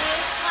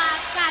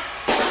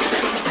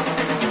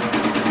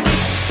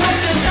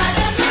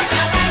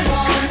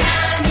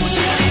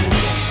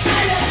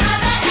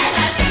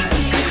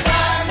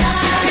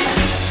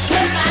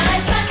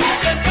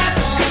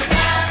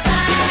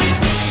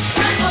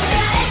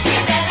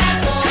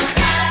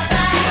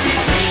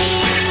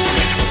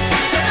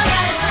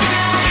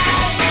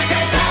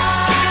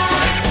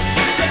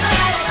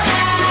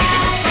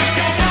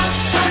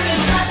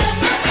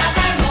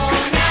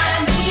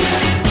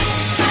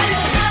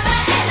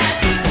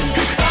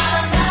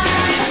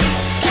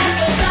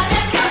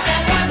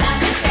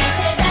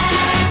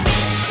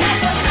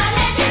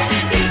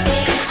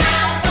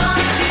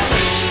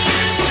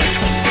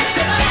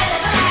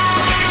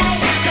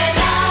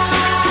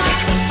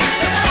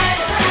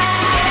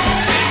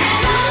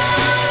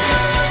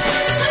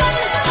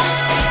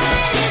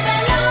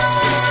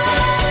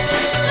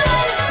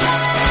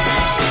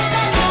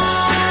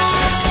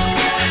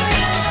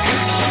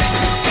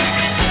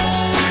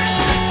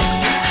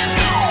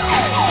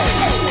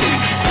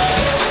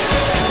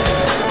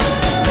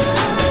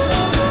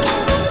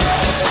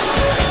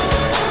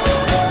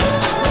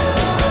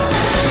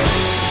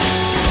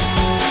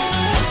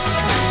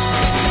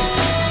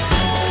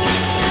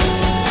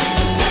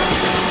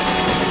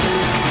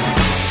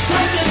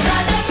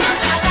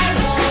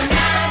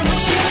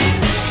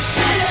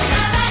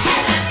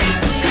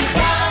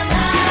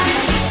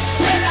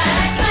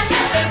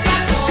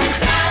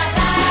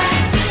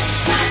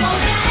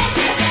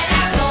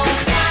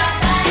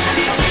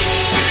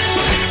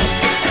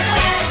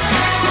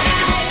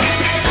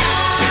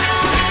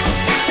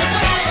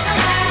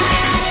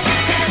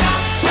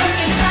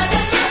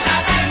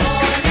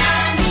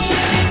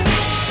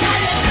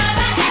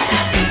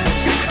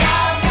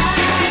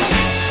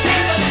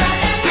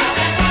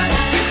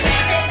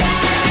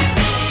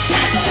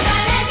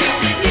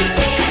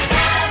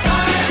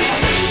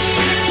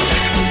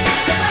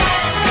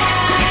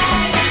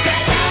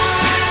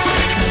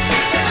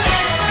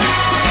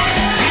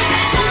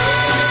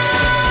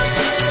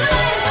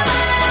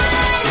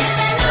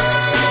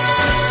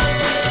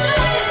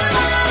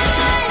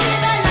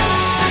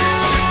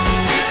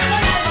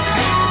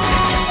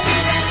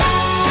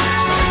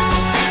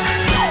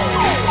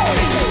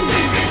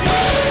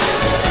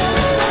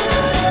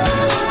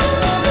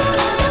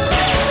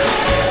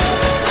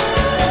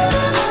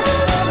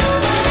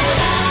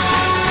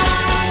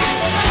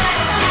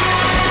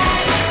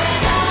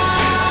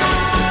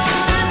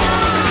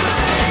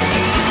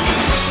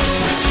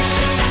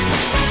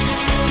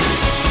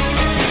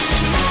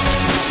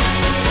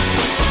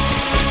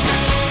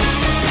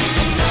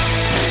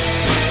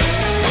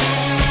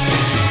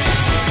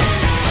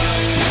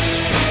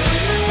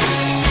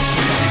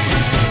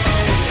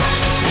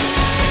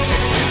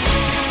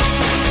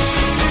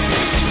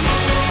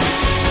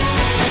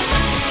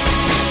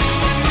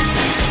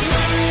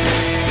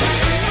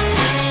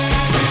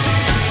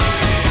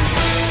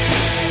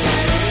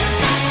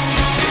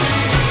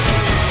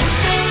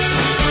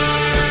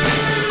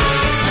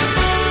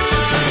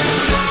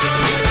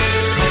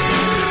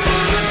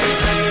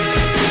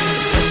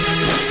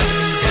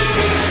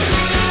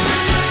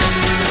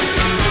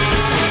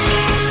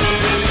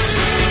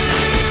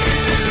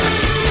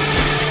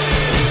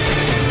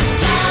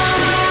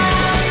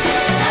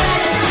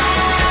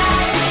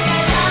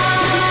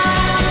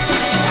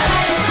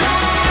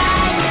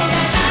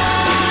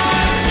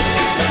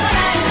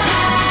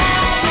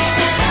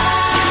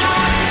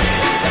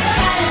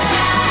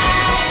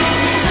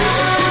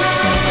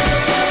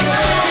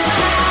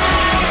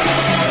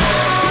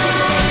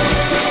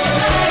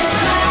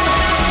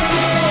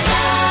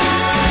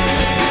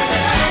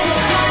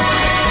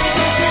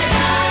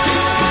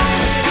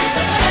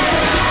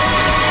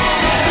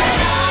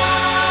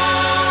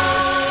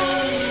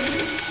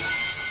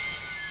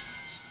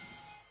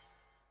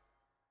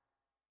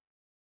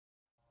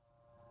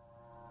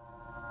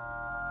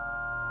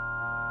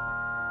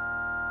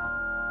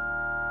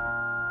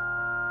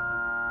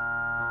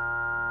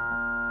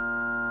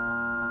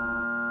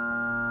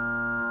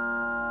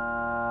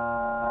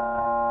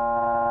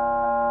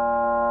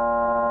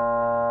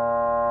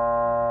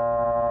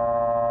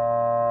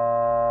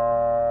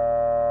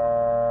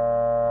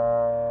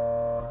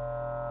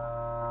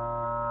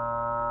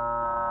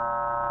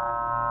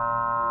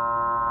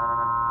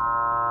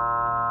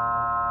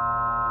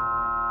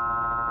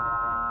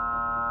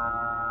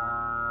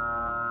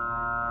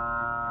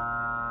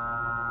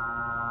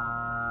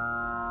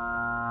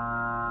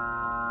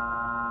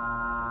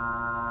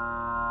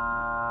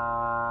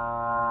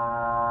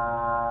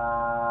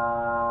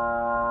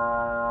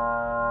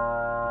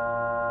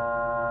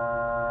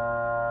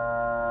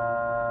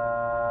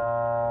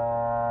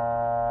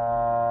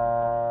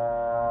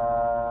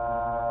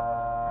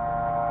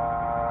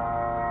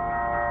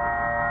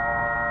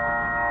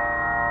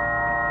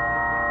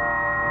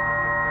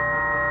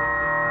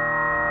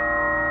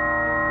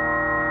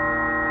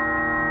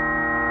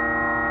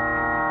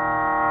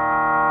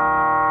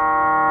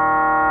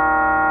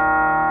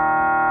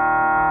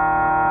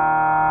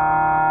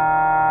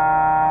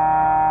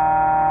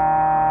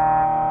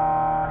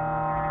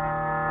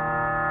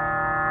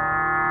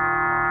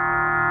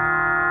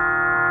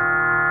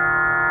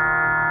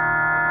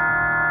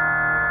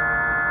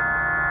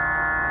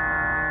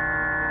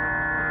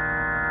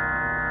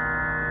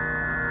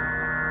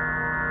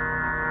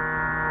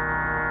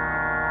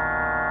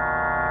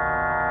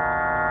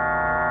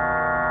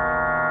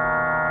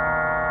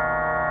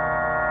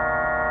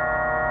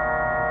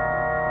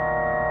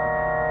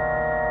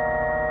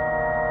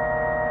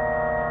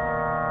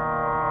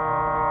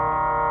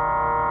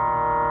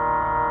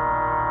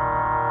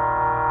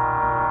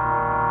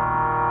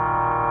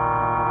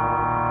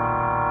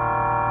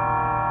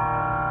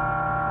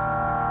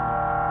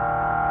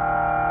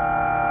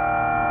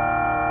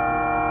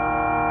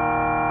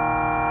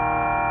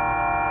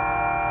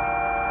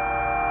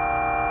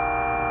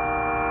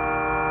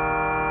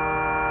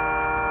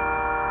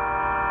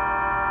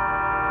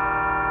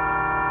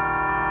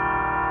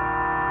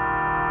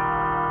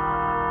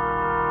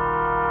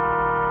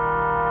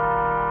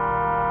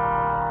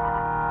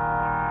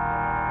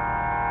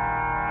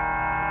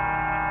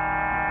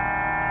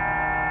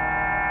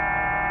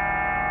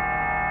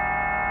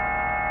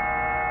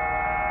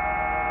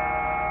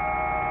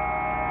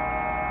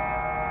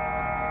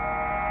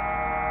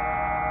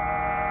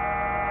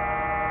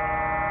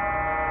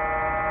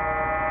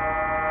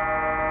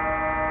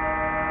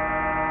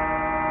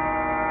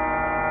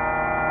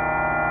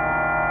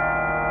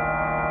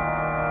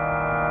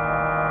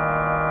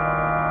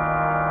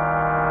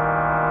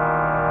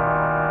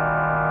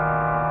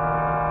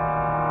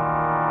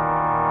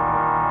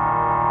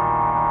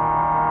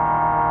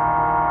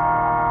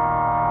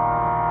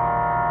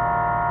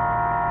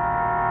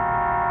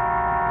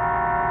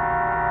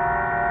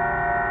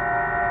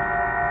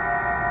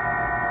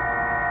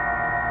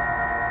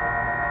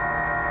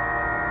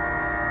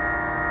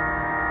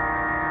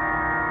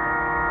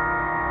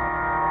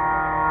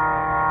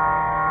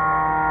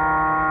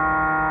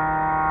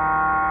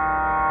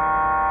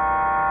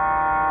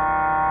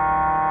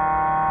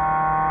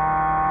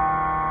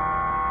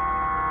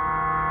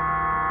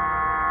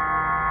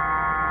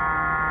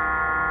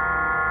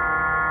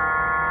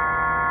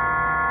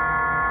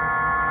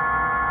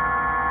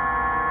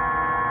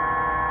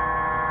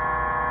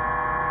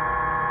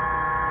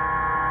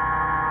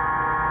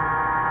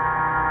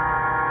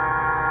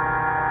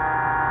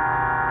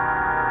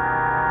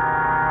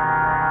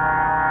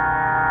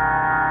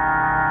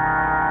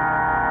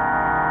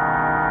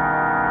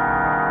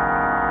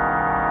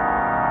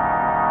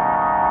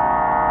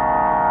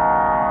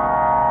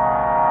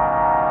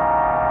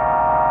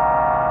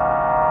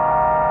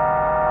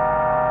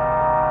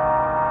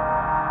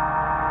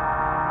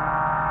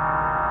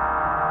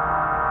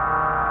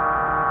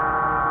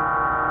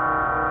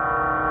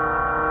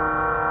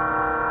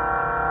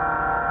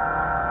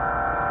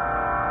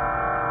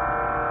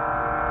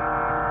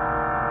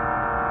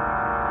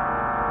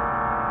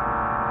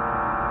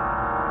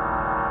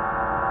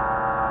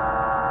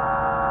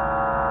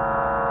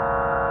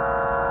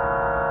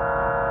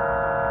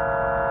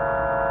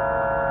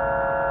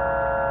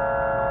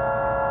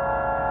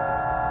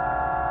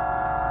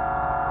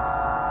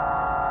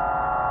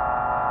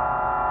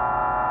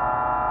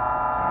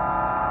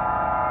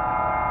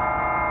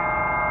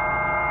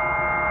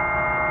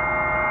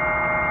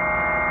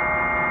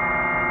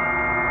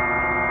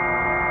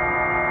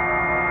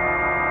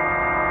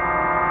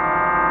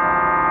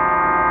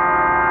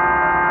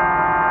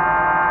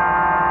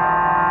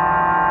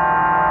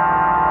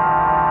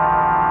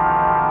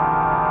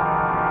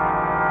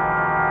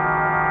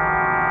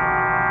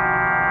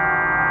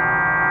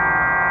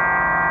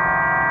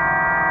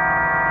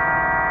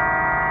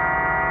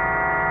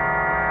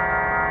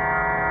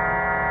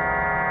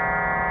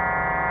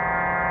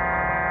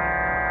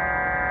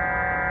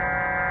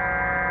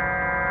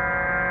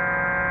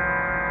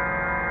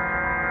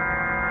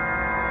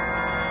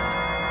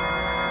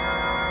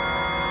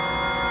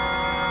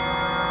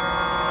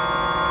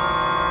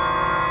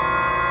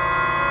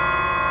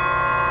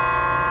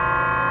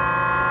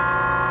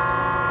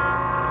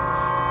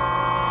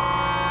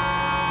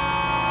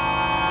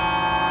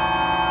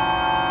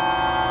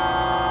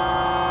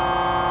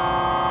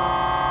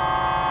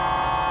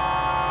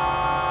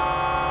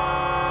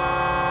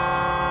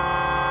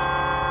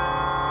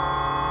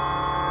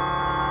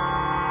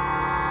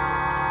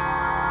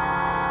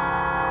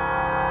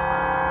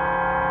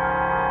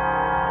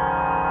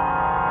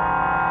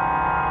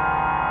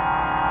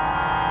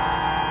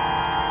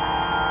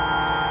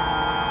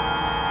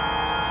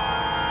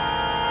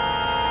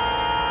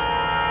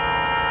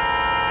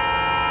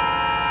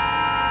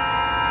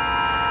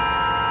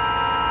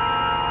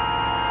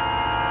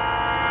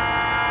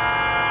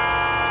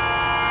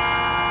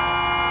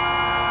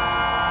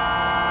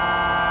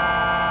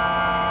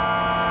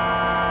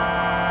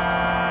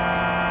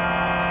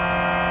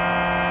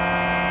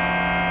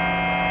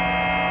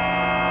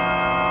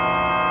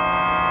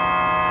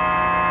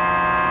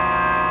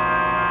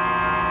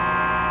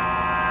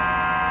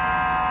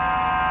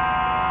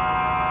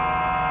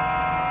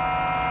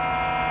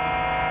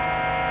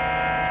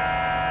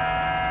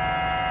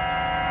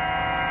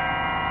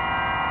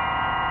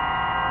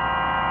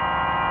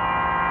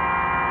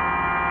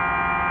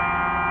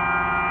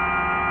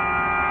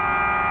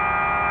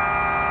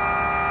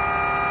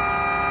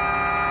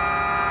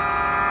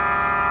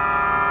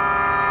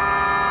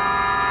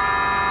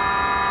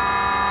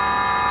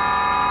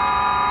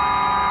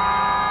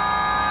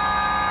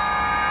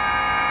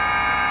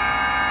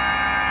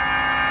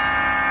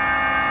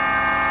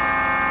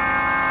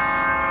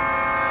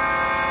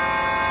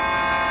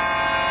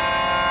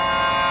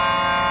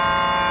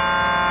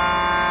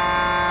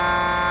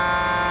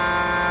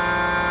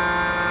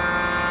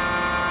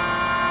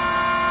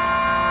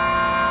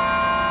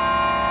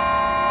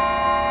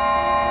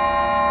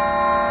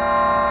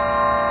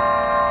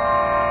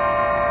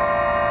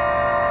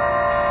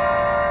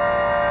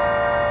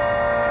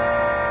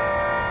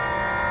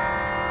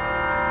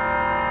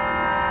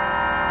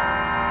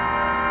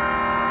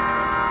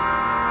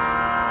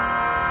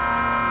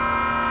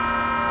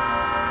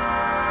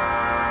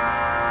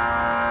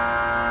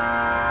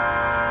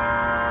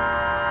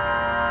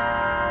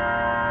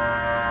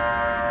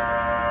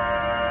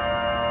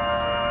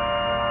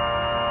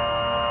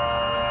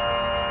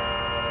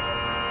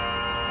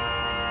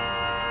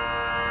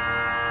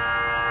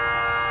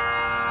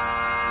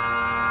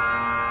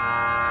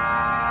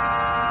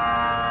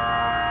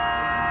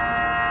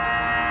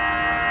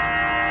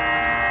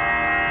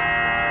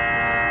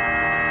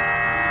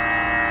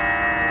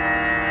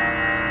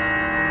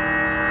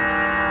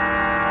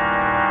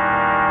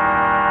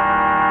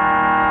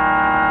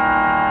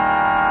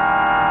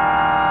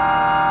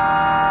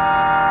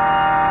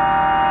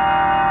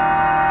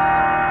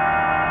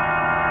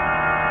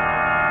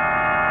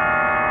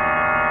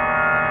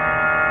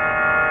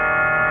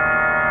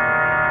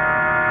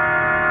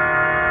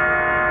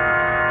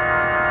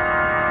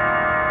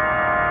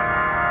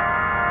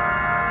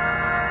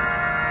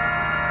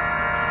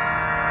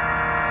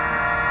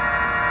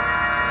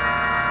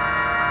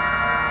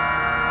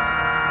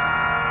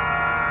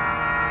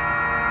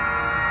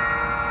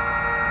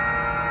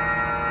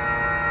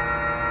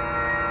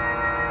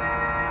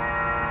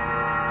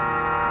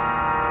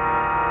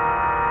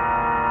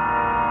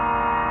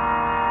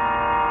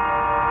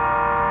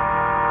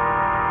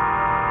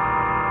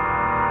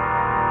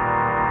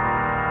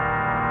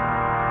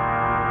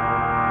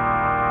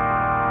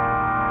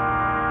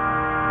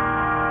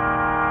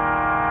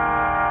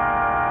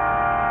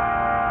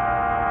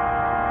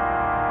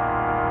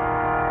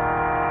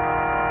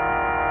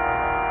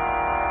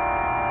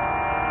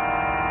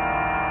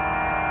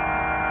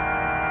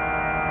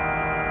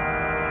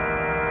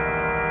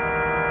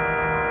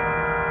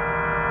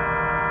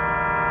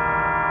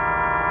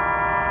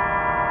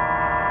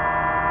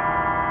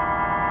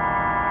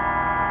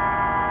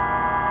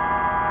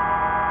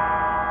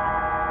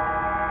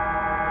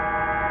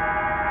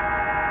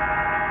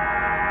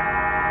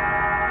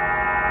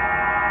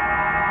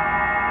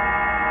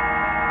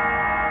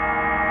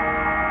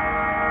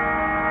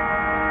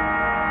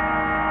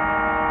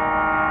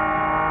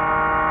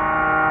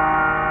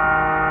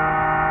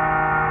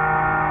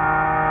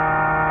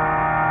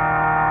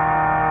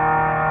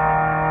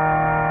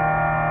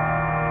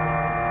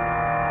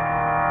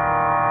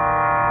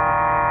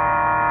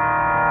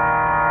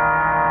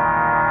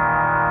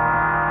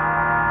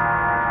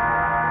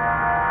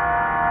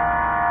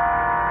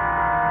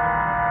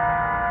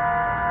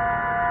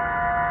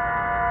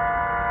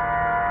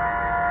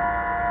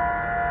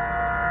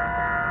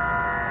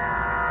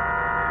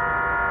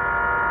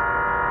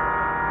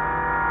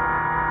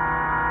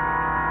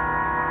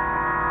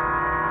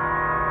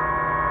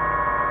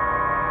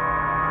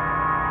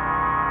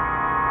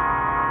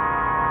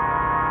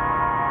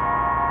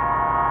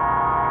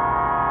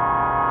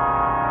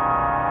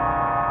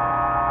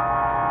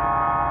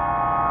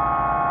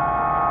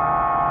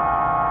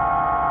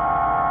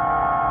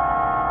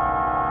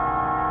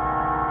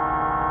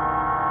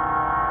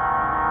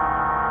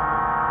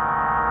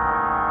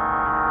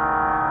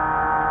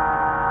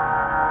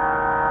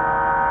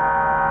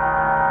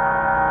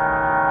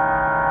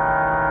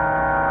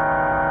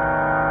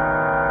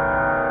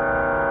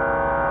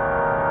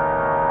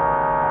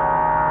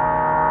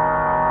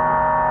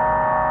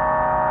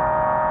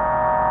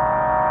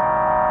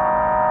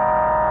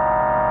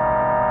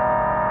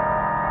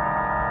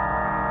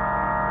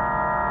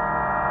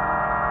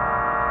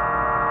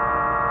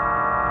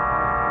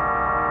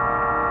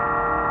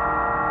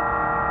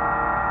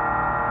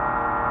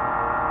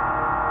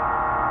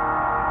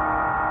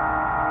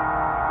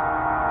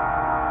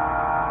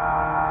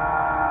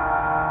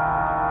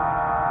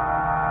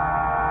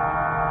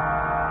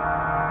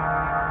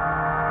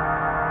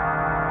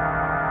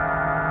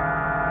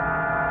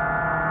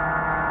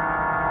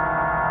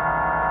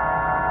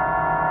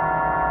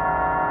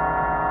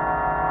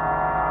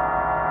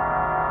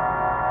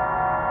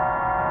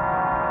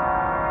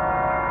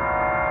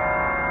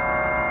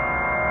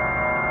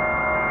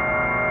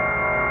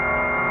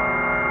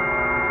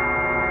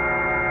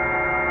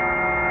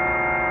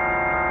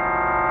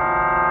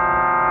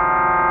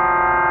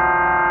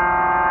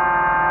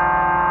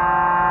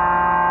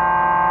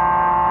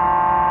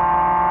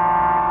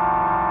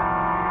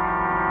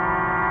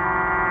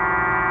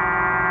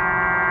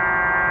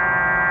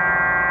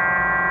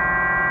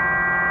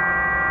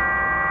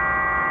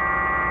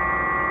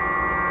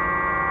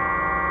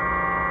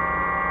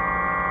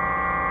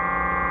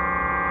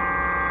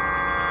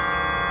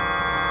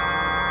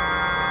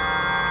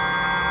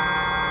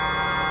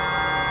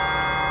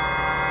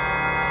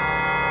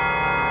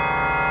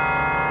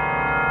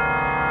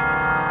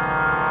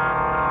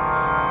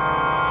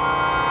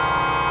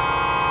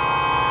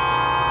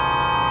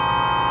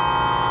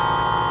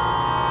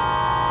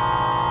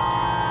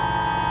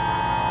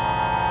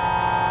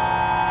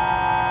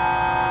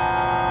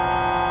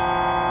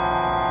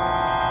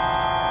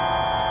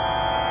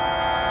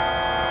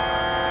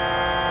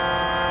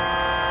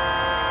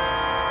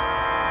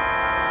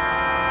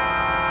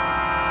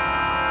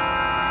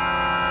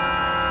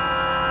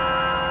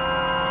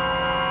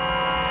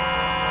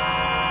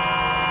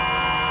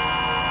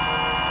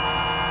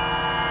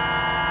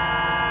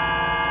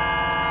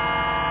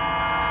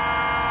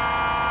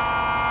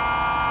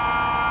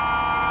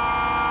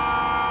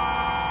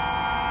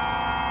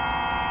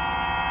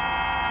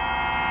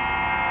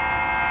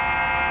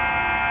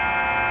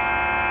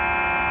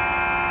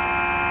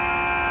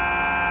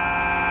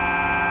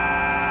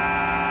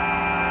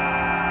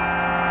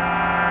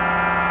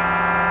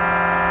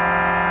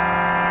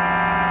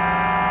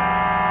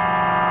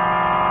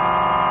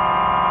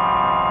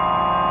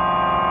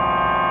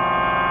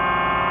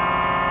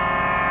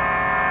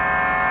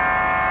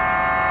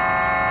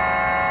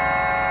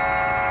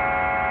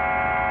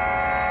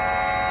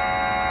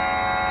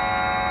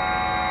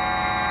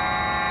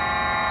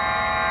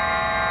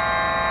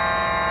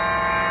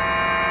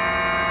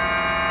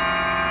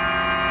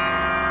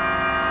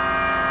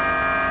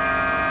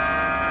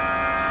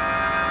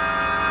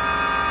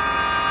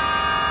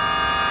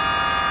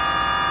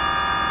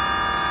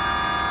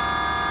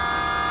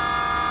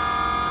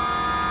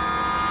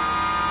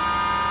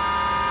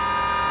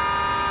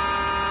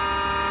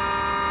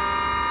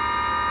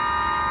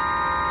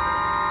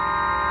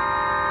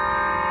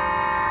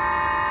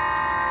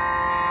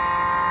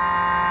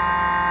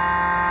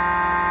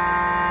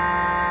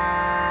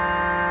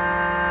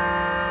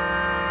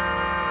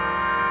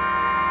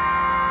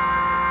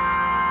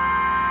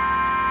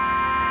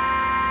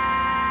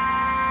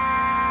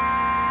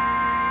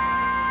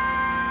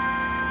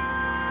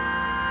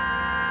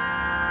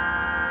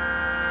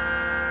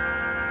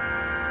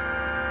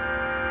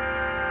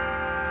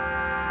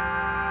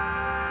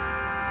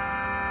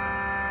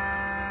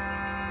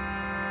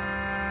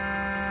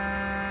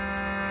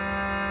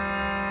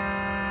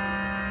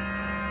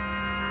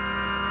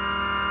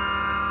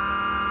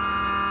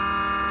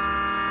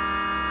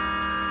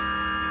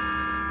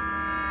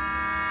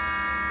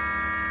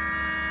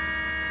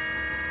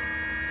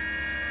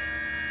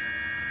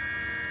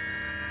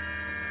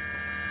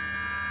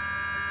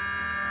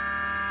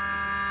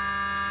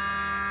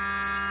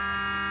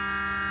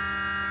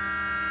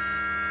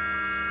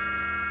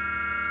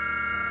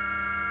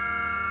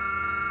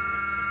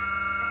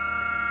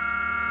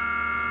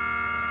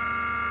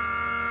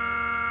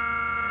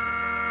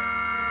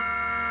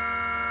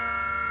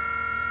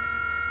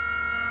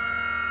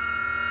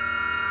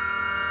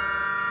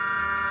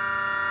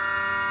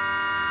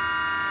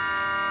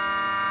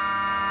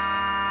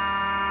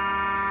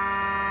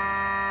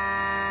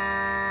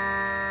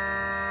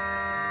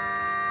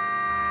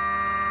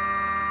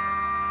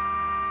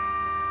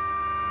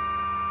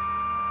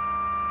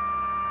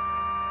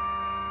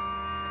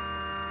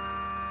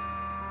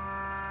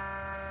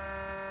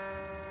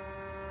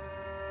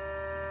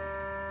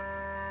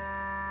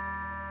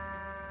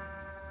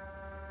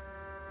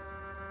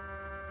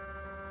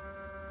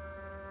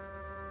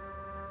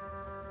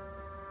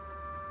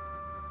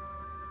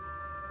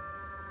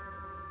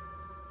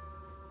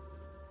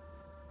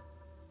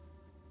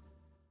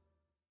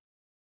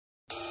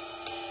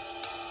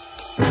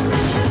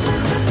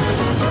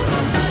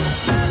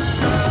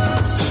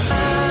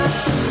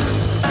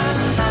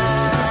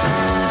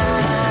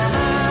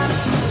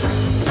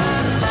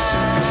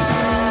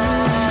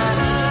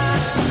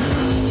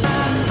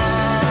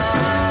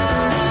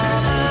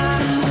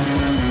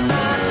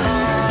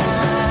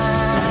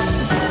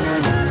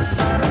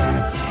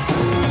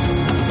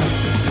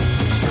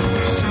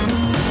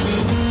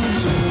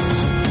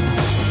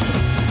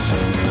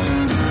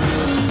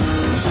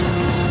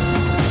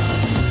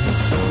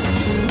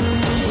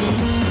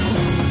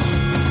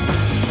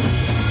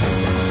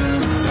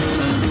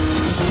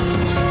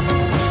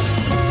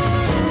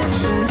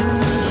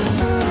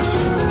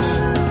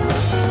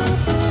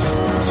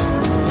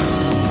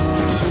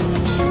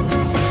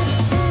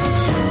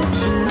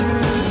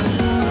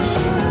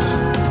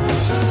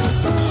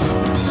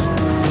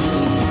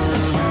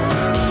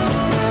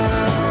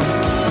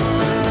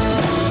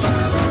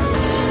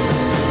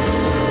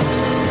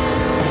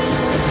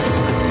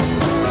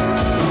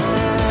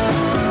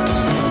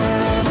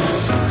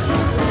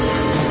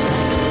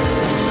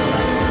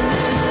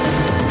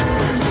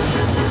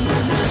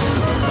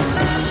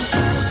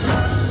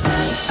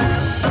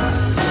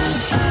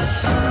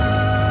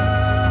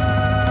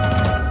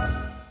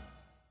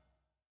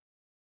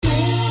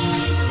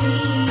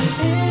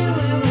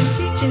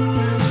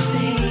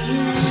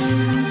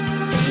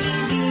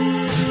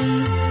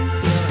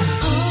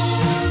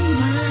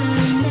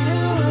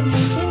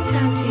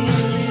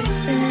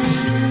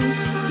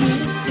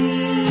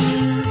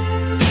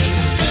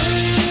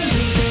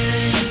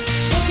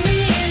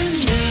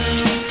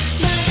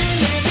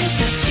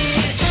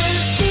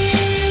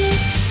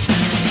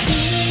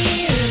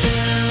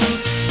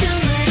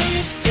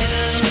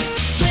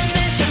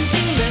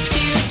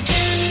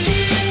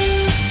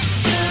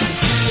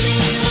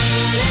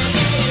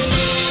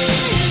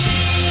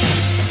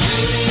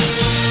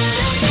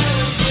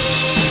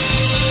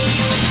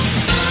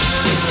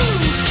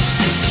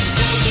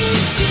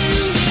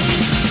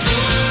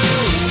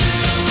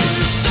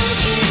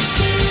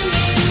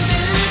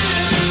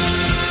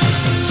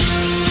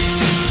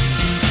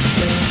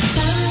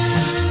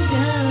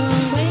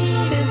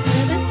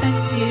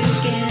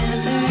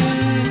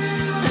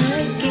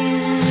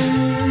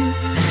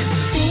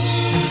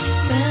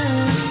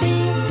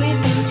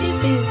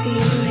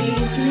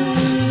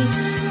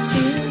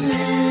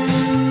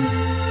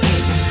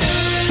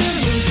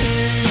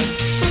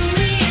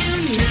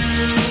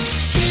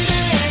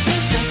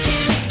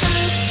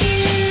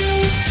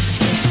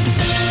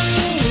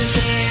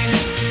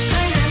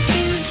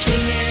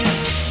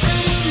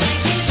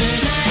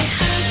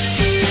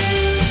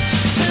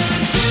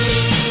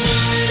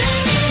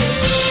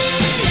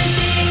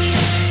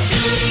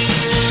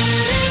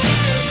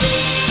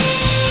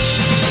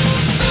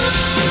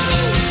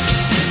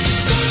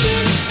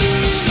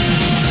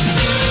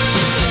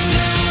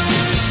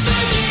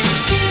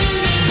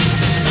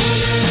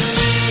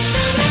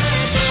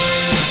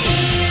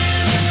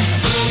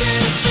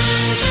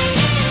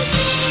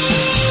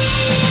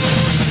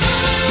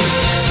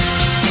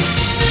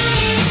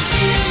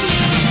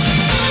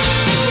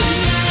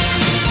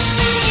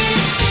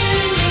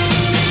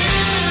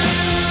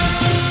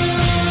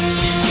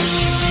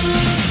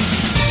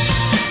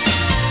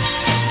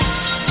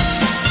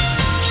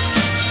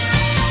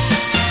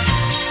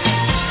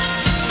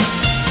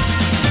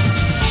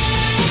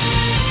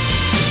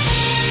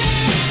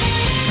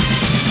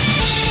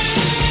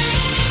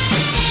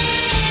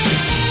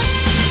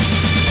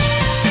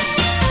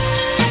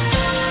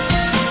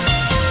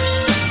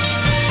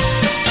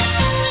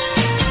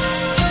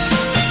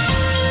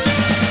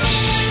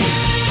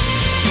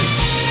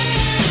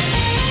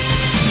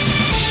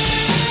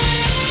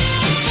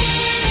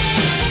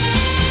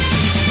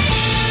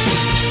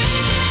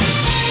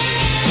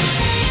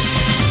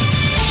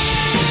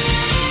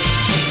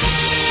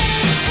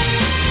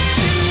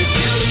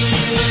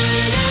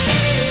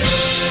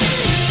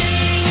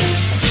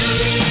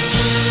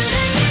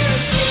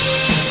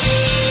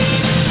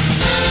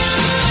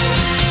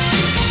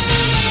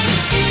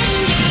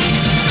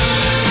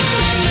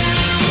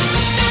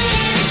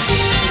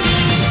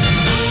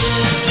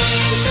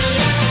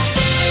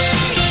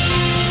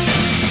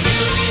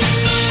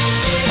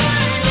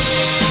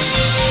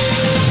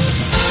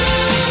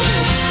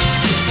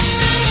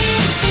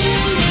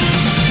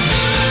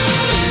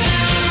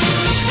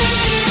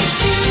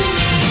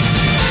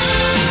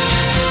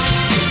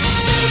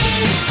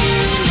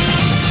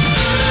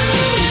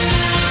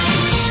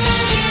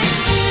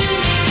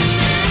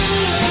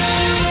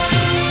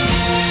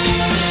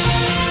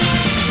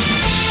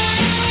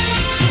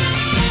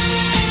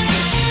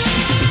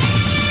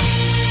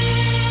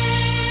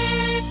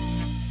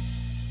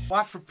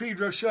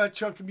 Pedro Show at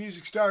Chunk of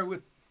Music started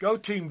with Go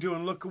Team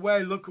doing Look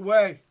Away, Look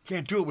Away.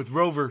 Can't do it with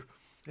Rover.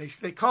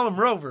 They call him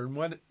Rover in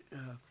one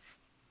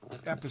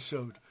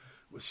episode.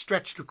 Was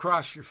stretched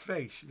across your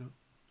face, you know.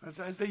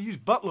 They use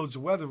buttloads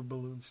of weather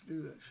balloons to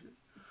do that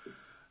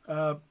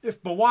shit.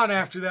 If Bwana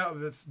after that,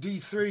 that's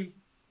D3.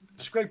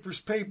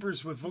 Scrapers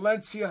Papers with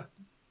Valencia.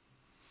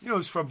 You know,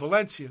 he's from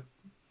Valencia.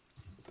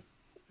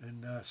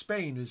 And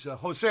Spain is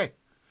Jose.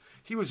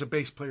 He was a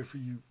bass player for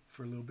you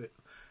for a little bit.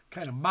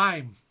 Kind of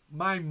mime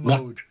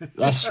mode.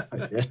 That's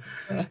right,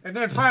 yeah. And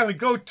then finally,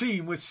 Go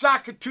Team with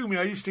Sock It To Me.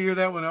 I used to hear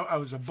that when I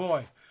was a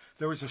boy.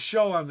 There was a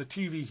show on the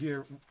TV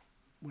here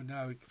when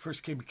I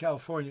first came to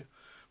California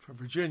from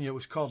Virginia. It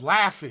was called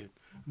Laugh-In.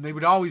 And they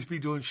would always be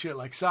doing shit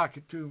like Sock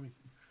It To Me.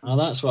 Oh,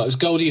 that's right. It was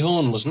Goldie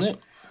Hawn, wasn't it?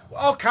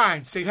 All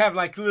kinds. They'd have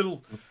like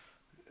little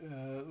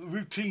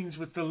routines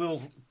with the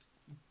little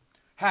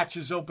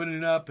hatches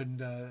opening up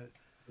and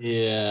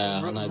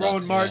yeah, I know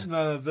Rowan that, Martin,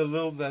 yeah.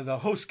 the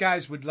host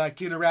guys would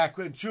like interact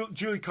with.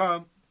 Julie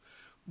Cohn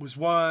was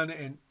one,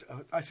 and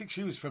I think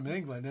she was from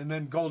England. And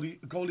then Goldie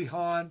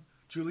Hawn,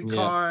 Julie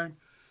Carn,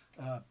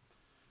 God,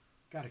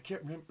 I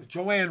can't remember,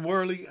 Joanne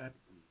Worley. I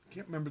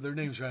can't remember their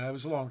names right. That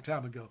was a long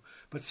time ago.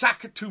 But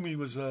Sock It To Me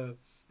was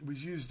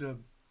used.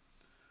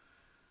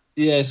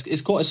 Yeah,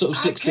 it's quite a sort of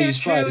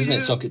 60s phrase, isn't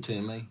it? Sock it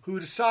to me. Who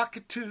to sock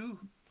it to?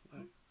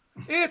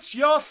 It's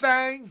your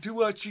thing. Do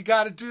what you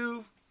got to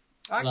do.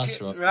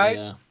 That's right. Right?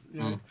 Yeah.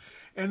 Yeah.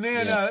 And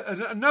then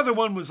another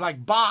one was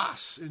like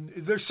boss. And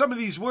there's some of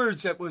these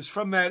words that was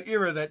from that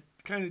era that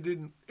kind of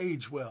didn't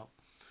age well.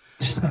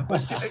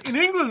 But in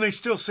England, they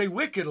still say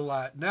wicked a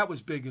lot, and that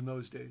was big in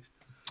those days.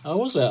 Oh,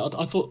 was it?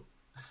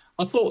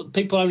 I thought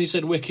people only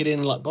said wicked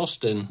in like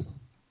Boston.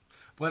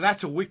 Well,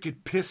 that's a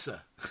wicked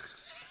pisser.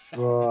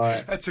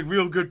 Right. That's a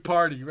real good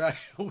party, right?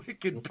 A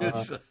wicked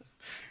pisser.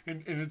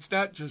 And it's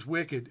not just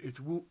wicked, it's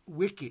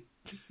wicked.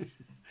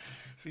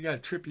 So you got a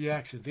trippy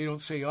accent. They don't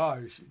say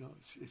R's, you know.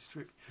 It's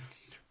trippy.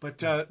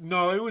 But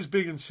no, it was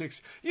big in 60s.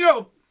 You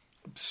know,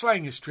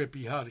 slang is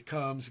trippy, how it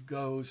comes and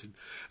goes. And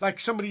like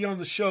somebody on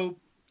the show,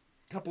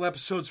 a couple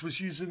episodes, was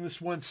using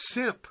this one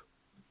simp.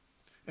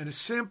 And a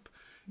simp,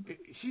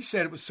 he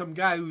said it was some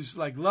guy who's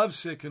like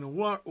lovesick and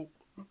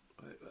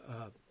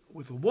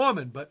with a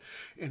woman, but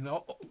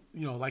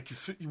like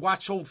you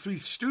watch old Three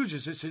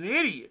Stooges, it's an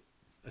idiot,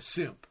 a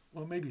simp.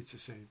 Well, maybe it's the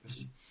same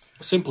thing.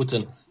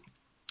 Simpleton.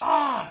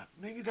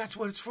 Maybe that's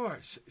what it's for.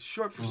 It's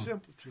short for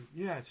simpleton.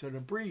 Yeah, it's an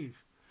abbrev.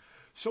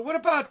 So what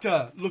about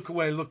Look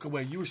Away, Look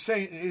Away? You were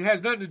saying it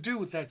has nothing to do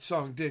with that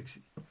song,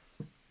 Dixie.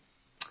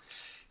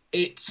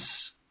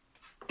 It's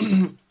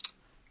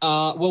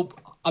well,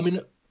 I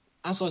mean,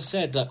 as I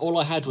said, all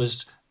I had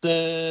was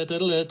and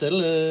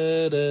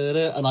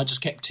I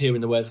just kept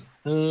hearing the words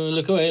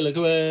 "Look Away, Look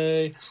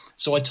Away."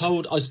 So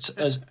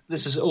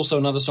this is also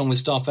another song with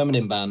Star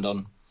Feminine Band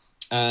on,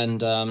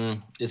 and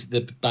it's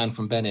the band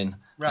from Benin.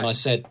 Right. And I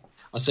said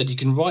you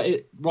can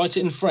write it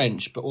in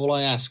French, but all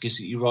I ask is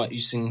that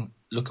you sing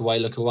Look Away,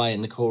 Look Away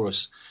in the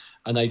chorus.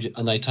 And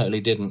they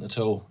totally didn't at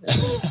all.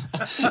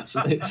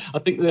 So I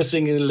think they're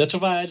singing "Le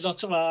travail, le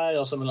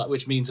travail" or something like,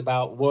 which means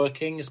about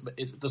working.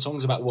 The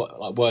song's about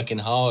like working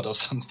hard or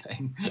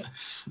something.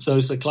 So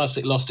it's a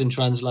classic lost in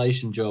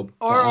translation job.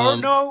 Or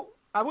no,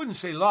 I wouldn't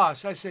say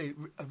lost. I say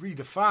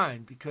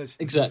redefined, because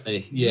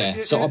exactly, yeah.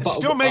 It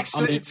still makes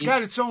it's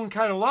got its own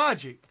kind of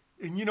logic,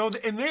 and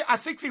I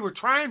think they were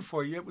trying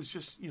for you. It was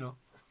just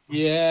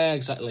Yeah,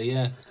 exactly.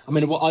 Yeah. I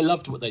mean, I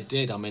loved what they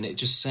did. I mean, it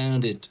just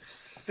sounded.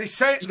 They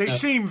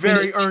seem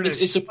very earnest.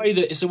 It's a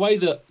way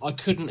that I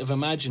couldn't have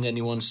imagined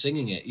anyone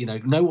singing it.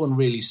 No one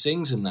really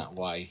sings in that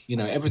way.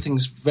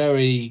 Everything's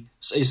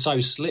is so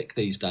slick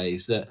these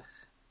days that.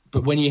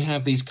 But when you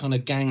have these kind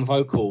of gang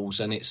vocals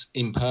and it's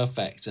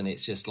imperfect and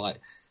it's just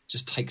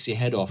takes your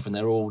head off and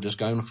they're all just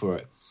going for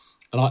it.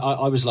 And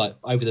I was like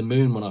over the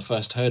moon when I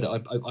first heard it.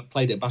 I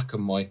played it back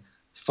on my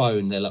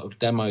phone, their little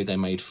demo they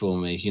made for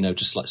me.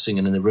 Just like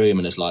singing in the room,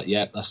 and it's like,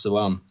 yeah, that's the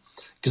one,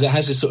 because it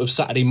has this sort of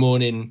Saturday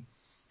morning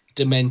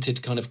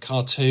demented kind of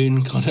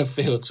cartoon kind of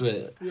feel to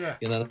it. Yeah.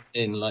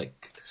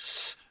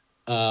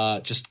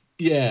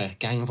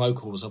 Gang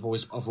vocals. I've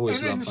always loved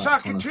that.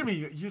 Sock It To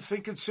Me, you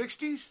thinking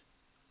 60s?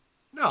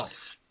 No.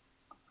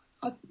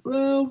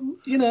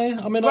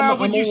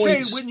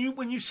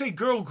 When you say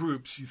girl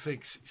groups, you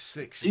think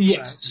 60s.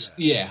 Yes, right?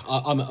 yeah.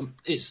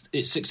 It's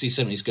 60s,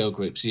 70s girl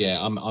groups. Yeah,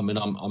 I'm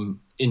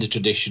in the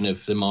tradition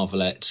of the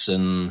Marvelettes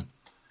and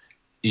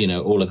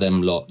all of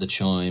them lot, the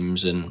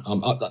Chimes, and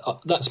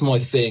that's my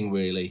thing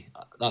really.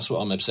 That's what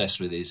I'm obsessed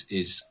with is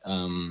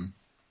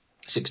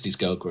 60s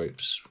girl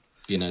groups.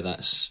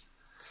 That's.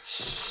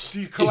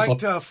 Do you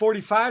collect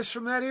 45s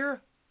from that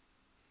era?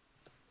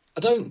 I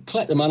don't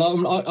collect them, man.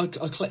 I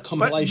collect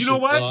compilations. But you know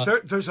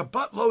what? There's a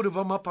buttload of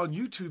them up on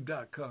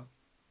YouTube.com.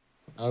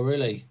 Oh,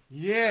 really?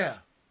 Yeah.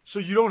 So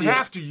you don't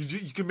have to.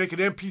 You can make an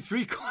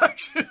MP3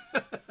 collection.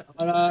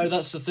 I know,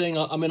 that's the thing.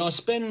 I mean, I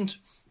spend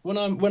When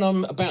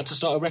I'm about to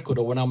start a record,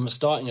 or when I'm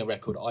starting a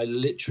record, I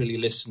literally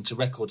listen to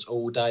records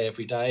all day,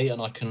 every day,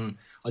 and I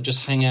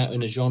just hang out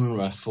in a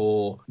genre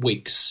for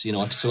weeks. You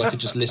know, so I could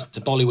just listen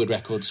to Bollywood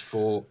records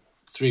for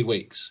 3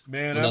 weeks.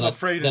 Man, I'm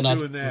afraid of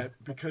doing that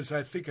because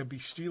I think I'd be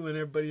stealing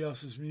everybody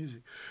else's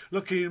music.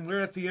 Look, Ian, we're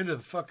at the end of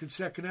the fucking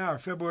second hour.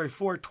 February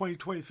 4,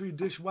 2023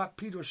 edition of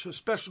Pedro Show.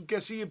 Special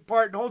guest Ian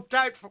Parton. Hold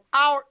tight for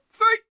hour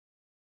 3.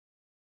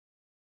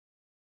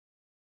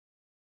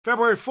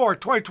 February 4,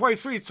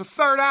 2023. It's the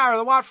third hour of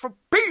the Watt from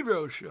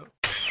Pedro Show.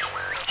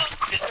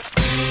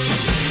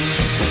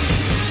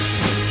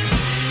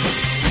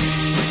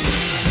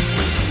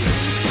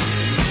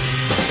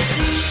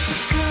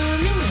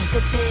 Coming like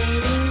a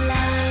fading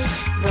light,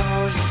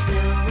 boy,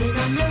 snow is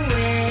on the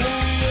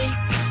way.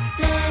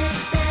 Let's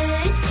say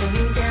it's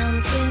coming down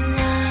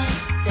tonight,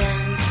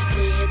 bound to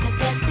clear the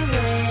best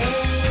away.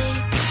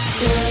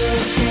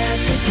 Look at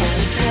this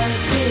life hard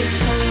to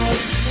fall.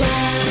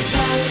 Wild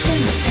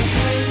fountain is the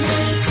hate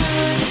my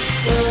cause.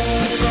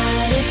 Roll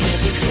out it, may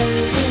be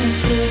closing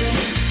soon.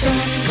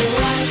 Don't go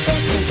out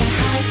there 'cause I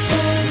had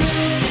the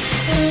moon.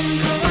 Don't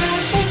go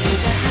out there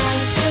 'cause I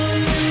had the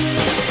moon.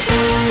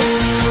 Oh,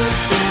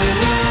 so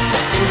what do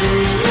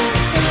you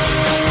say?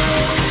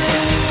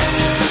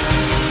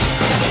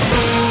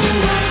 Stay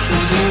lost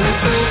when you're a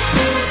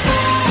different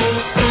place.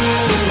 Stay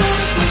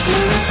lost when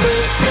you're a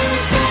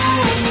different place.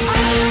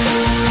 Oh,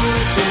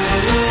 so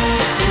what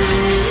do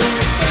you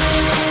say?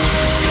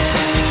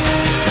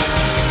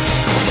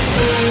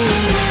 Stay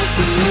lost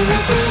when you're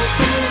a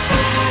different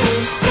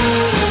place. Stay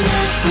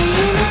lost when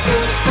you're a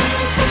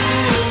different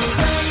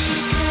place.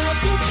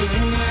 Step into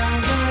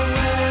another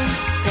world.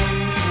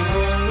 Spend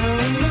tomorrow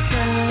in the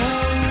snow.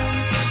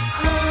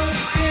 Hope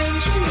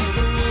crunching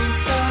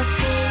underneath our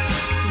feet.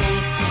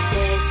 Make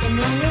today seem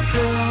long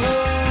ago.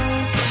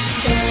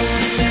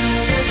 Don't know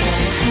what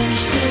that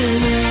hunch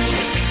tonight.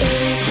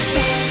 It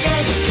says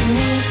that you can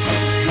make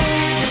this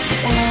right.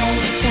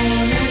 Last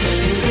time I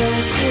didn't go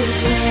to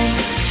plan.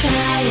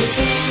 Try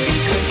again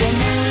because I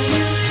know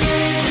you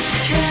can.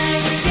 Try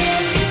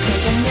again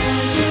because I know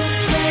you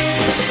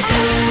can.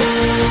 Oh,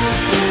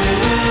 so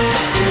what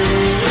do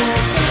you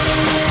say?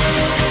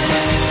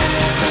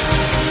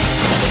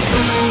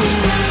 Stay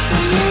lost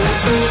when you're a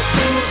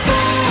different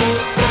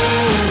place. Stay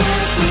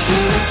lost when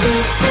you're a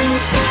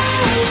different place.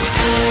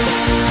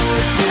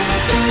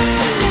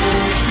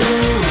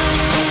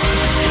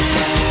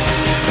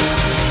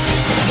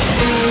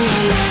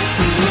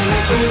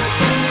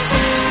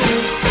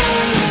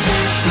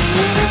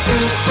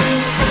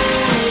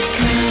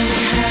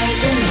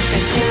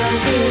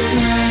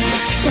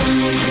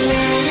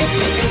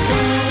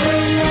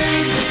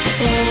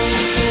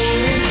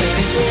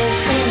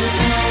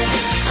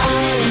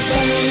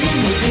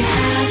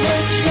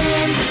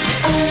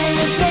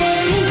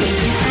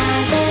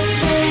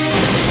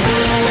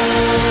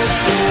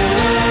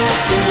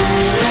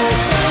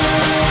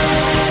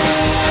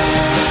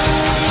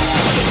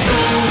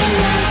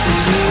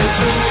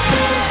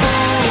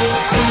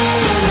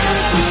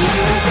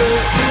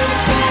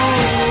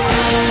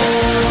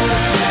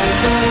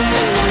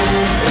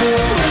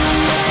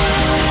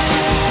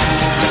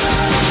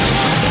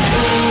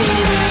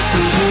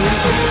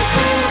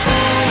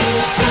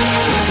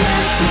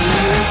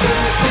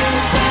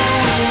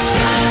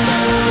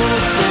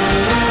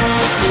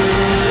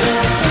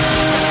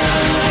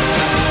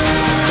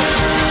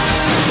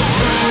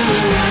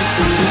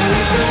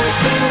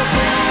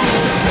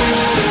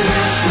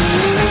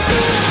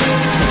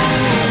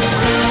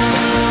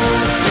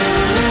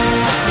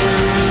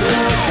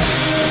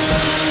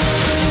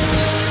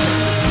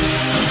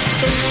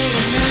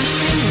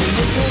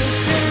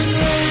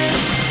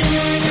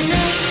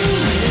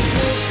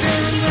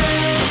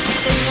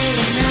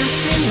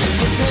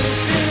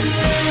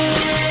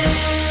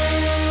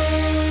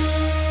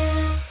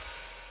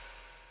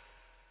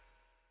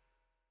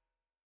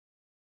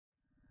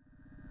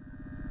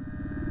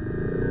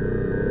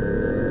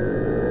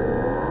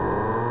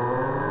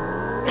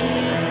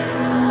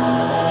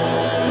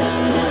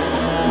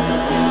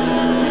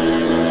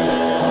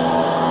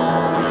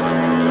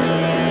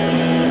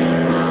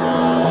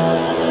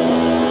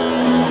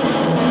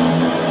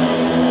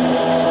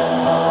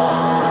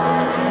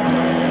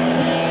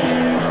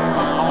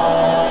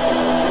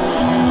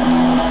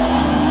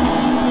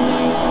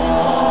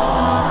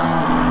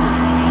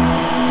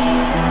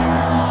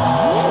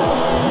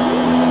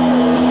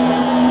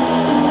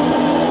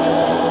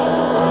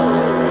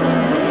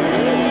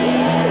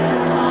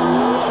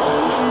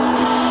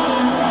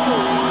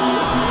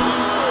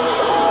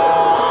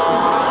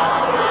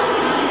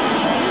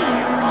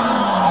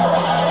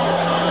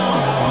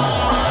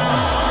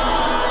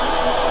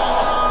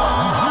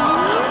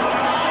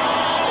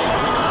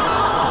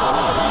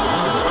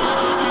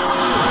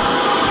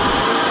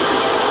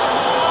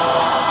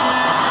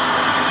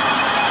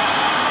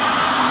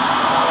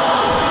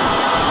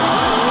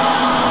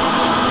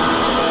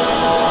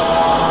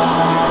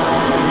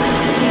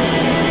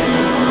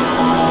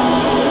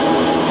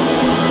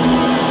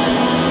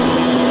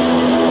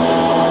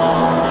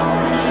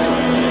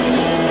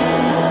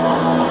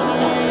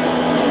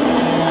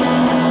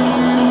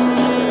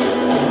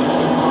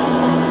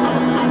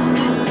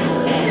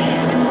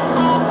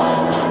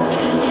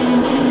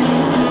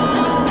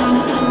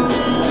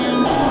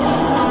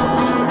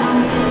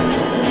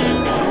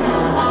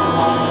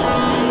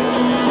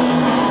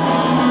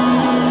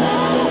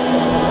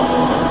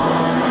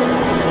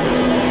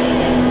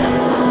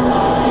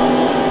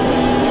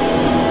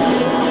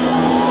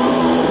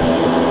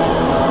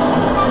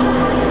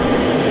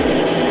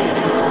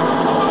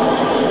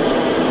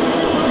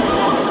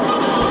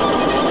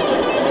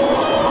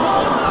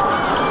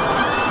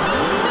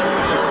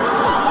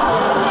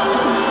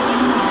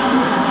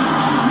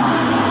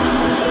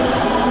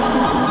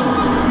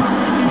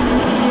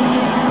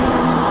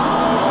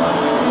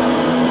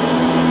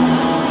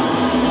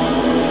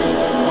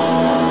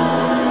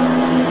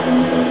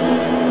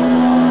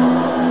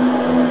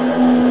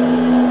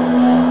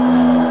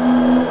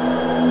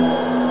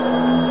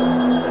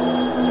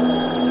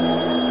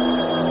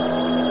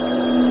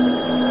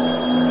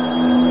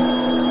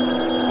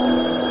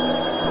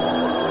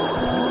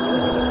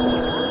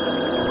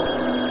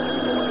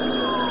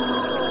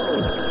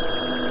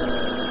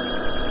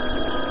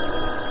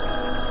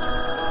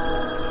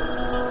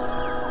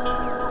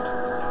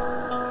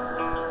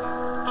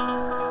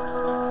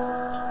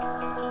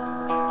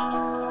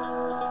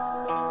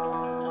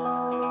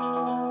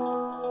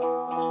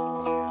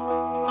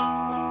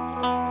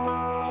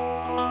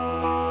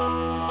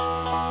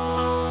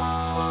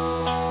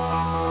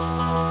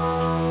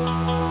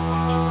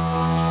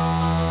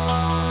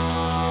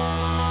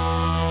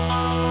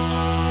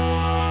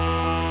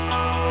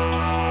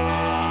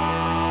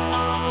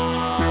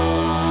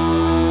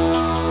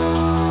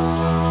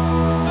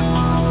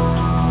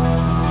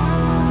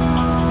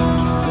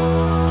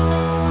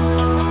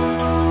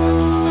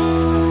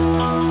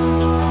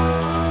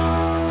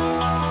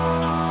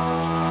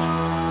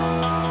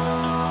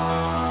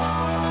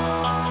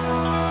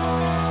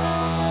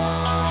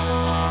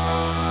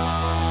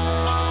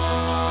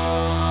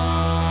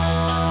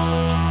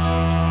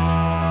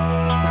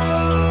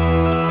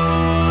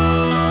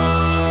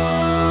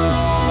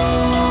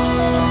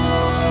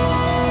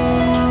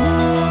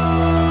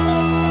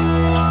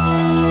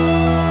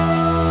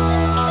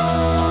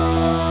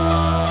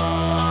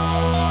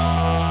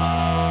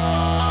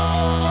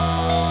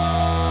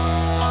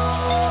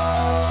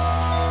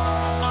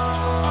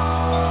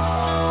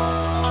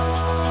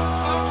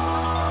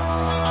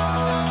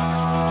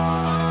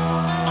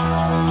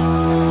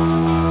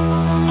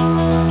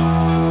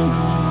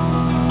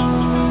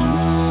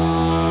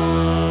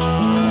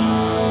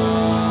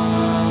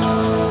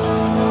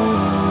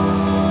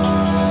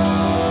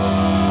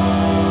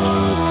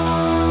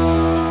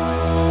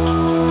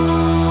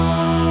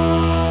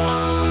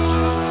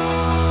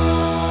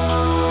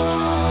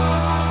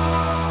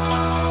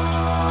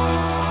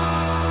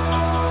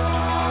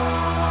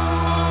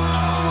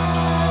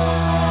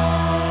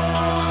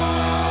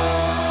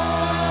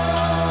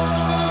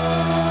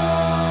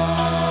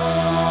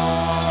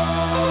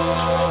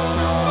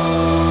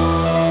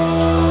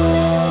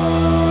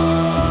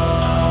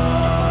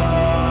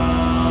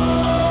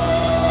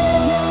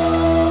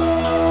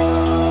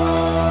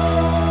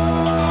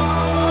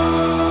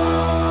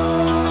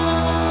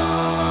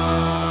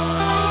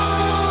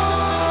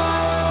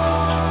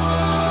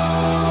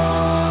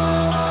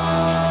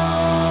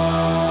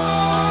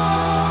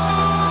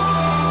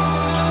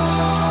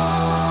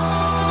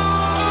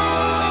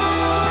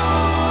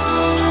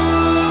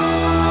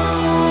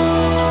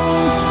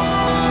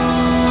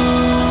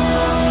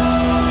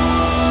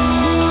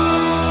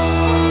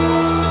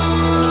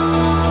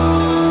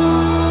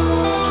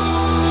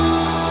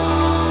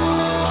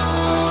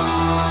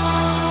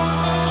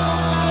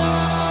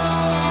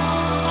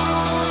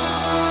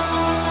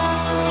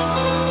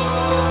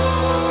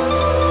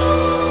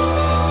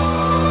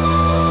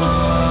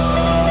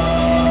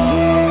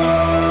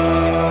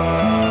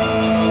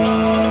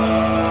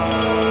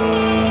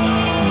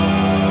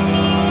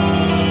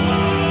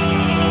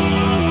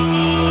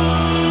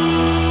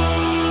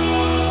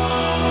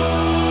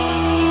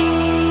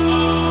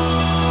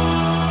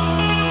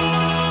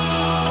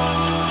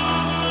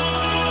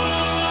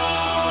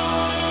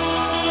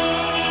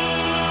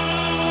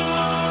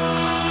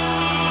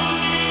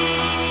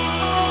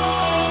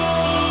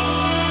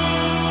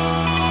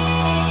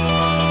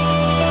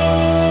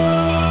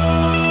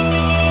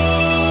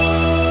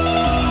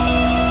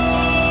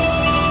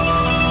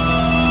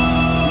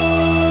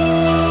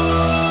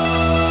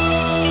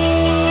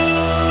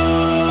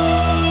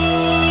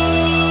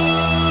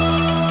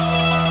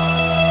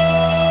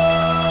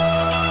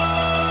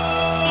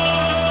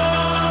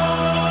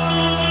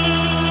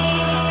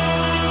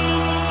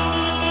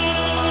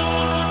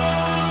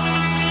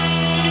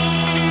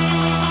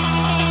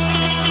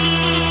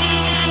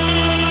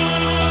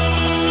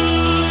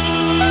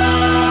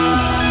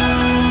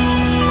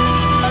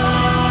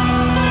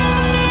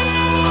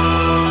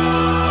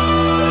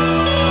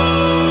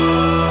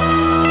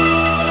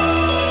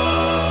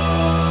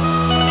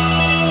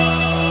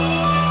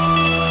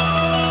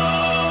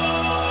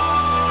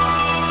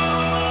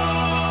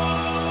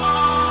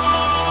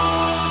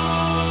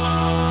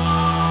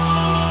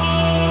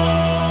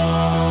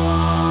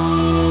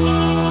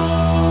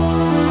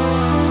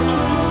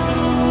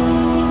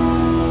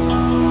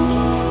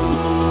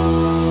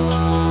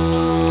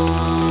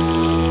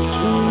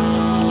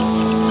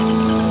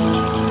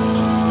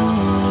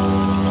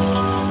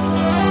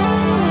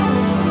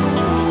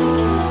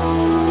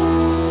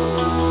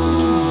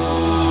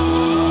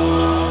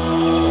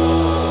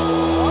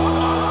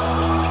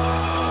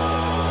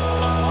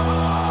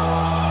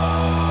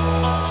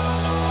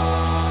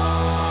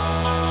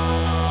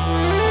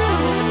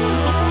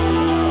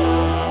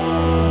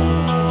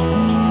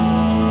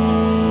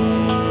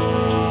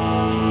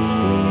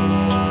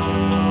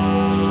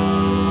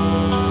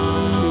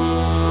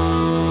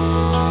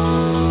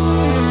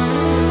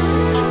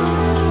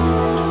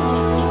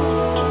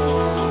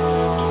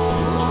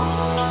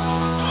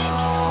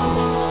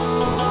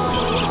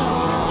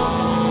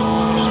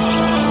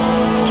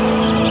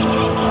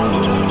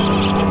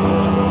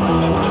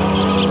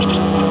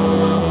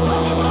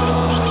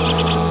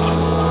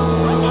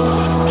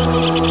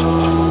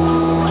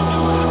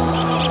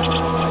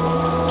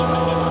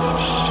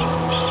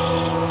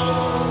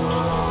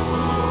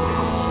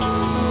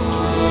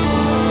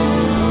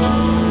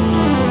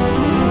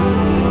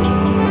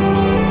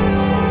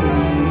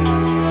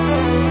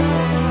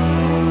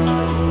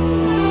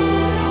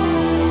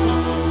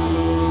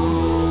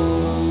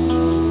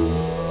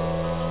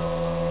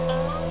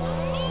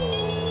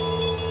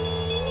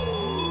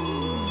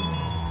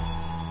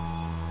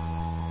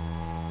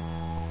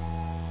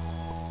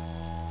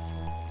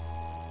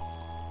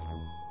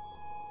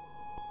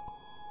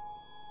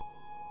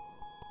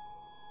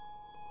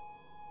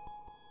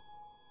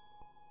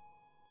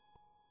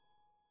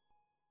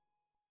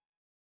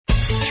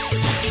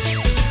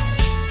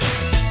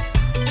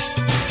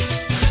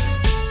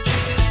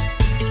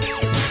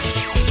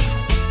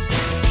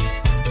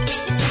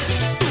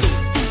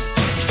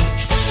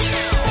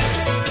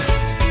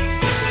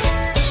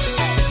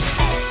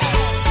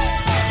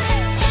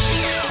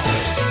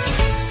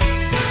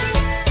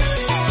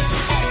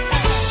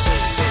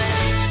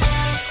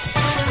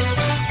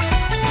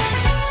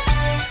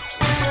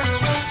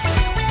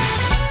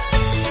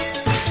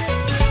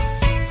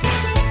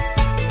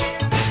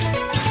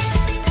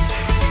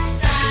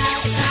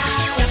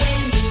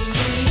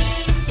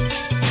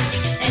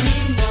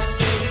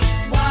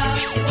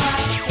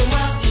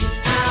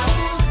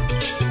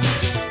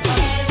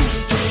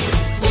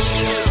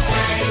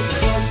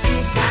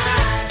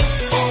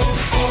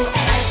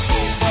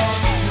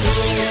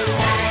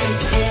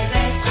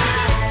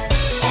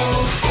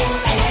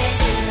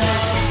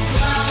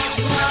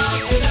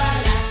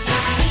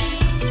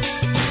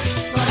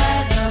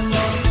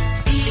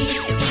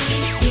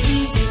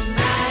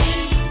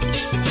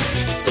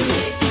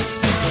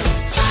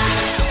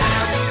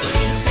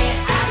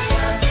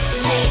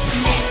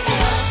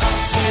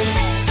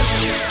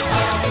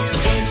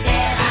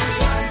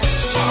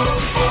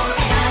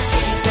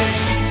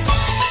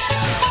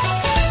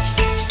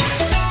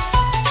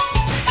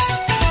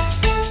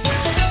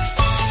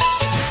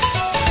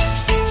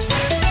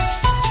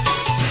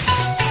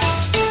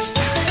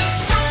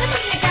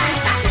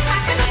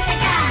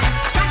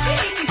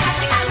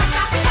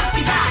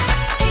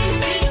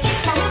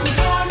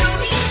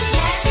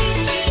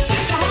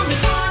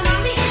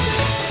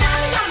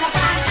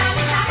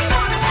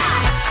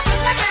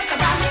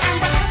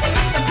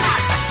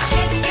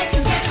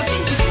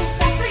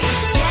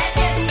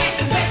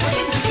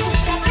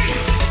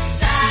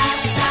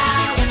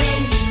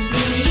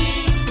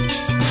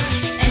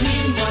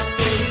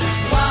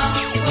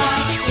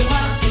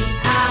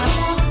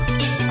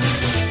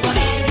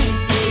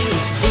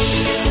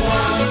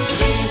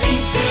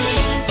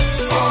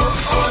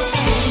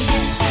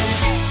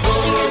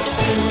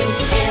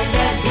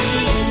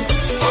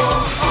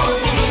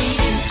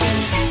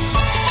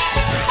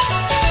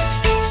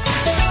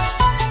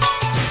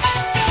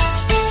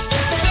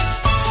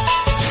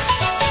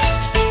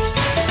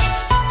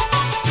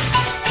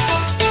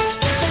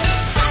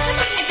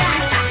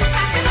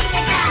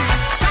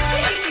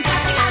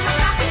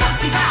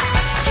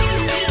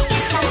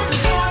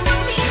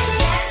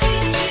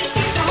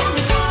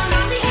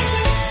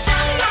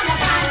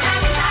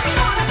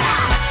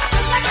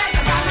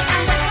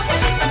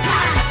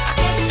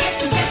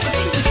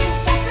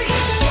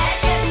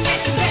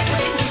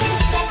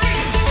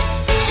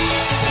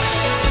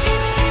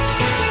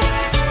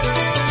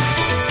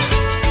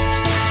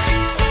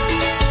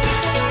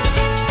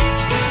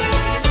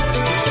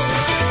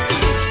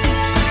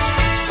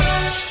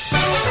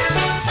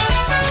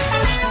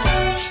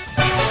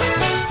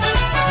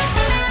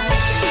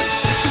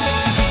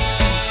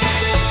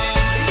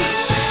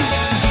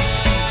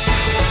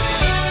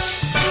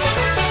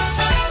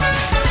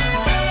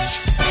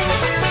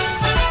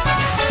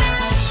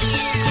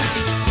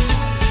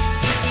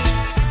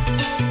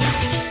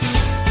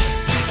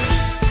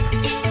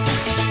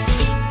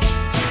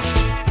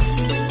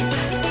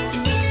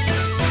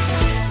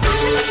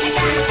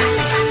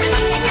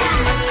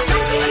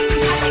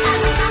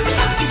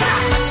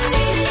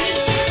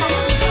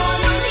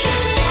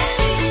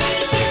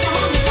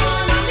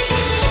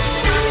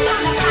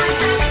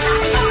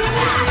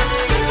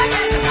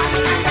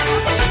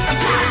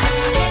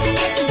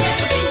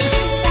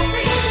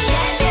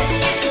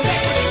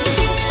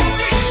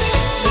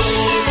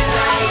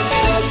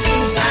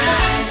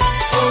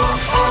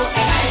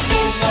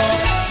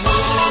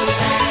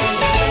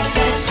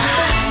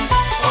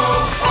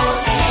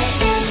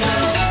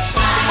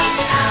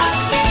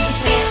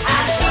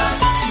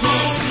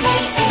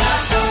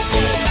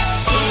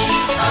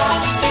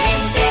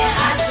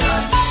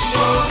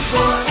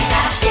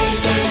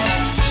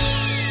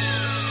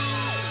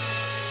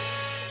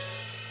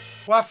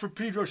 Watt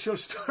Pedro Show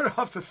started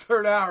off the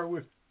third hour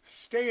with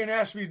Stay and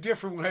Ask Me a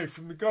Different Way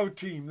from the Go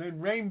Team. Then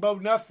Rainbow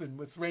Nothing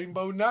with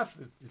Rainbow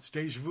Nothing. It's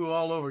deja vu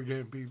all over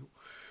again, people.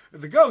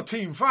 The Go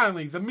Team,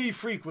 finally, the me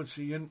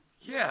frequency. And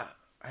yeah,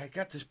 I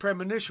got this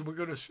premonition. We're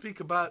going to speak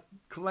about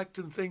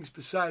collecting things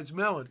besides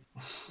melody.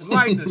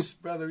 Enlighten us,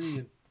 Brother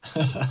Ian.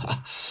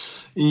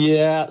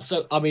 Yeah,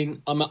 so I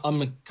mean, I'm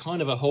a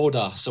kind of a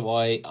hoarder. So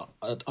I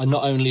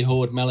not only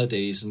hoard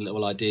melodies and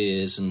little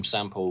ideas and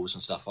samples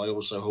and stuff. I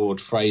also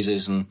hoard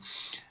phrases, and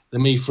the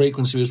me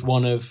frequency was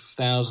one of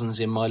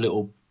thousands in my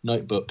little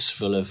notebooks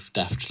full of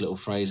daft little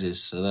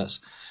phrases. So that's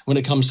when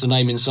it comes to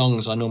naming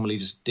songs, I normally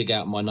just dig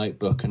out my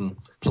notebook and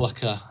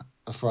pluck a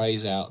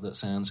phrase out that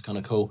sounds kind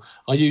of cool.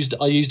 I used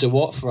a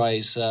what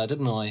phrase,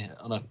 didn't I,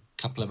 on a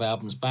couple of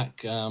albums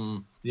back.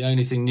 The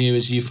only thing new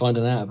is you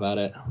finding out about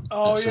it.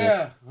 Oh,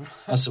 yeah.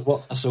 That's a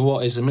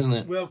whatism, isn't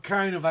it? Well,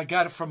 kind of. I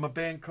got it from a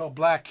band called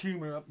Black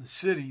Humor up in the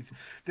city.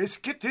 This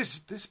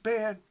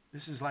band,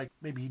 this is like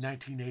maybe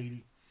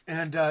 1980.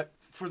 And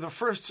for the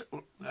first,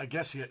 I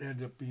guess it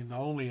ended up being the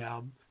only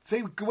album,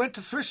 they went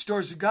to thrift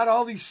stores and got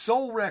all these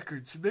soul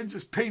records and then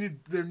just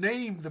painted their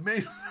name, the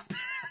name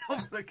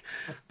of the band.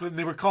 But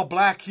they were called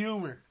Black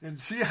Humor. And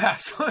so, yeah,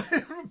 so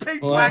they painted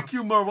Black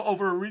Humor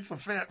over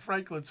Aretha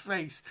Franklin's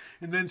face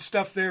and then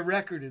stuffed their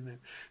record in there.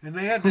 And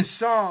they had this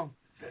song,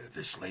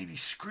 this lady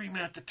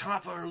screaming at the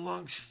top of her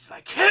lungs. She's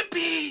like,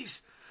 hippies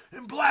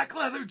and black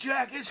leather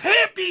jackets,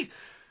 hippies.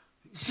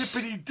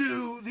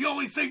 Dippity-doo, the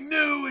only thing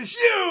new is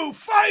you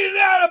finding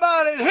out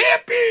about it,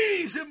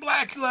 hippies and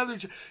black leather.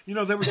 You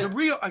know, there was a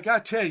real, I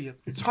got to tell you,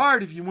 it's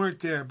hard if you weren't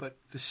there, but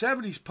the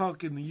 70s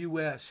punk in the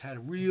U.S. had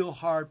a real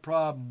hard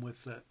problem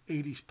with the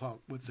 80s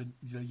punk, with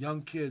the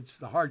young kids,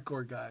 the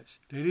hardcore guys.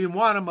 They didn't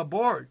want them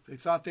aboard. They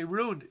thought they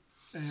ruined it.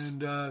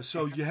 And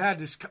so you had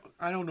this,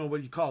 I don't know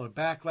what you call it,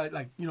 backlight,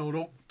 like, you know,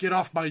 don't get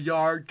off my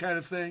yard kind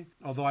of thing.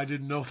 Although I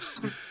didn't know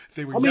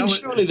they were yelling.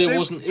 Surely there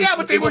wasn't. Yeah,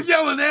 but they were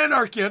yelling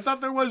anarchy. I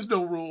thought there was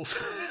no rules.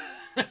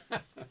 I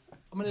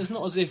mean, it's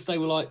not as if they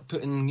were like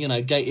putting, you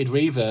know, gated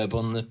reverb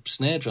on the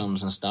snare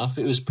drums and stuff.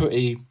 It was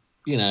pretty,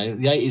 you know,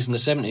 the 80s and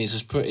the 70s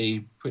was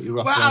pretty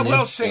rough. Well, I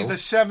will say the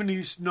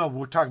 70s, no,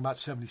 we're talking about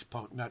 70s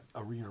punk, not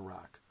arena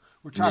rock.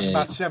 We're talking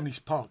about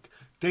 70s punk.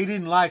 They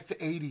didn't like the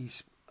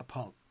 80s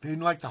punk. They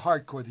didn't like the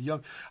hardcore, the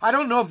young. I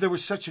don't know if there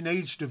was such an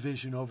age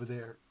division over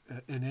there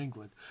in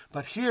England,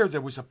 but here there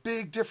was a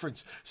big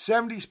difference.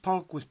 70s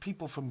punk was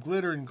people from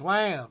glitter and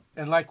glam,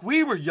 and like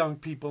we were young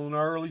people in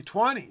our early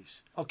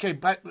 20s. Okay,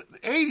 but the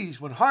 80s,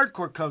 when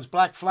hardcore comes,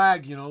 Black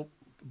Flag, you know,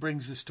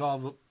 brings us to all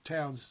the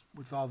towns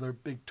with all their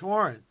big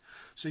touring.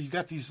 So you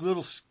got these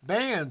little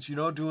bands, you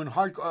know, doing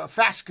hardcore,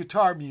 fast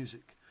guitar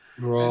music.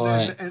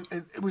 Right. And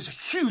it was a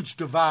huge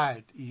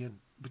divide, Ian,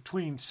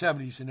 between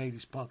 70s and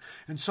 80s punk.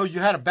 And so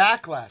you had a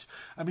backlash.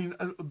 I mean,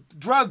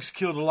 drugs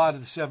killed a lot of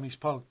the 70s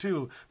punk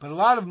too, but a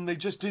lot of them, they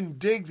just didn't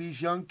dig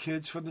these young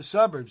kids from the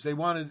suburbs. They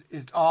wanted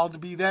it all to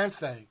be their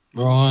thing.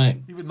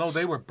 Right. Even though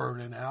they were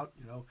burning out,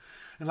 you know.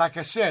 And like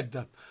I said,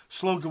 the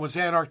slogan was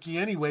anarchy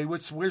anyway.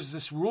 Where's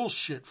this rule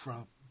shit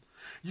from?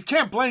 You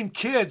can't blame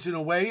kids in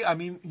a way. I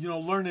mean, you know,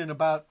 learning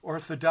about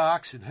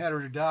orthodox and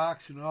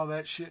heterodox and all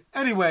that shit.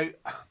 Anyway,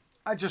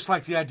 I just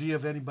like the idea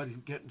of anybody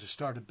getting to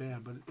start a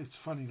band, but it's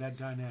funny, that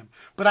dynamic.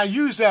 But I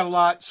use that a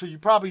lot, so you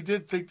probably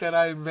did think that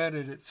I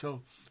invented it,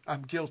 so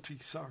I'm guilty.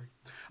 Sorry.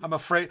 I'm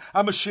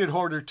a shit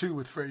hoarder, too,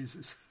 with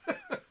phrases.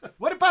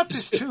 What about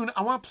this tune?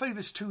 I want to play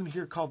this tune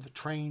here called the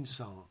Train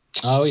Song.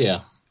 Oh,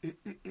 yeah.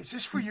 Is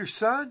this for your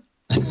son?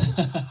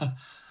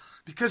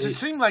 Because it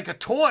seemed like a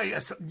toy,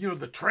 you know,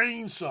 the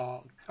train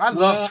song. I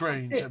love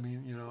trains. I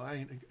mean, you know,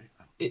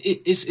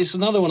 It's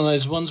another one of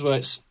those ones where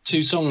it's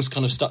two songs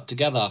kind of stuck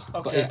together.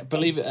 Okay. But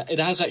believe it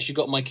has actually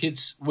got my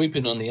kids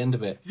weeping on the end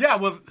of it. Yeah,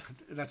 well,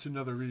 that's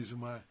another reason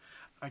why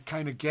I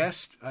kind of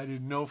guessed. I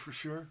didn't know for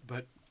sure.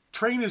 But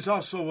train is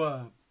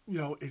also, you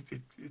know,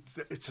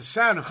 it's a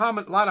sound, a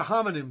lot of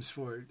homonyms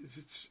for it.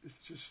 It's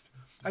just,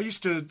 I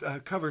used to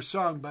cover a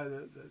song by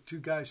the two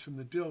guys from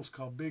the Dills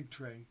called Big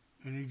Train.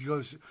 And he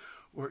goes,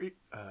 we're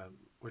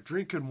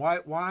drinking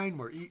white wine,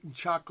 we're eating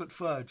chocolate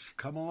fudge.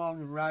 Come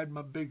along and ride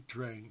my big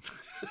train.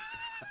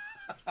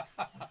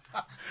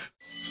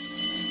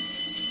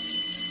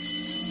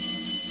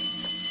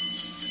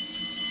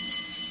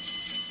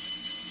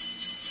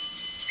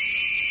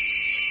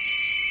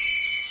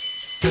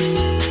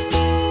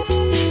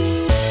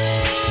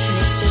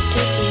 Mr.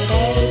 Ticket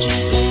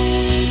Agent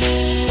Man,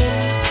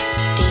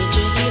 did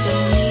you hear the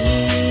news?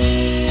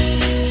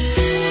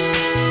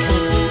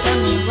 'Cause he's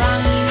done me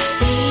wrong, you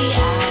see.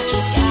 I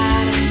just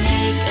gotta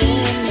make a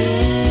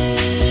move.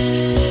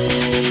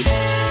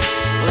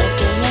 Left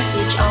a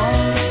message on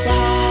the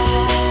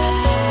side.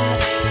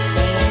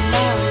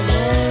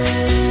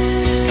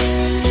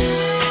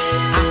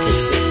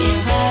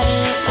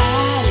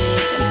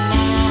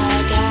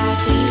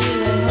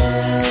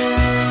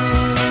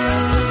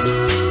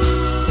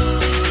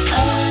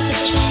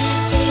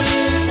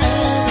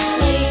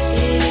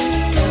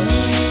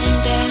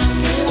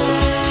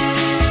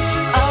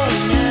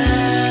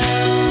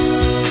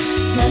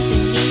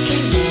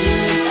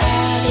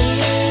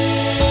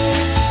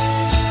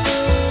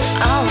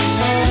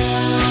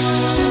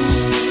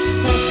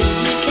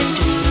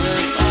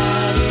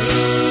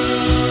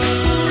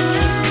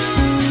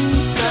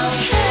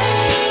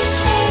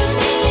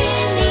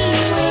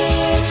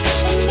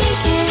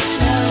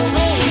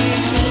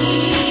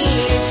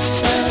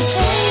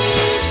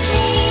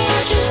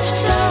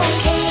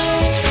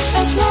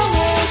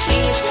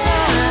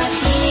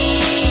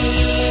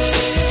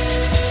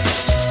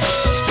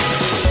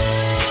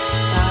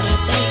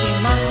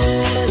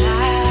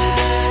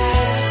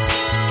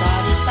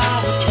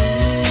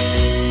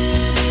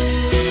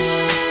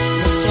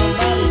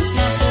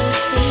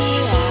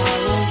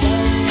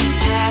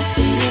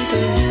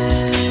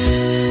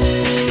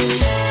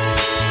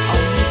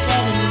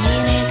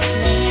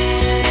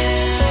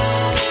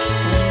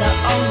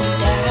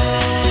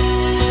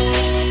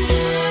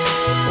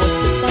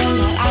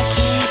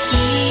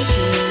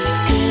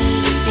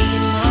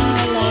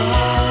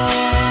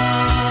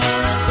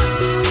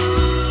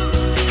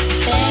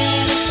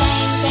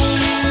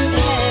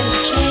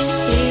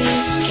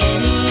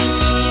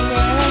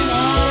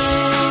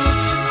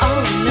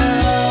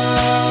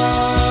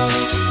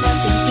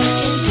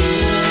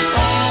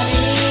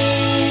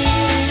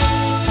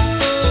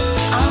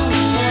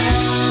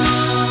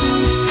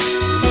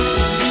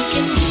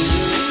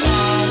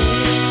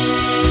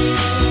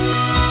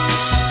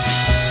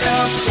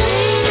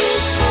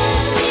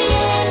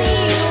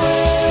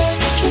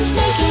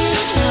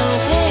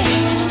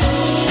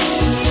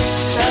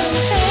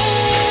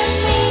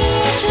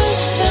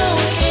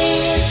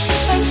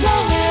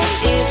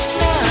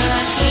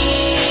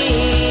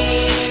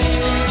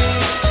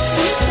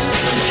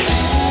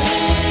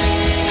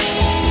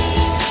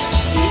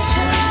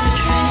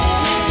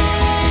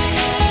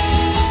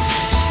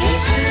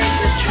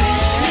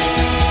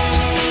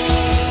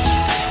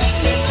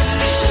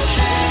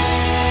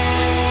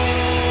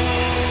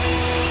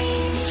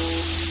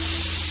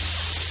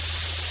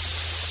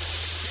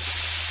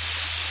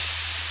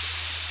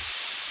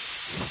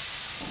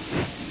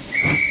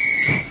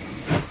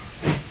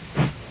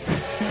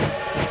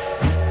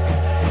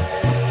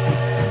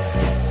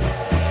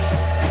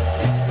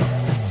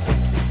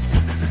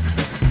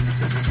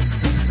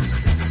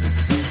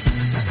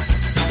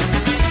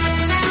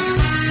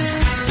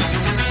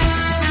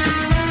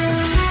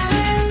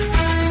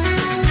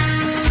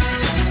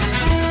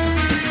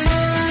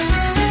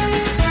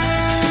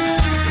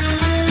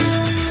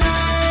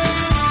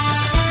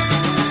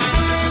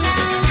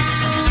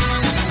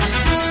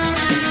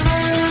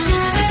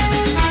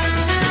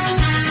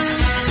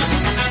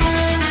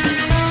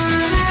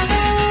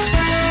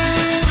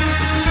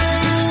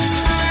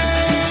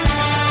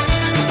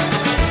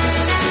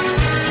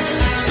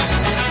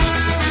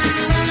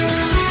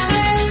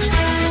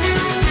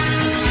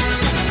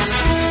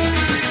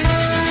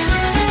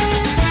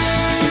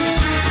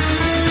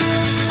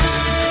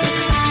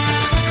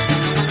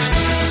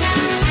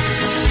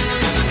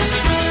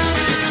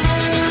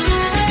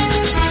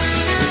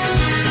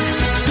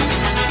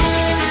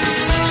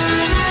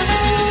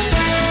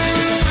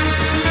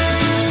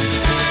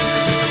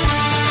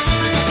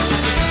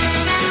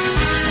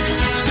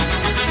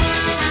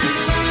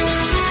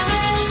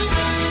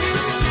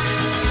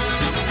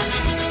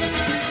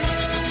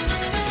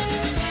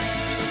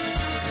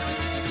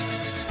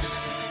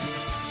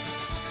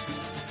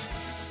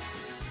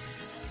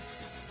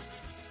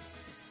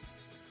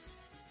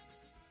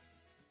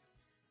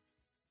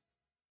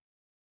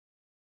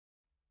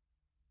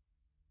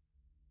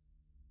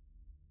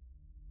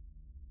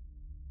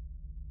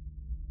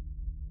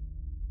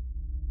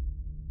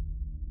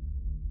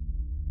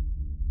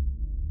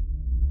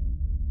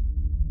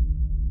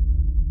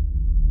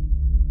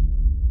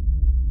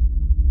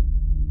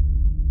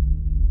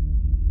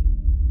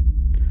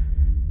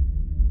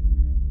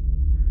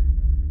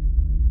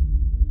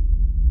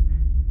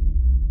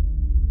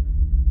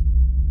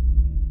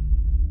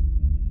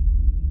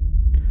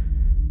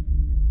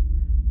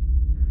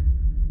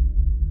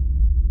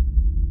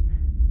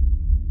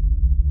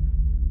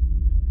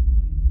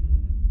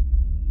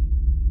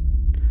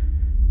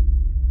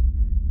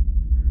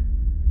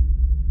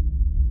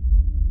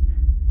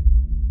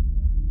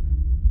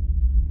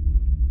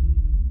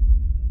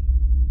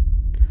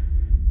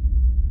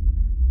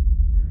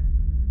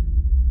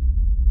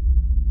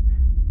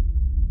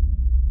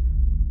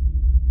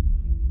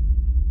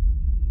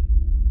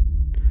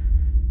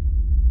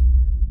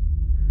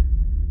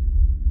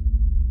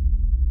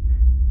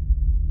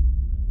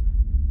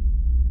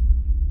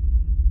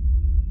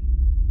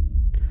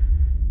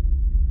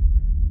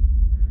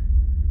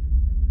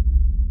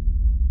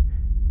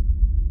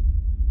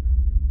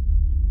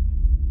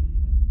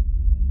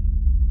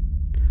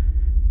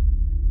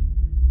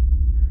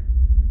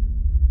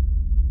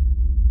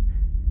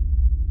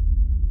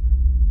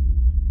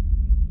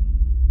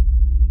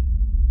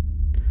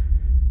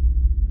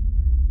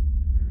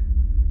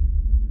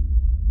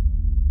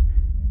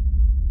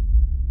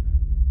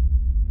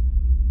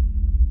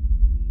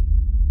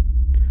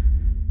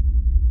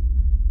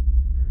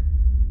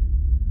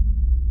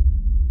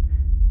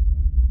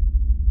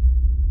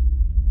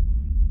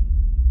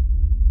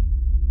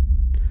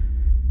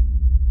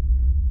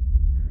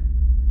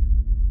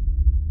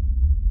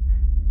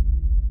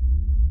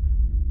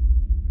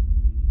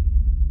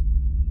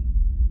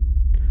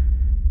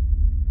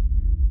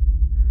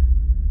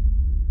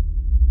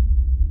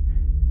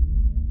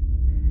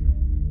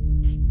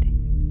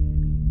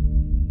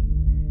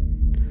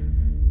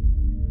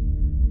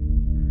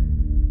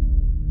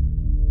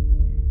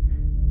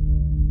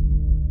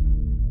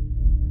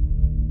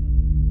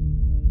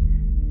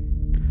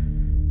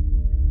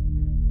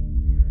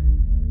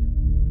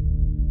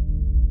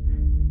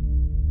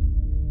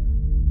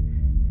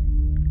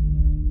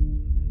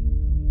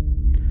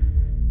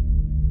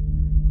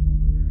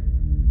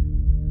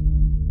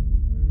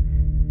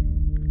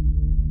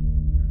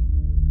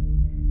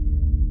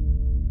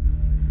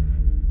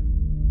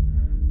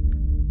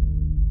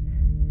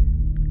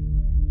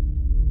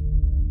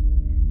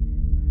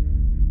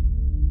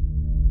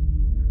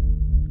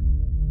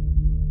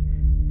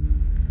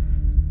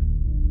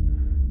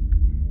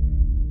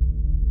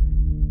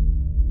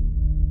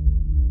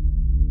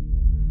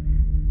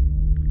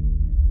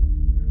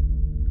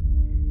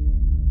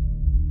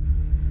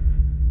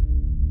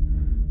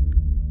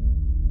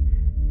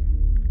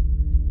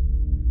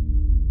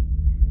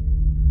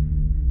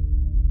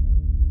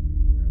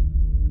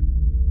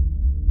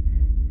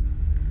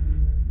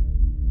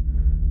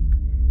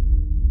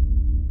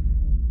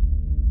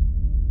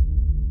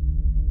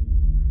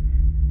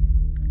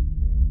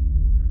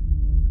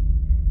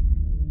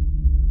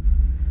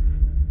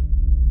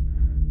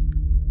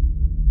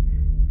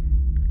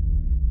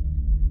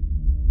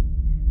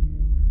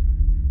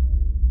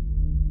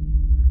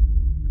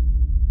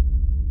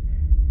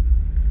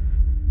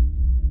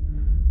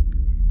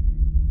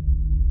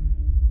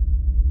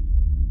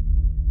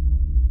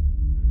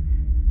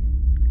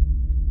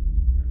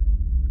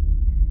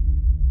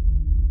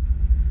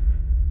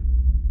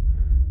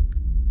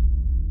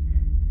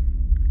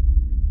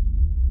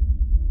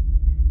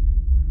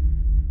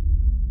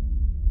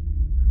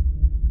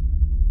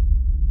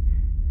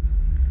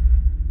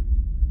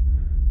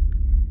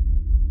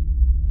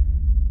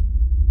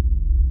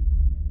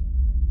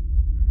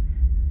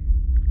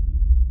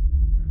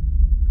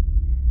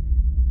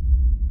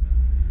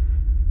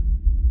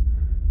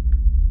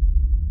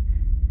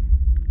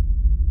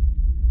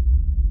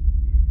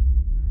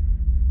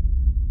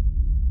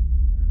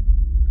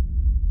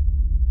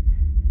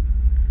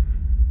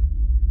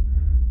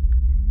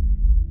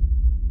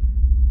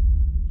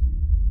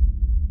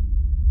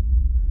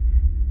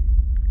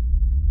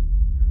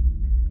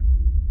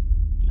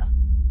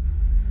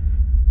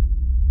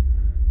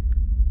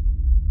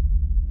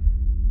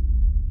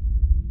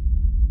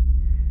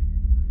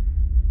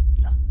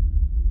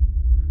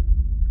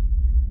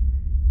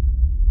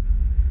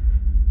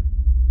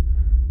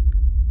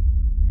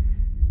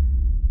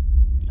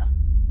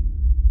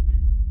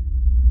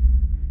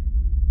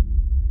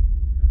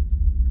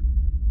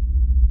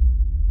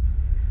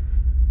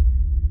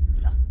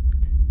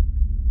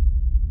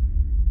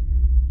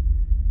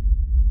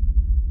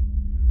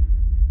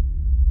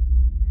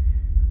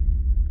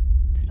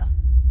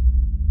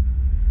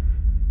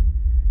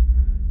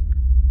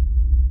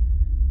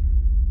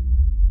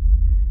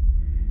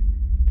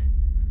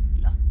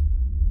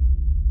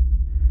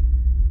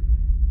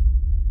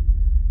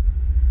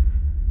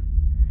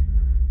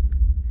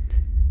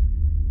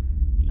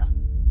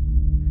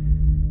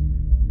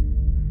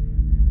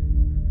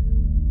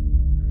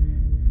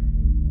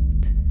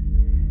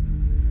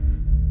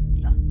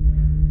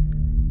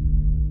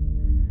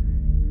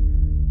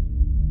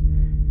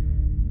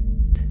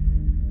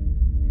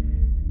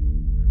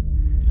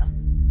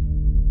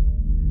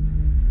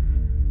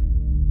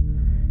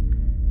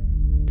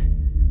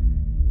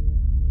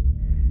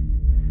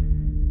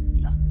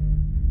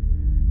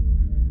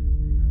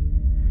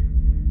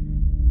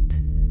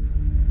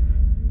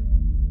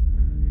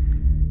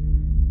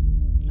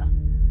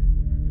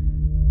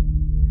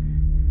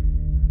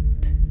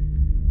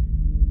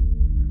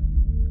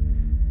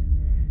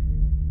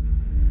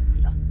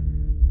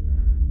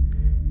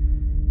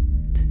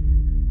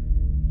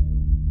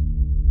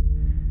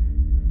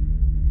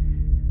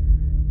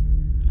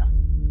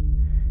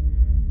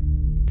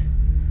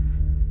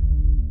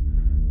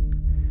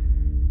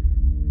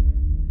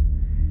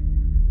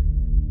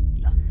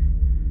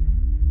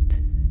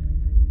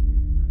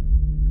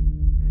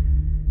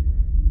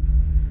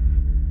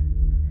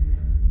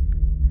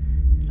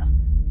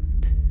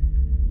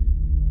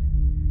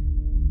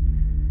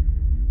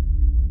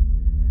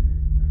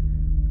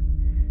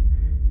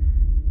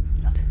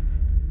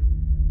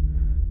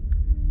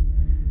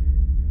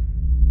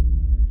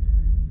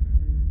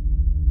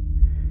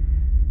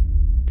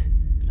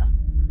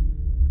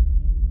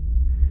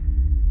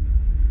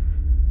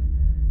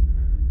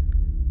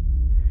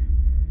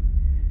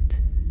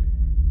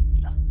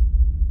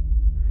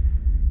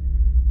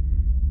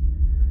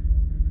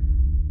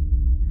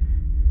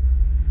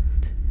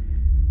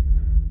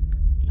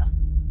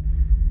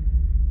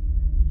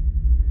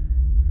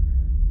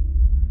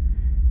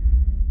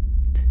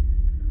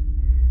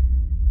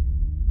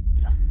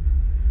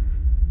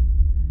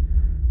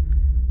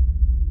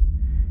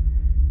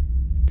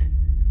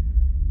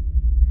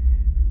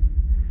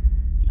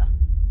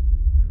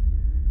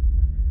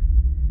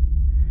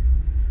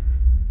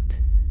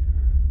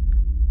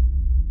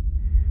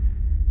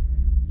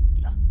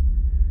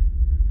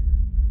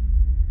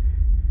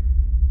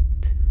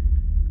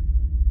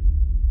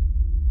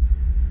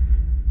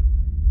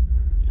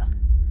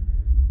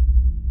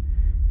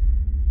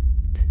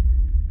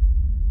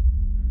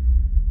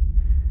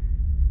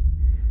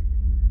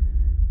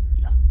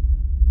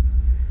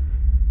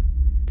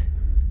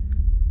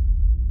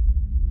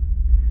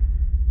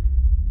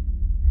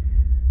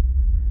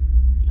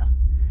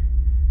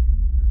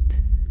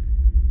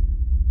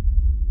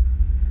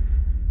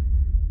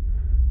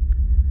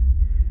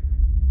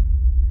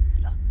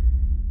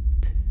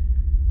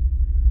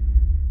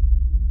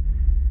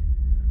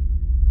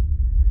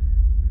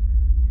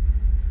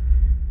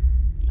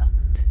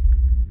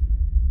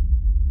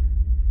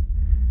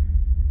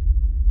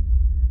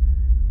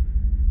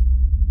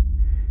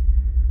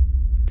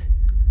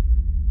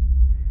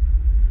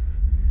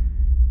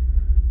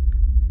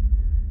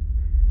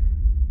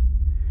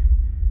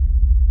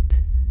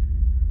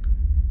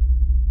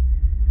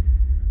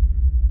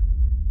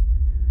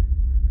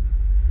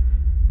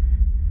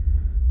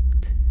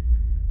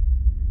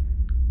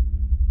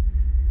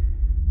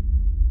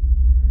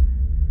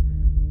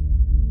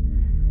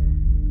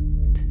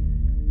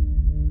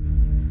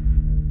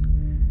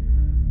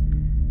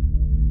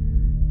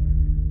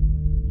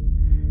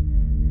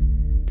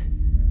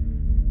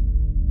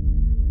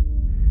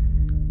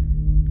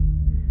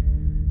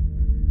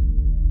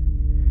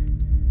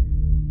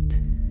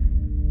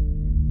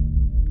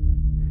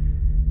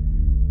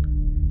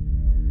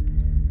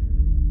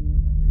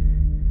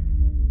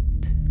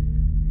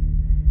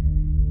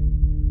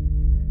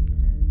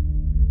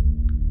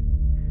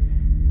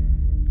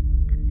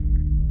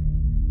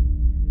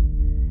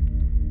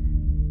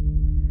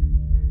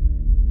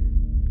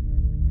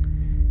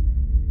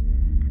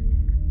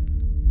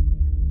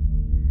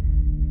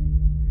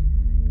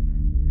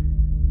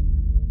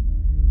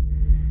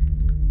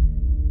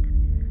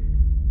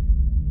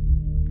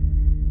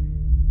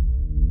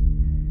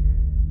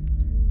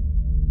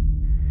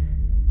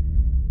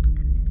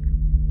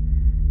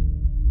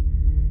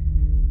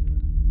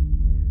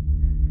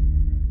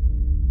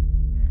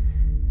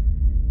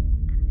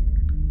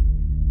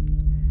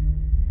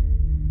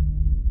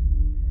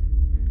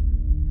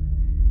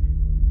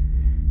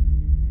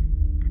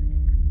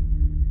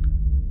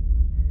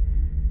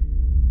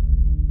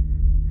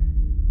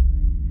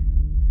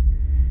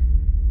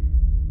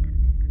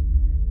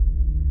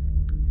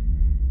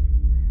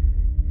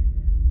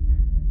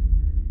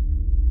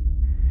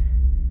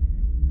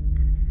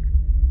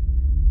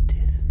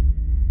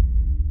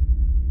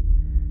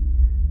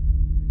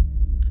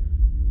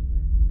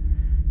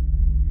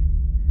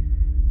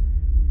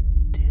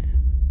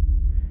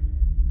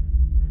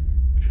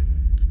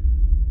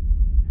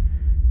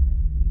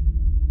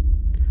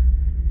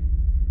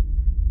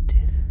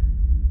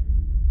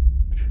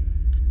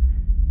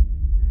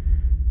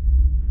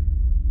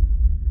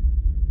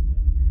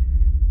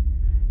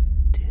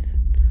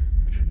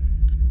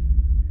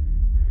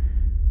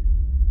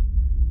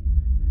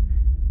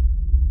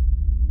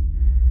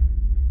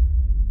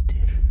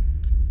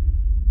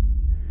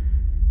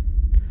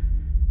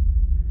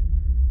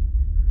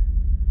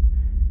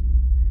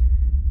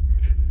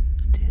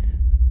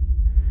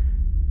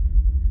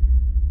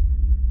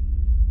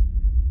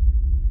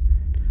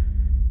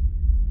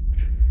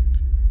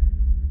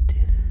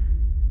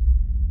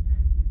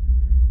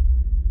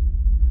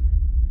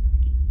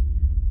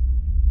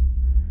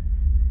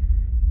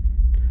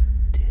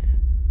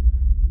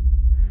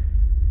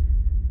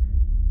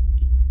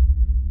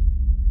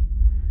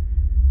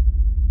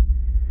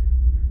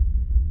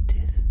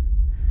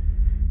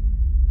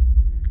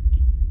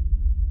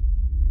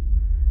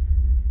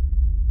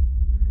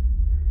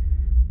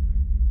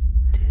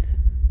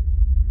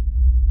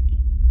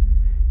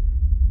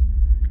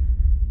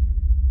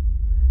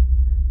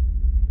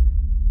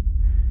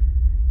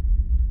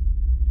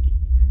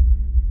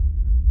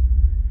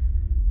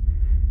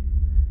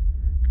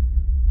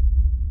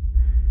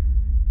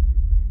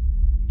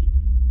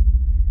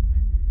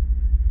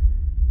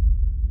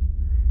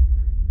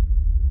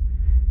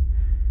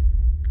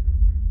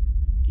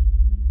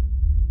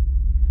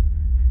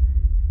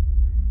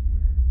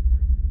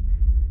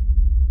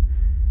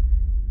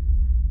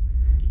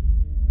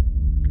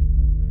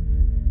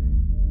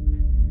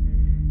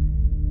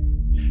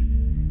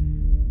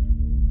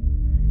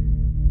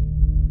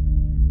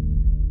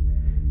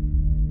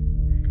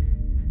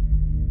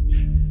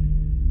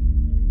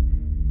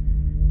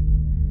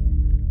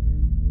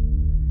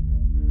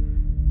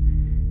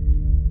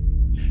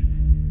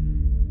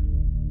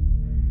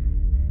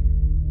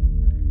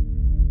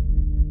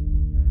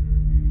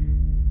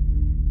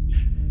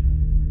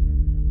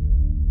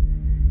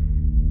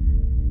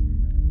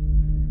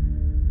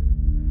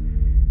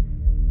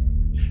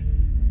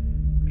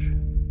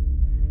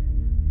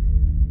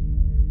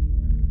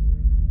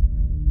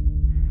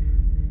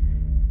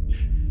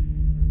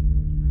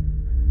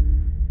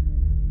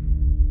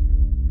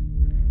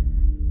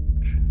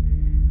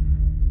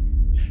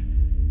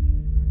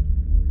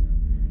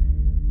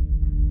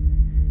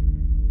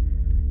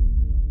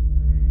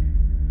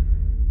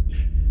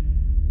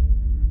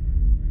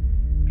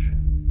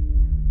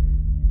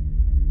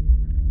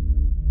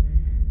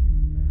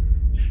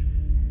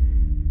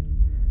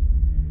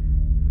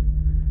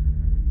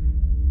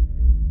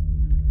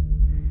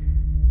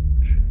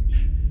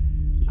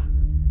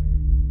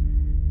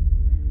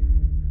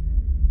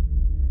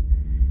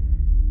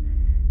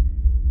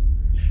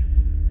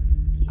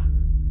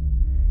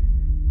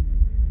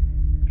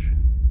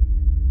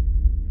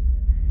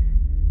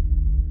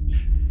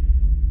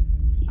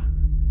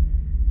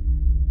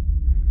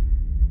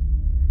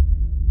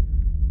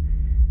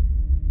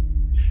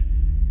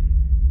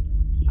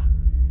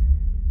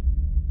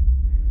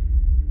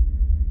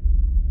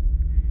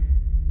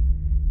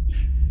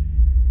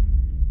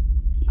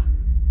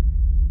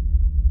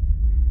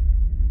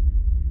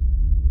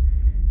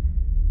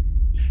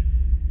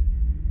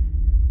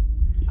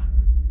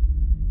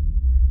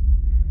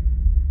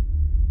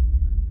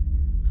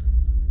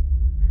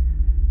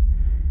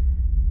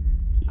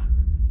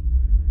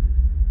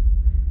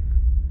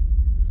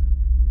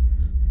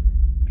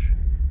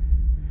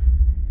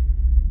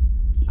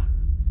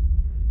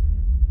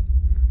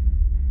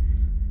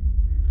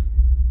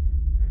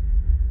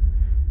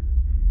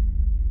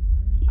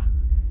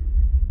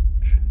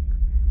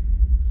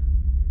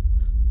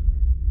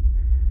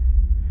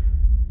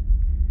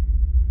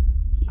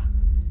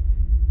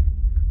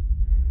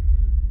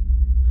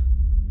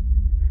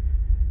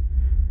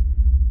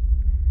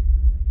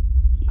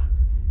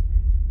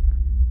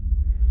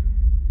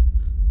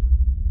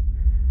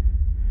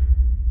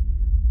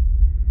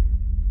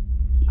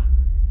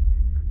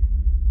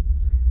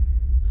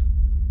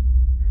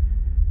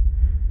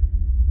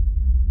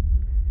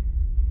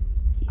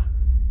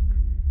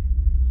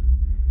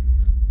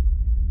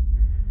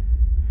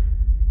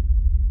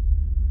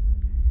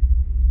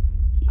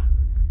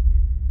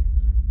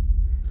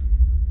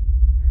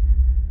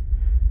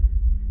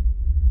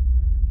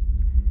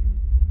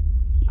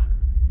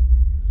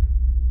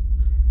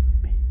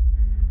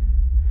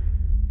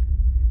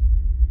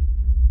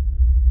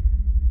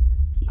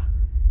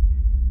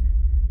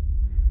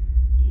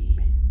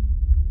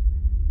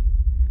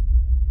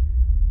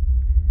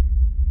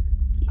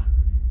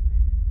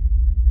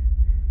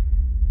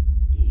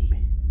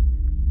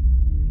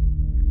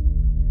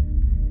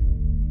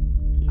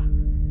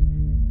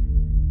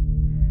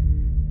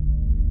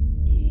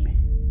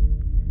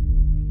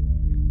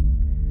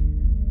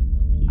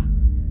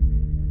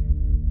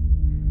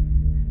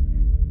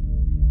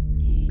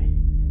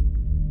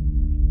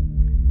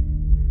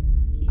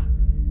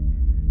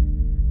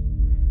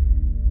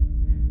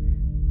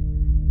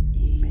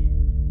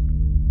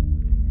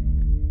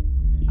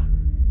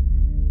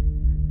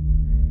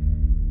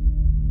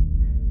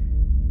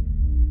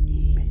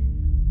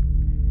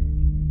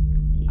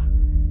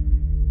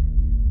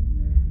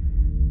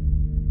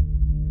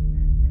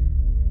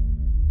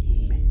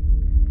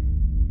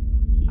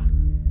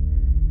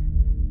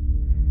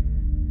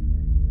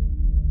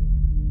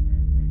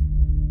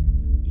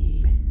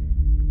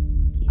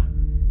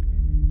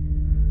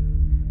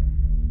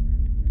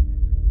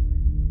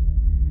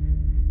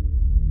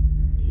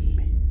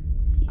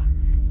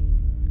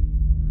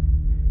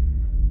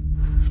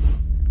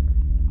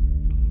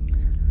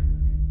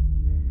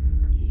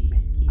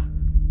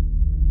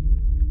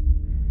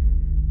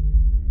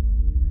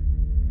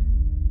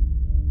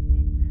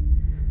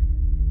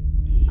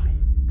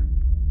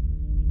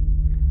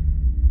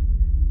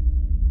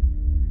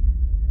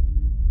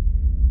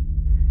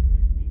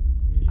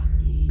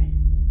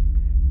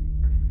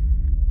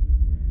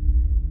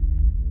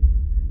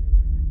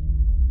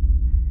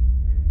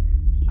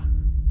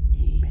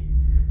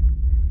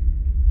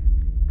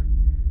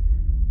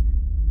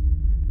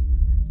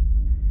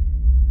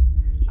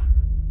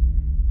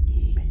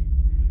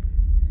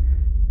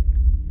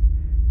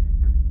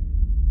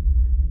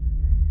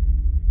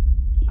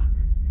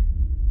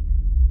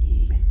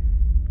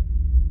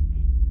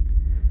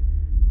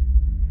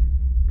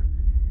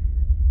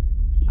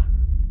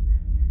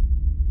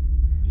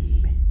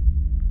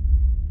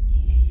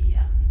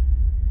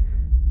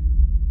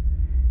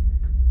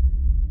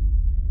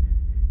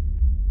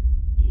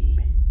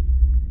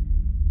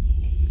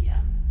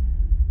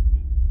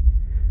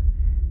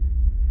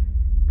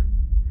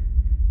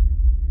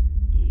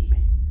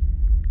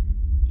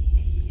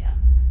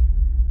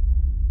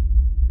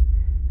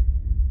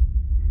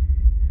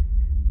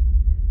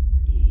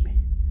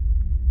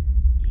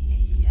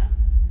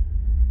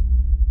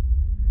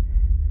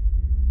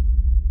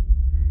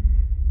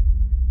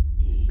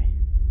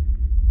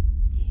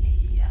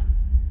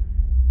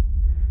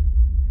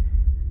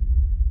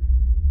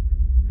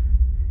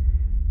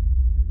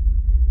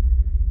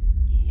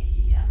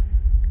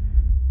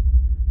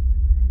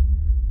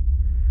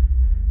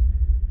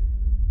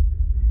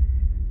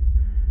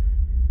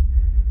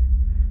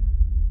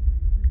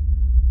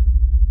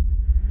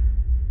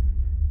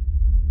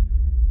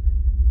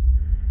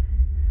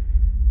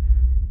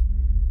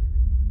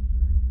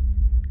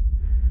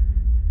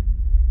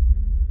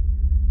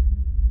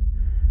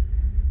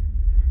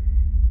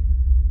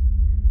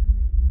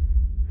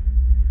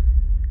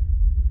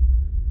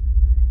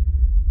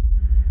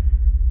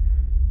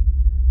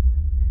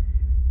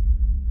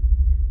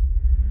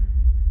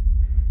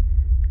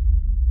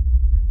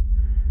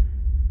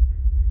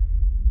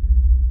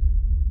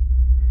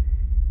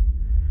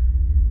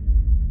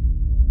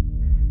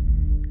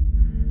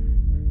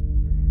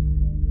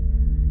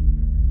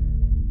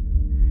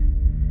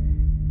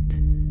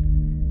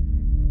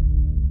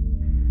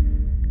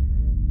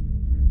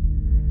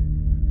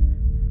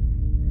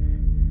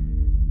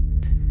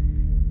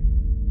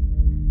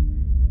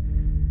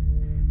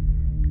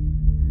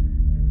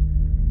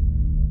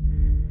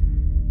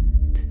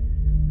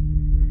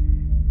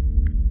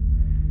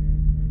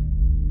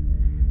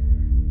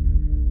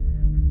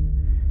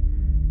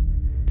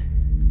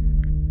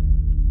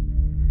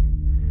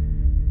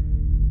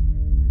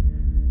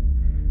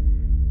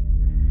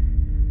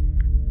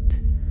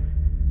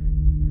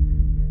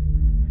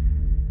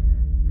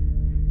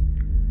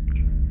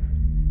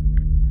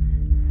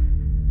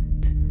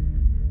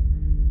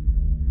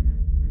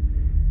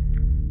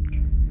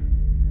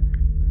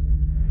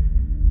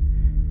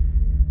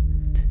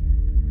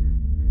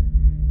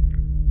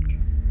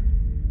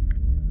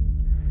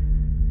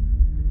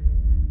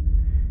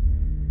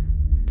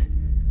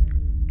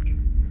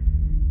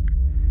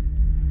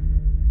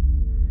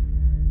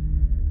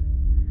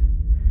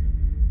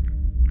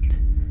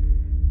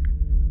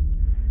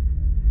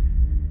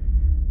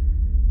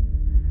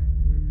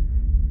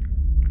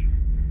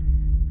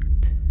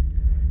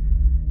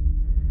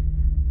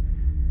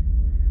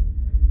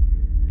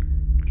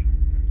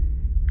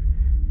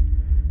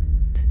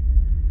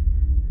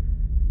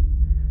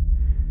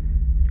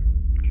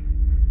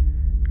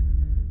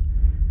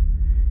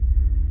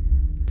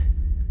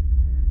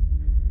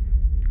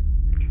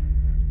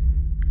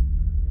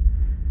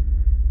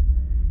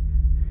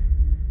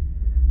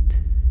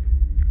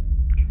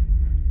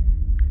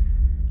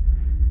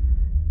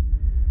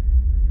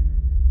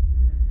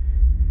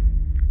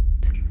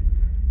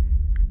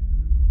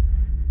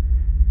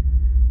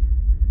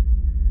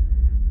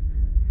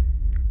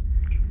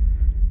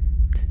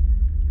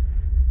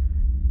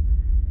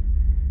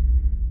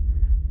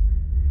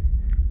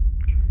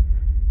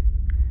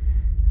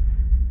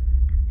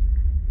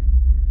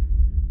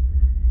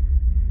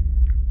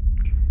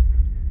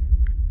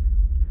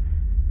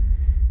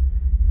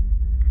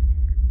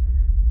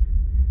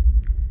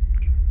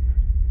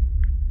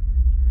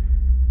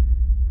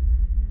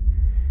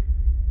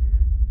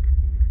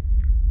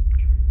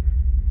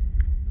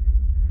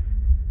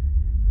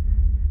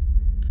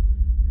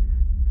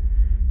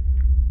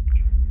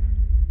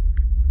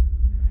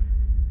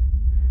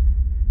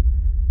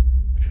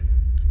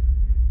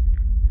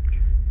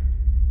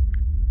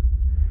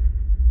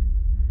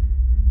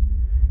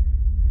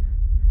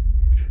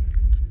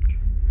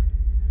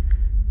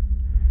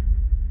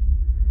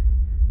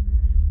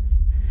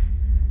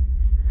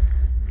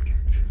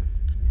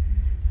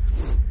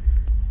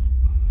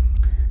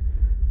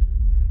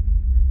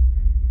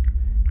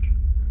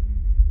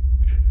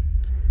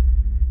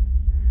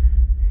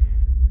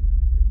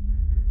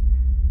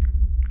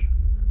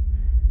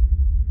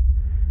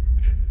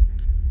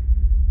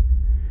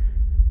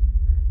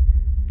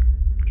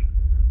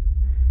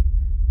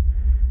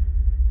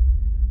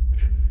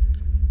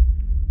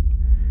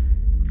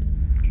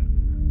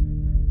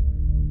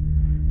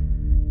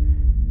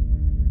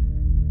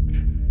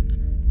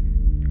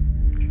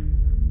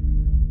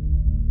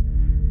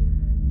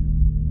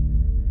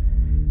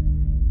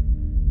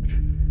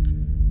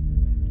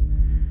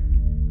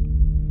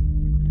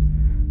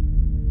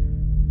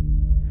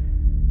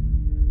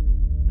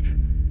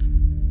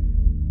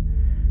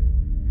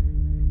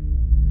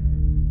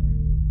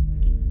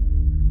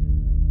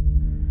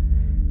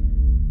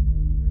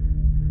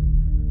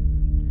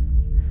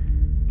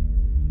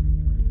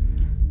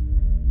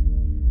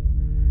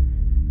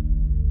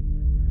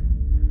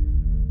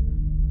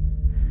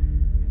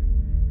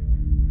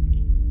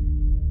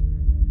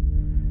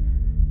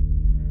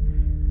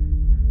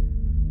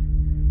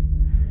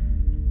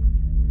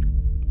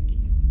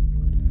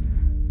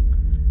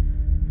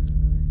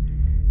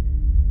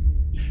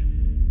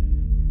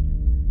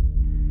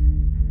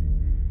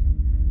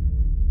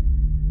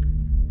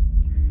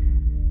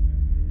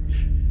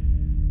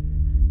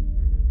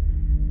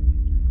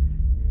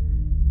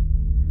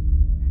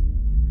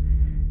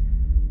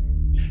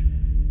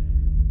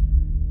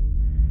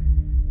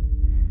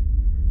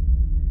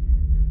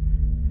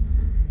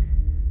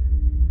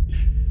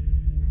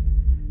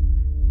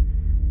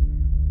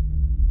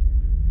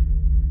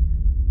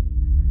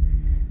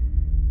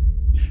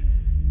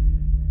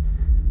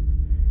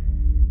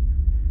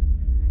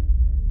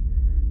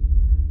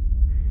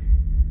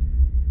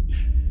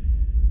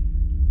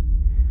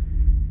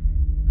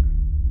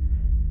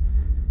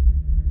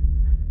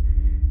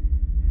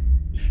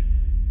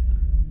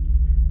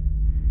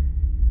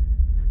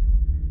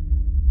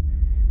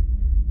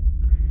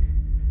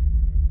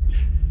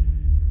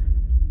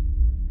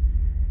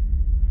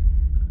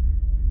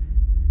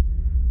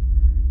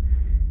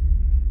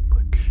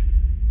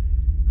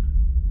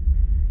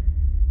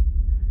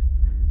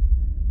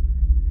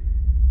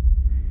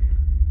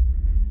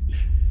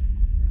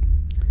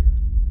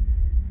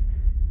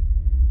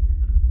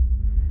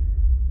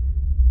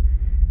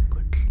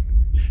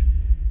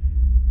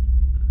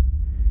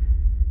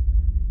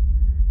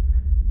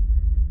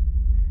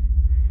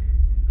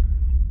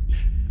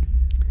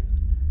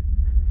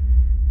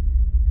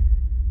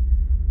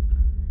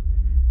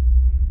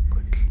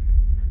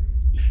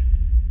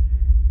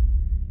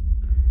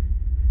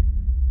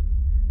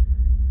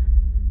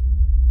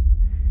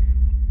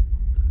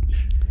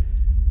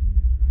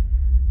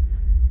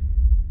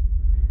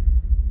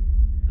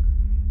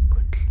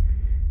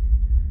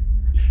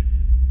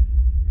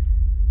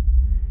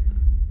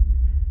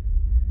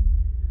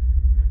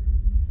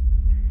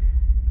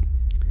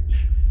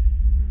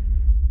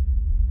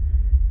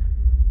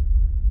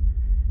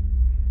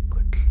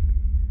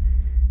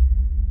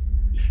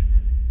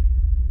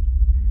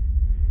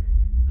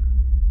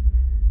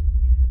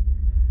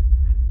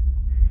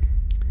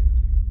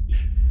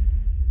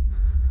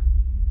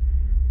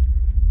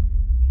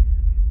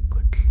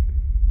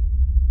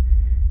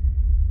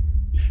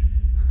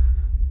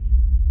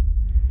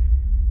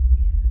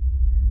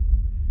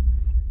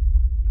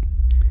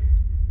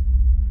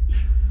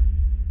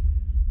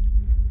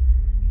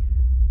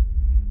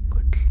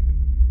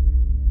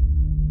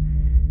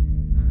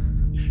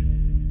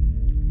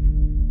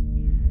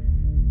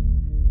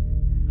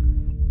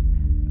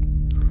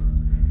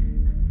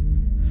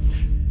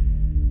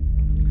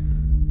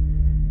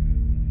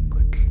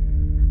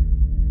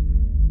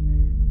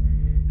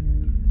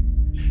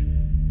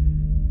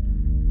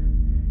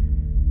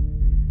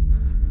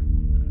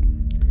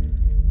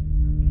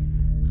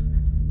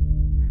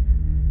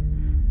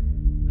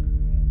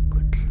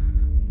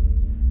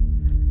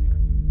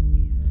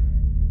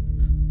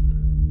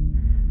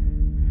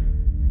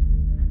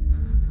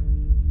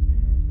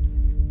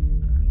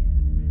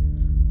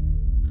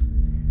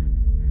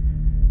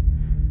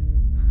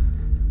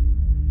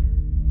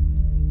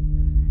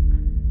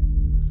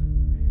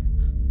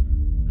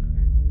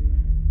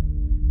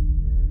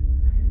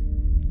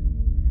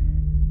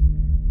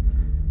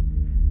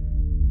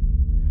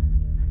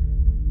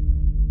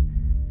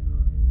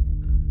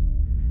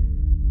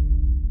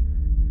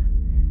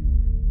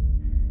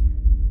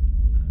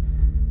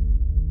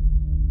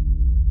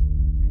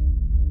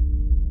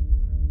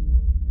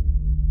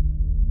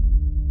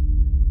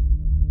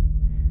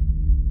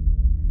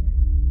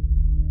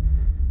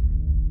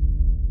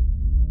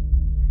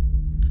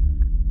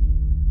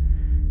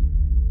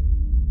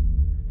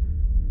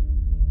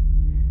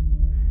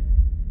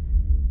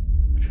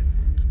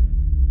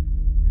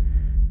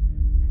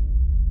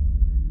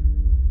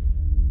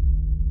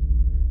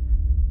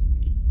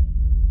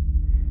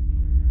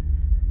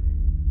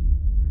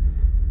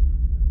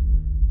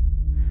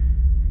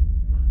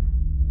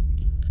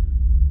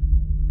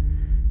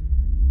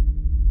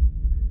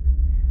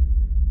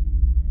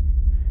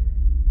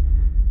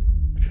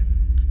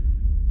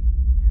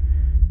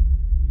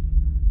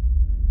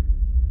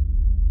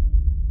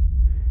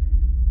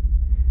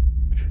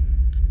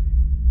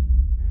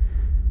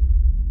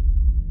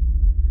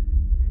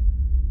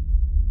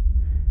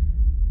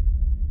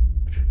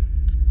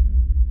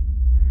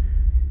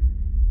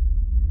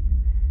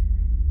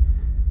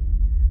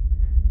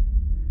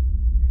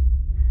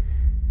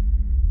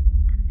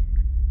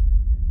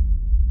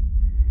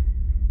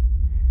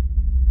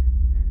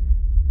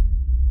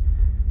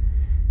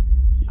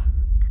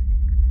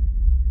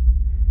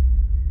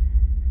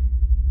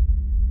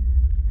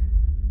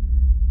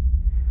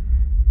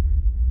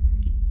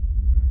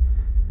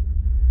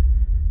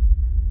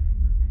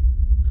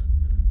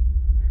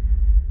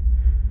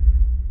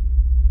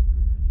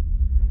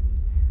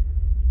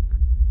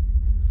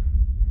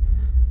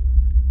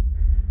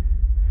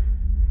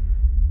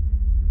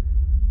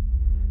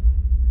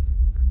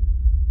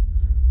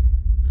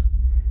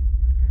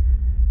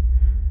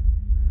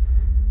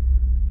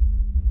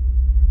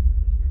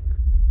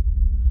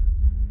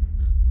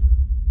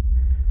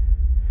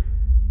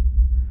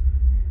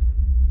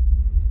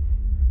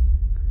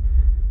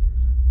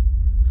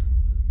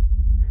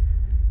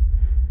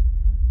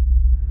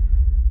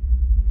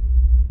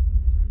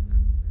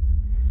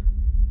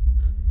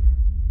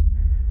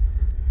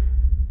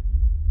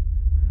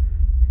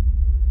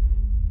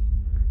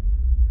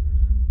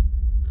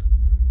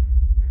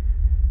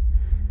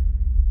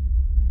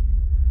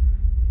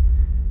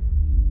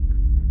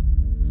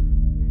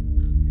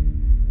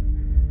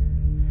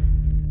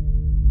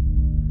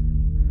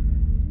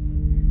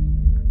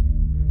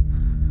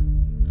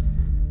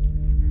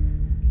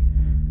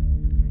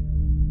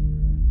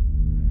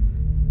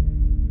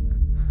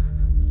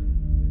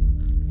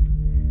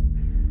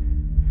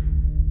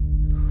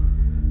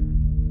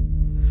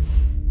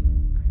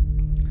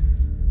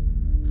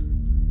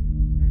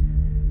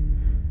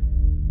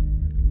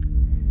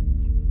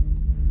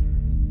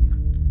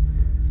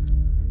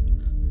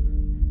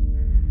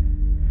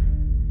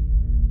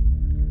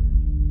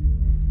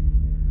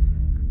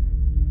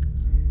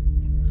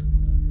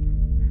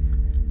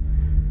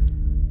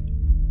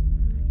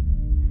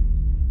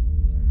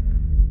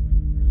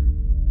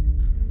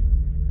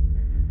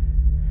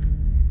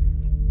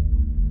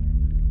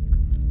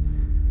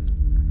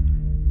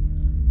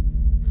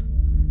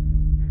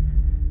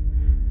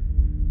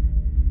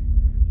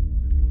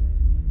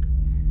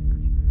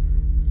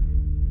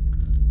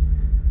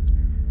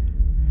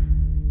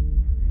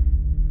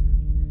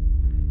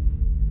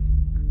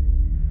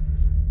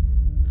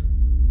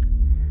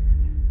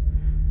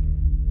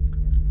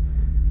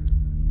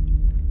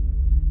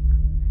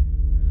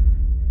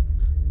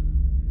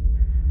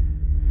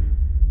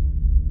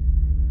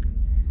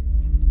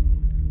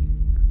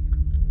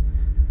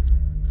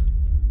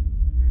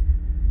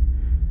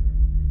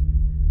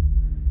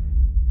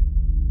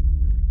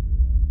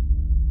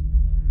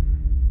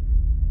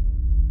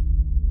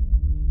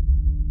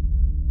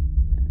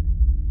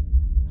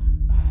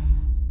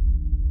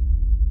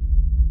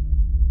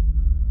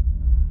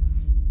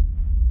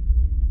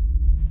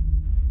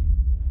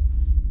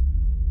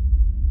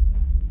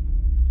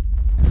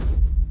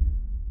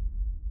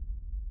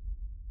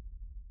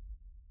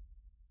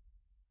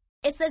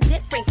 It's a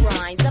different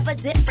grind of a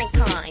different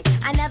kind.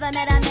 I never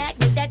met a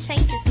magnet that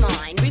changes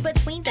mine. Read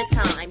between the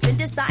times and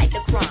decide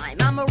the crime.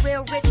 I'm a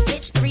real rich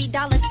bitch,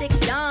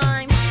 $3.06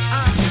 dime.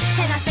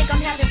 And I think I'm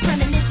having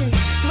premonitions.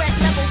 Threat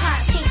level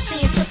hot, pink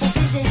seeing triple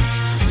vision.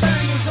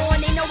 Burn is on,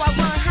 they know I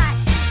run hot.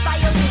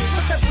 Fire wings,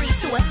 what's a breeze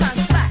to a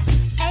sunspot?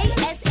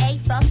 ASA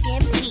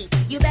fucking P.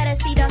 You better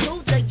see the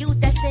who, the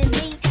youth that's in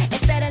me.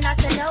 It's better not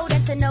to know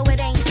than to know it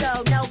ain't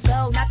so. No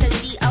go, not the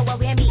G-O, a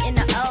whammy in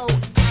the O.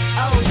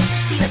 Oh,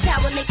 see the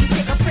power make you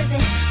pick a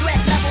prison. Threat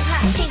level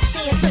hot, pink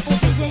seeing triple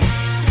vision.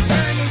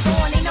 Burn is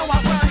on, they know I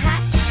run hot.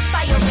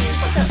 Fire wings,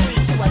 what's a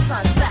breeze to a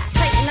sunspot?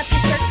 Tighten up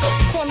your circle,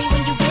 call me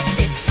when you get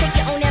this. Take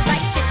your own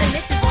advice if the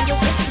miss is on your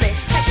wish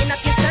list. Tighten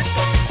up your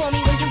circle, call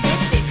me when you get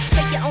this.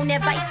 Take your own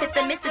advice if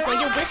the miss is on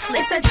your wish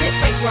list. It's a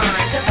different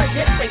grind of a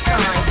different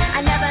kind. I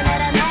never met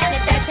a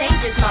magnet that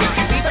changes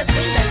mine. Read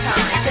between the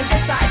times and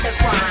decide the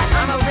crime.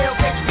 I'm a real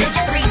rich bitch,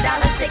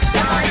 $3.06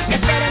 dime.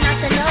 It's better not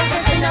to know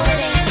than to know it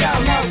ain't so.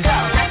 No go,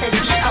 not the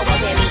G-O, a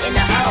whammy in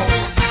the O.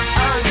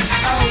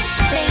 Oh,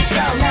 ain't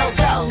so. No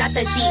go, not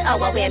the G-O,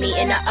 a whammy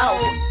in the O.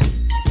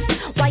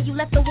 Why you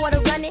left the water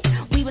running?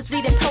 We was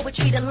reading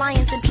poetry, the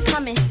lions and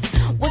becoming.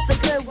 What's a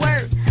good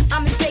word?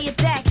 I'ma say it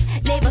back.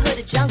 Neighborhood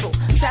or jungle,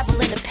 travel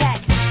in the pack.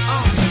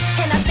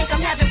 And I think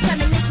I'm having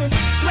premonitions.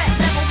 Threat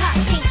level hot,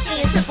 pink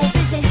seeing triple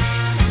vision.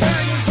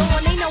 Burn is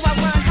on, they know I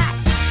run hot.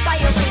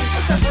 Fire wings,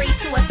 what's a breeze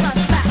to a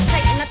sunspot?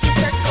 Tighten up your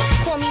circle,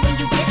 call me when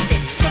you get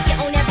this. Take your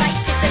own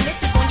advice if the miss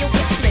is on your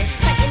wish list.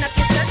 Tighten up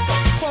your circle,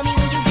 call me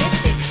when you get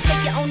this.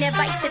 Take your own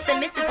advice if the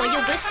miss is on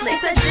your wish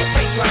list. It's a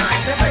different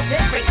grind of a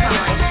different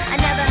kind. I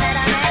never met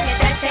a magnet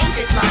that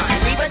changes mine.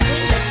 Read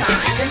between the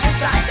times and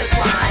decide the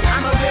crime.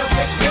 I'm a real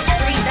rich bitch,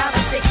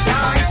 $3.06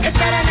 dime. It's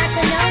better not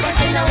to know than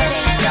to know it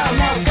ain't so.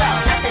 No go,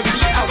 not the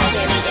G-O, a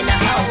whammy in the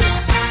O.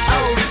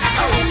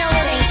 Oh, you know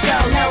it ain't so.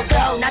 No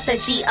go, not the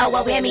G-O, a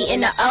whammy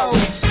in the O.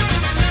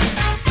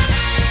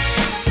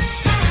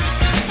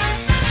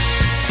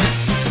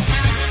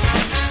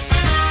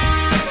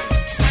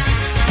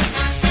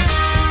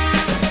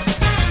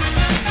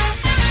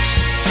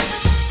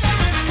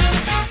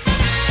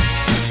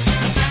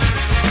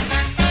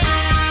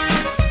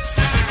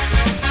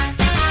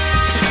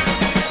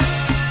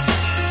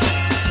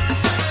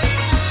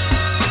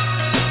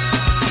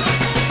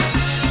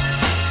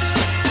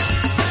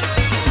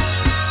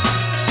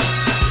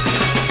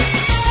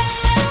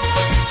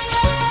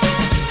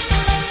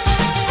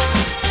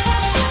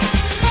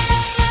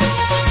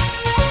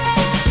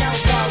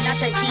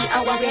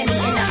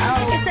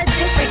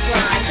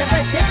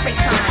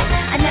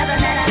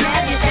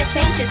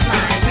 Changes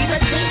mine, read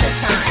between the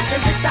times and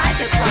decide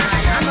the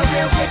crime. I'm a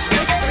real rich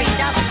bitch,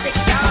 $3.06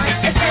 dime.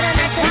 It's better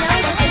not to know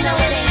than to know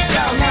it ain't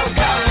so. No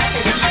go, not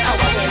the G-O, a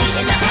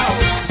whammy in the O.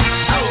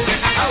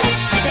 Oh,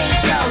 it ain't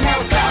so. No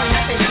go,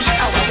 not the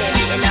G-O, a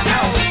whammy in the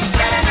O.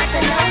 Better not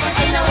to know than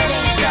to know it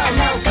ain't so.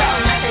 No go,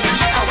 not the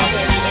G-O, a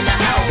whammy in the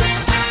O.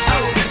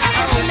 Oh,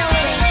 you know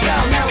it ain't so.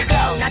 No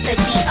go, not the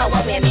G-O,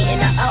 a whammy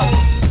in the O.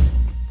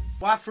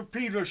 Watt for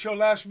Pedro Show,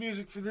 last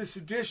music for this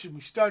edition. We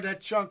start that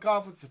chunk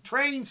off with the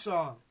train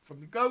song from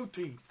the Go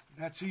team.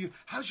 That's you.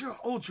 How's your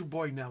older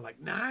boy now?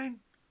 Like 9?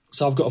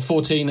 So I've got a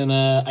 14 and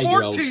a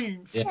 8-year-old.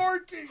 14. Yeah.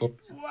 14.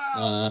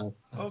 Wow.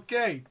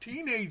 Okay,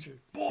 teenager.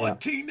 Boy, yeah.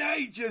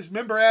 Teenagers.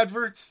 Remember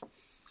adverts?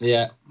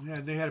 Yeah.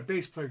 Yeah, they had a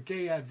bass player,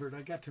 gay advert.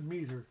 I got to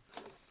meet her.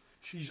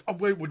 She's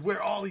would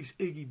wear all these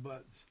Iggy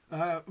buttons.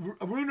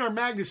 Runar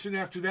Magnusson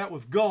after that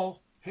with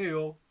Gull.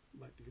 Hey-o.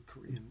 Like the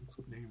Korean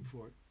name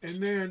for it.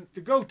 And then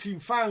the Go team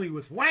finally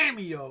with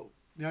Whammy-o.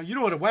 Now, you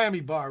know what a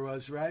whammy bar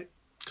was, right?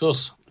 Of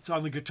course. It's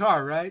on the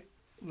guitar, right?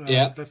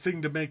 Yeah. The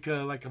thing to make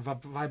like a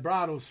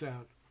vibrato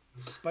sound.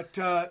 But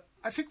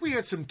I think we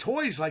had some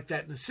toys like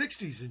that in the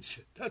 60s and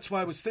shit. That's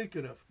why I was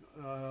thinking of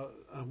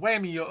a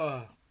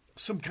whammy,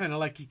 some kind of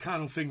like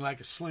econo thing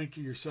like a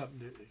slinky or something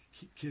to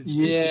keep kids.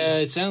 Yeah,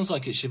 it sounds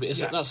like it should be.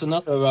 That's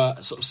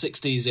another sort of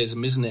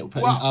 60s-ism, isn't it?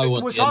 Well,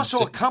 it was also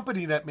a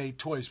company that made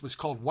toys. It was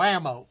called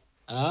Whammo.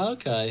 Ah,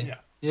 okay. Yeah.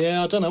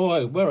 Yeah, I don't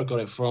know where I got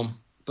it from.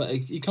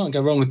 But you can't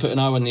go wrong with putting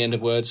O on the end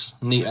of words.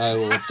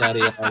 Neato or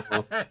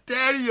Daddy-O.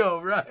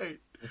 Daddy-O, right.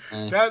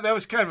 That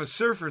was kind of a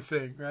surfer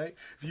thing, right?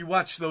 If you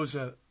watch those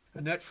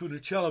Annette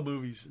Funicello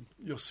movies,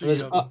 you'll see.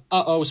 There's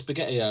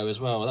Spaghetti-O as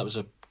well. That was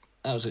an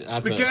advert.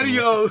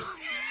 Spaghetti-O.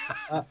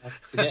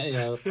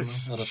 Spaghetti-O.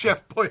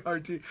 Chef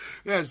Boyardee.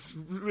 Yeah, it's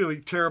really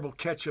terrible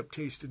ketchup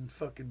tasting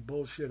fucking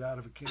bullshit out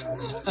of a can.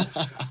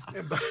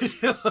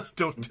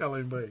 Don't tell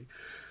anybody.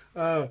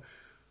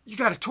 You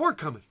got a tour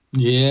coming.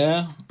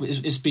 Yeah,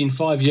 it's been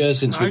 5 years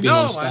since we've been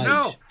on stage. I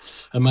know.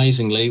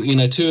 Amazingly,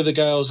 2 of the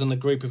girls in the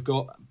group have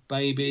got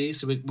babies.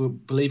 So we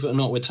believe it or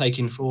not, we're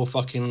taking 4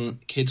 fucking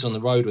kids on the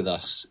road with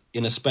us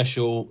in a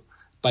special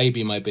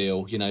baby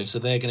mobile. So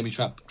they're going to be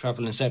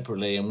traveling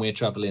separately, and we're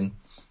traveling,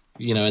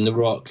 in the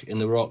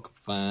rock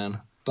van.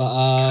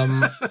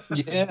 But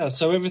yeah,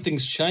 so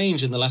everything's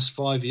changed in the last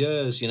 5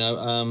 years.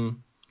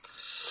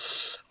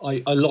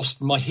 I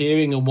lost my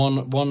hearing on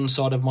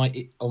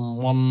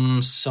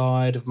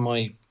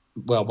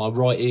my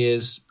right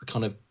ear's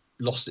kind of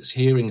lost its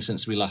hearing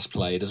since we last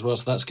played as well,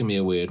 so that's going to be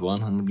a weird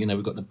one. And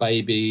we've got the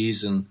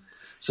babies, and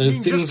so You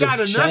mean things just out have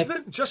of changed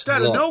nothing, just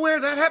out a of lot. nowhere,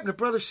 that happened to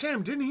Brother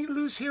Sam. Didn't he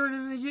lose hearing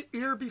in a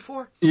ear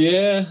before?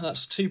 Yeah,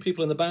 that's 2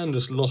 people in the band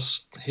just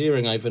lost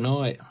hearing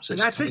overnight. So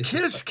And I think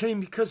his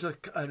came because of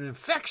an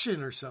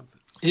infection or something.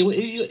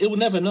 He'll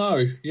never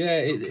know.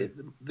 Yeah,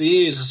 the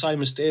ears are so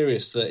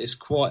mysterious that it's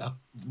quite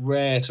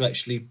rare to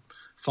actually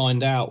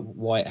find out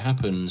why it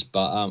happens.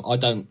 But I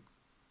don't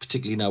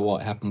particularly know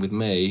why it happened with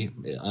me.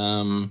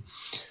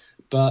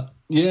 But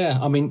yeah,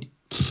 I mean,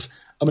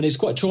 it's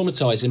quite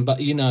traumatizing. But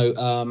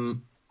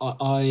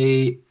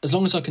I as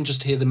long as I can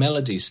just hear the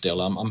melody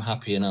still, I'm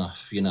happy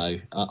enough.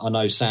 I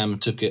know Sam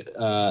took it.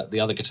 The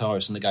other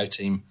guitarist in the Go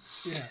team.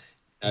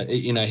 Yeah.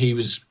 He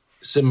was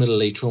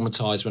similarly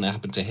traumatized when it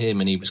happened to him,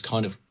 and he was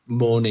kind of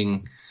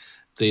mourning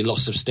the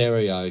loss of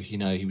stereo.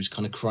 He was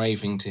kind of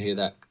craving to hear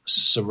that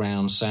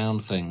surround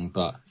sound thing.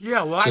 But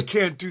Yeah, well, I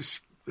can't do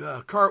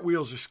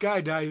cartwheels or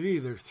skydive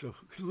either, so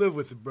live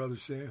with it, Brother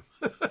Sam.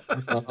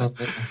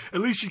 At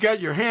least you got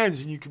your hands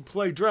and you can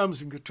play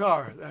drums and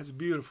guitar. That's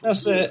beautiful.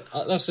 That's it.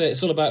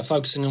 It's all about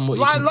focusing on what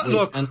you can do.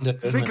 Look, and,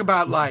 think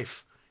about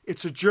life.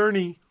 It's a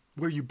journey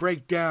where you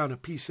break down a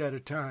piece at a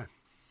time.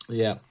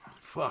 Yeah.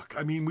 Fuck.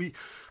 I mean,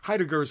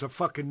 Heidegger's a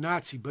fucking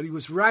Nazi, but he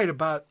was right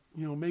about,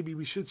 maybe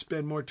we should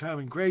spend more time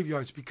in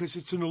graveyards because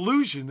it's an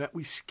illusion that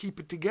we keep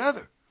it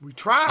together. We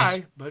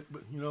try, but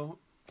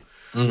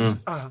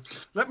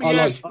let me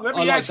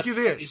ask you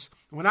this.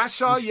 When I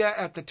saw you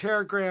at the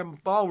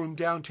Terragram Ballroom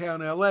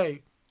downtown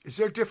L.A., is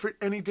there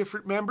any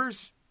different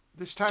members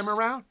this time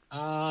around?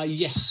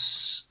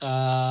 Yes.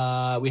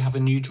 We have a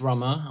new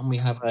drummer and we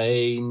have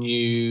a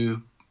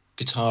new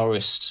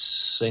guitarist,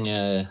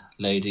 singer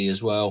lady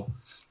as well.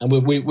 And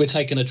we're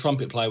taking a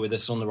trumpet player with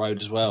us on the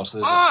road as well. So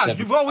there's 7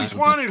 you've always bands.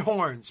 wanted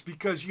horns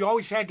because you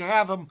always had to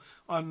have them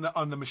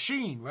on the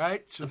machine,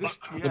 right? So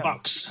The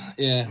box,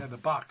 yeah, the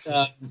box.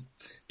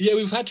 Yeah,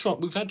 we've had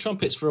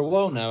trumpets for a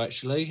while now.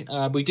 Actually,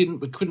 we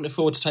couldn't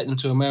afford to take them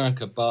to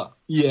America, but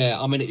yeah,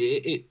 I mean,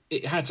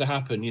 it had to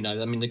happen.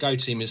 I mean, the Go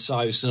team is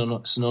so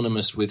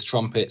synonymous with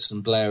trumpets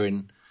and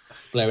blaring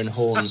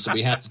horns that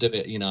we had to do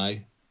it.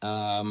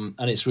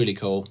 And it's really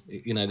cool.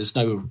 There's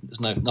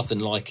nothing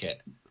like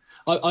it.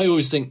 I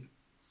always think,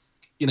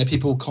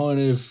 people kind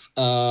of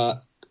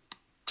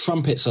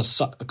trumpets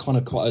are kind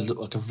of quite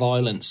like a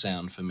violent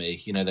sound for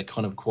me. They're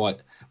kind of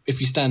quite. If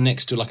you stand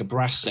next to like a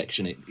brass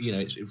section,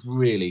 it's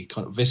really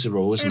kind of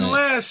visceral, isn't it?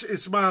 Unless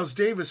it's Miles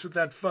Davis with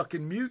that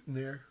fucking mute in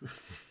there.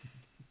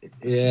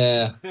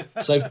 Yeah.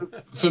 So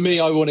for me,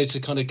 I wanted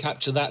to kind of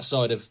capture that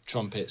side of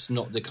trumpets,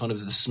 not the kind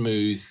of the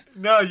smooth.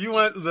 No, you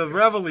want the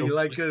reveille,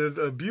 like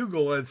a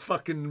bugle at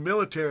fucking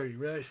military,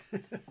 right?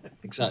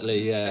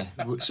 Exactly. Yeah.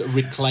 Sort of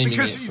reclaiming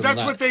because it. From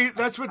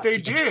that's what they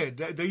did.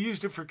 They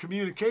used it for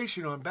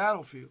communication on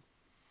battlefield.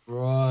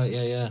 Right.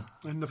 Yeah.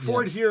 And the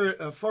Fort here,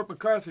 Fort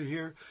MacArthur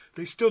here,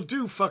 they still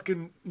do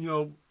fucking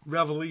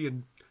reveille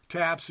and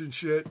taps and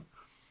shit.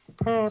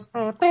 Right.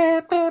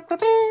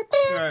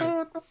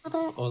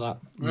 All that.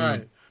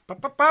 Right.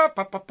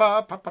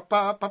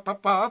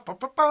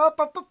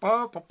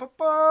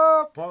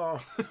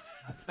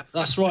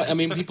 That's right. I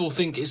mean, people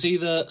think it's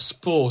either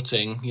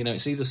sporting,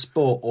 it's either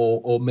sport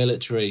or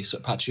military,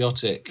 sort of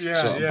patriotic.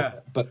 Yeah.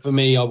 But for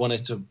me, I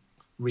wanted to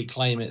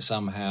reclaim it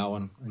somehow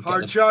and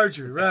hard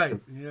charger, right?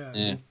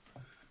 Yeah.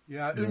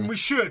 And we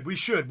should.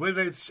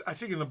 I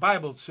think in the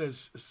Bible it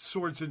says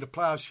swords into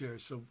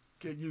plowshares. So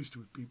get used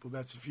to it, people.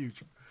 That's the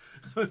future.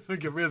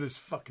 Get rid of this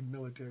fucking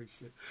military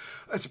shit.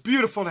 It's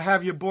beautiful to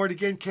have you aboard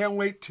again. Can't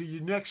wait to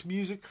your next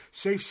music.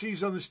 Safe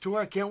seas on this tour.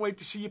 I can't wait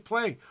to see you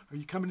play. Are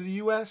you coming to the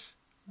U.S.?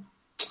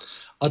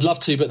 I'd love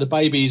to, but the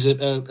babies are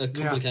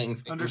complicating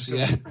things. Understood.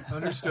 Yeah.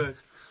 Understood.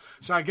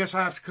 So I guess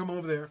I have to come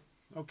over there.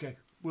 Okay,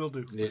 will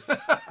do. Yeah.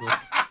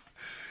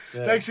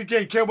 Thanks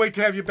again. Can't wait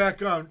to have you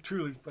back on.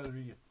 Truly, Brother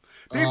Ian.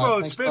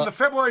 People, it's been the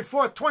February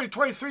 4th,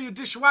 2023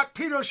 edition. What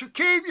Pedro Show.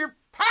 Keep your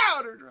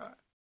powder dry.